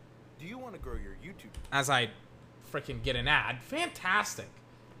 Do you want to grow your YouTube? As I freaking get an ad. Fantastic.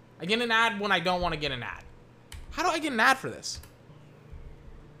 I get an ad when I don't want to get an ad. How do I get an ad for this?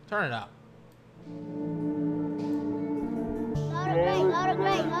 Turn it up.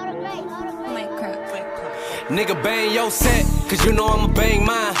 Nigga bang your set, cause you know I'ma bang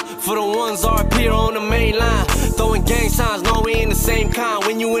mine. For the ones RP on the main line. Throwing gang signs, no we ain't the same kind.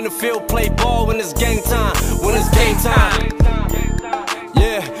 When you in the field, play ball when it's gang time. When it's game time.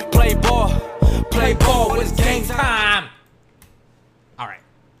 Yeah, play ball when it's game time. Alright.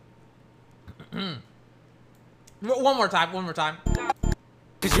 One more time. One more time.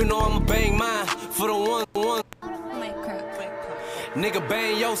 Cause you know I'ma bang mine for the one. Nigga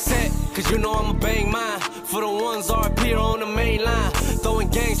bang your set, cause you know I'ma bang mine for the ones RP on the main line. Throwing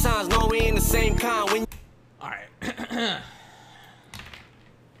gang signs, know we ain't the same kind. When Alright.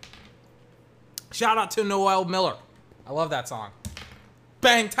 Shout out to Noel Miller. I love that song.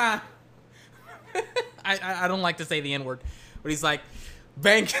 Bang time. I don't like to say the N-word, but he's like,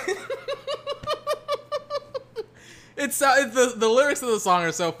 bang. It's the lyrics of the song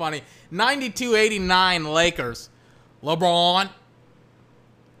are so funny. 92-89 Lakers. LeBron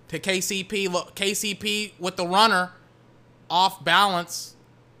to KCP. KCP with the runner. Off balance.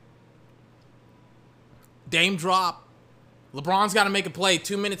 Dame drop. LeBron's got to make a play.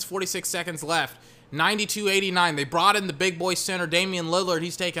 2 minutes, 46 seconds left. 92-89. They brought in the big boy center, Damian Lillard.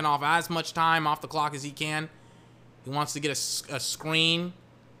 He's taking off as much time off the clock as he can. He wants to get a screen.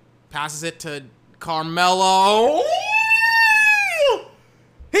 Passes it to Carmelo.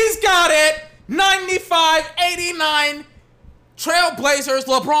 He's got it. 95-89. Trailblazers.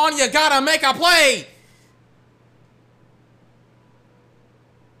 LeBron, you got to make a play.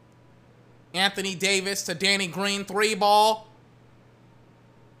 Anthony Davis to Danny Green. 3-ball.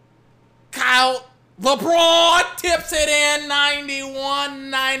 Kyle LeBron tips it in.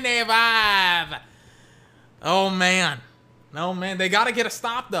 91-95. Oh, man. Oh, man. They got to get a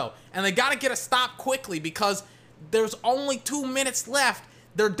stop, though. And they got to get a stop quickly because there's only 2 minutes left.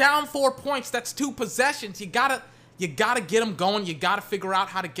 They're down 4 points. That's 2 possessions. You gotta get them going. You gotta figure out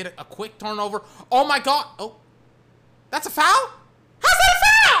how to get a quick turnover. Oh, my God. Oh, that's a foul? How's that a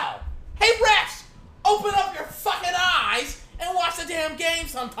foul? Hey, refs, open up your fucking eyes and watch the damn game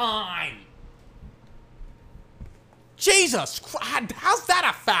sometime. Jesus Christ, how's that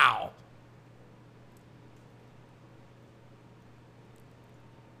a foul?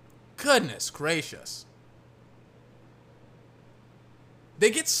 Goodness gracious. They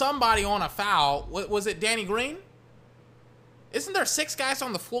get somebody on a foul. Was it Danny Green? Isn't there 6 guys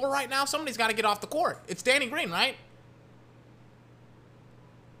on the floor right now? Somebody's got to get off the court. It's Danny Green, right?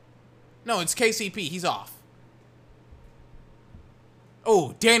 No, it's KCP. He's off.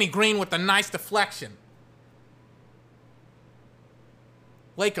 Oh, Danny Green with the nice deflection.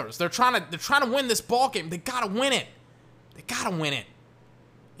 Lakers, they're trying to win this ball game. They gotta win it. They gotta win it.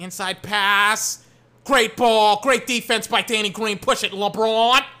 Inside pass. Great ball. Great defense by Danny Green. Push it,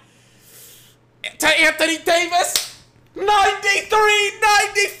 LeBron. To Anthony Davis.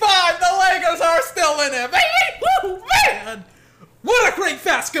 93-95. The Lakers are still in it. Baby, woo, man. What a great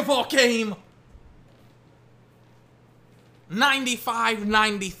basketball game.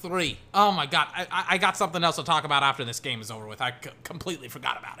 95-93. Oh, my God. I got something else to talk about after this game is over with. I completely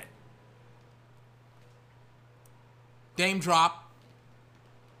forgot about it. Dame drop.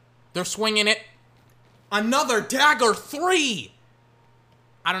 They're swinging it. Another dagger 3.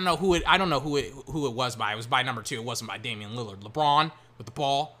 I don't know who it was by. It was by number 2. It wasn't by Damian Lillard. LeBron with the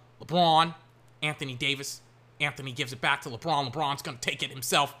ball. LeBron. Anthony Davis. Anthony gives it back to LeBron. LeBron's going to take it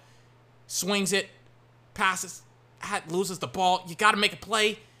himself. Swings it. Passes. Loses the ball. You got to make a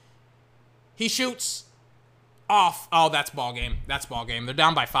play. He shoots. Off. Oh, that's ball game. That's ball game. They're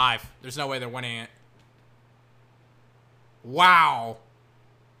down by 5. There's no way they're winning it. Wow.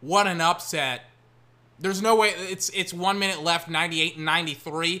 What an upset. There's no way. It's 1 minute left.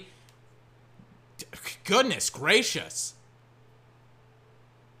 98-93. Goodness gracious.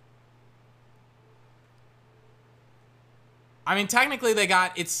 I mean, technically they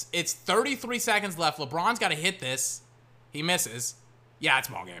got, it's 33 seconds left. LeBron's got to hit this. He misses. Yeah, it's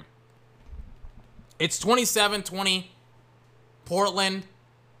ball game. It's 27-20 Portland.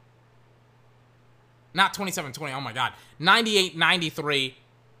 Not 27-20, oh my God. 98-93.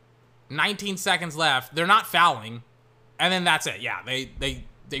 19 seconds left. They're not fouling. And then that's it. Yeah, they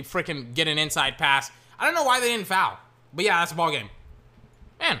freaking get an inside pass. I don't know why they didn't foul. But yeah, that's a ball game.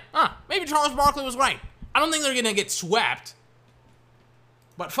 Man, maybe Charles Barkley was right. I don't think they're going to get swept.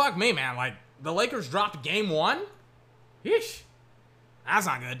 But fuck me, man. Like, the Lakers dropped game 1? Yeesh. That's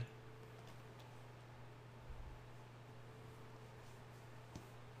not good.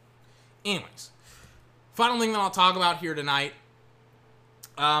 Anyways. Final thing that I'll talk about here tonight.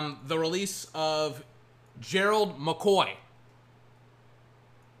 The release of Gerald McCoy.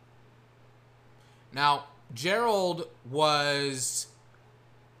 Now, Gerald was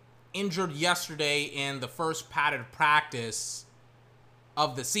injured yesterday in the first padded practice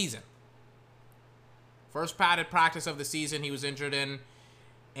of the season. First padded practice of the season he was injured in,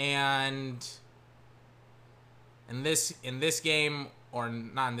 and in this game, or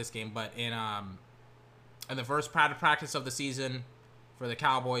not in this game, but in the first padded practice of the season for the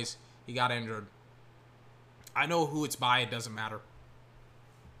Cowboys, he got injured. I know who it's by. It doesn't matter.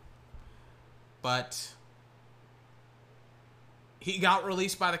 But he got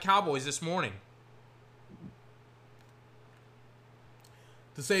released by the Cowboys this morning.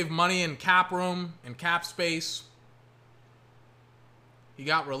 To save money in cap room and cap space, he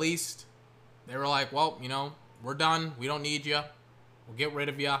got released. They were like, well, you know, we're done. We don't need you. We'll get rid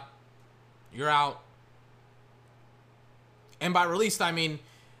of you. You're out. And by released, I mean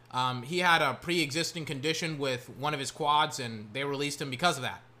he had a pre-existing condition with one of his quads, and they released him because of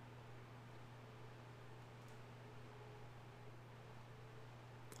that.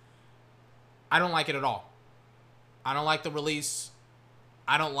 I don't like it at all. I don't like the release.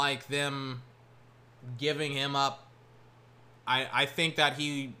 I don't like them giving him up. I think that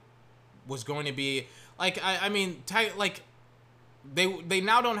he was going to be like they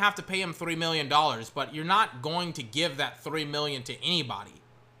now don't have to pay him $3 million, but you're not going to give that $3 million to anybody.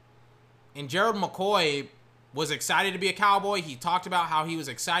 And Gerald McCoy was excited to be a Cowboy. He talked about how he was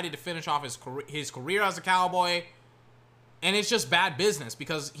excited to finish off his career as a Cowboy. And it's just bad business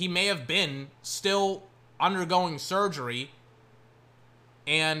because he may have been still undergoing surgery.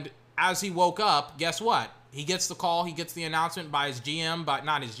 And as he woke up, guess what? He gets the call, he gets the announcement by his GM, but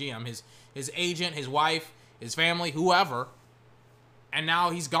not his GM, his agent, his wife, his family, whoever. And now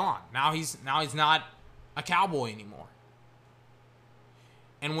he's gone. Now he's not a Cowboy anymore.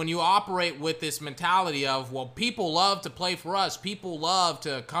 And when you operate with this mentality of, well, people love to play for us, people love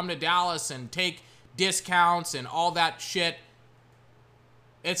to come to Dallas and take discounts and all that shit,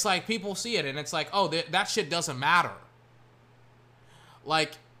 it's like people see it and it's like, oh, that shit doesn't matter.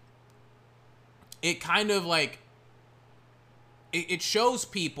 Like, it kind of like, it shows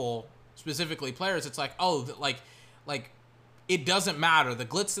people, specifically players, it's like, oh, like it doesn't matter. The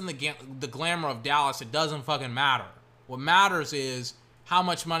glitz and the glamour of Dallas, it doesn't fucking matter. What matters is how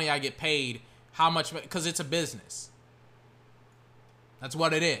much money I get paid, because it's a business. That's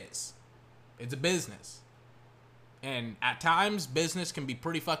what it is. It's a business. And at times, business can be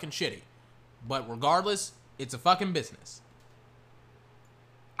pretty fucking shitty. But regardless, it's a fucking business.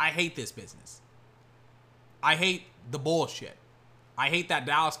 I hate this business. I hate the bullshit. I hate that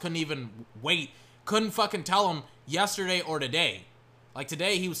Dallas couldn't even wait. Couldn't fucking tell him yesterday or today. Like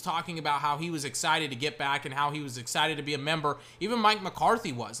today, he was talking about how he was excited to get back and how he was excited to be a member. Even Mike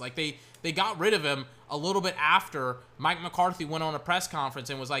McCarthy was. Like they got rid of him a little bit after Mike McCarthy went on a press conference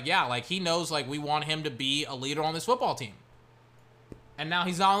and was like, yeah, like he knows like we want him to be a leader on this football team. And now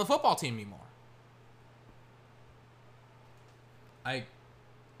he's not on the football team anymore. I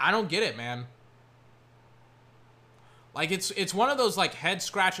don't get it, man. Like, it's one of those, like,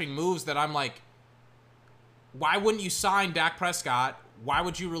 head-scratching moves that I'm like, why wouldn't you sign Dak Prescott? Why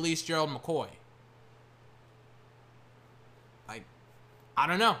would you release Gerald McCoy? Like, I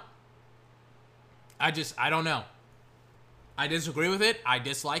don't know. I don't know. I disagree with it. I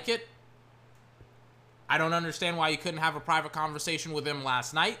dislike it. I don't understand why you couldn't have a private conversation with him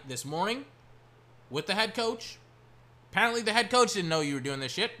this morning, with the head coach. Apparently, the head coach didn't know you were doing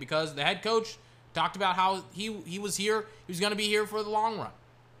this shit because the head coach talked about how he was here. He was going to be here for the long run.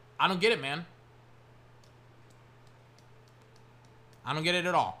 I don't get it, man. I don't get it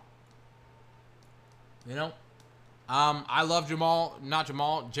at all. You know? I love Gerald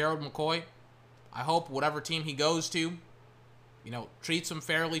McCoy. I hope whatever team he goes to, you know, treats him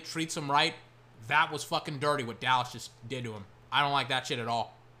fairly, treats him right. That was fucking dirty what Dallas just did to him. I don't like that shit at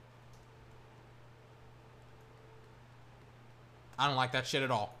all. I don't like that shit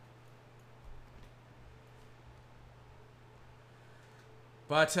at all.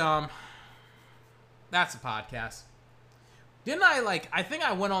 But, that's a podcast. Didn't I think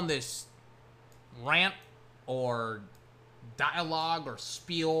I went on this rant or dialogue or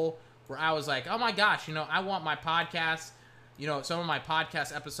spiel where I was like, oh my gosh, you know, I want my podcast, you know, some of my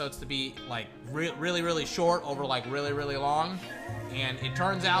podcast episodes to be, like, really, really short over, like, really, really long. And it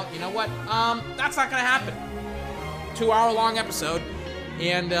turns out, you know what? That's not gonna happen. 2-hour-long episode.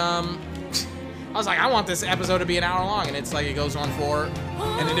 And, I was like, I want this episode to be an hour long, and it's like it goes on for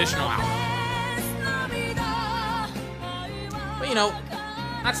an additional hour. But, you know,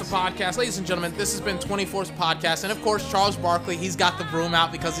 that's the podcast. Ladies and gentlemen, this has been 24's podcast, and of course, Charles Barkley, he's got the broom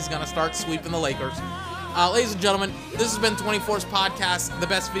out because he's going to start sweeping the Lakers. Ladies and gentlemen, this has been 24's podcast, the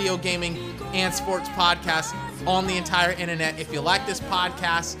best video gaming and sports podcast on the entire internet. If you like this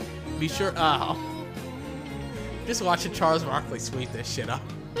podcast, be sure, just watching Charles Barkley sweep this shit up.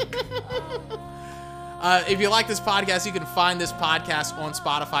 If you like this podcast, you can find this podcast on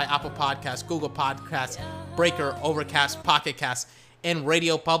Spotify, Apple Podcasts, Google Podcasts, Breaker, Overcast, Pocket Cast, and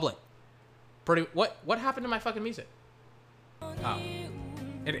Radio Public. What happened to my fucking music? Oh,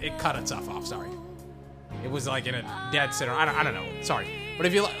 it cut itself off. Sorry. It was like in a dead center. I don't know. Sorry. But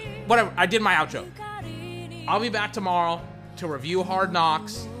if you, whatever, I did my outro. I'll be back tomorrow to review Hard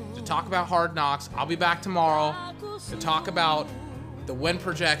Knocks, to talk about Hard Knocks. I'll be back tomorrow to talk about the win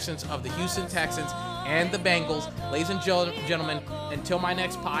projections of the Houston Texans and the Bengals. Ladies and gentlemen, until my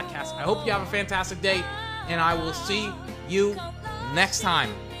next podcast, I hope you have a fantastic day, and I will see you next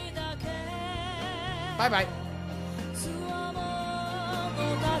time. Bye-bye.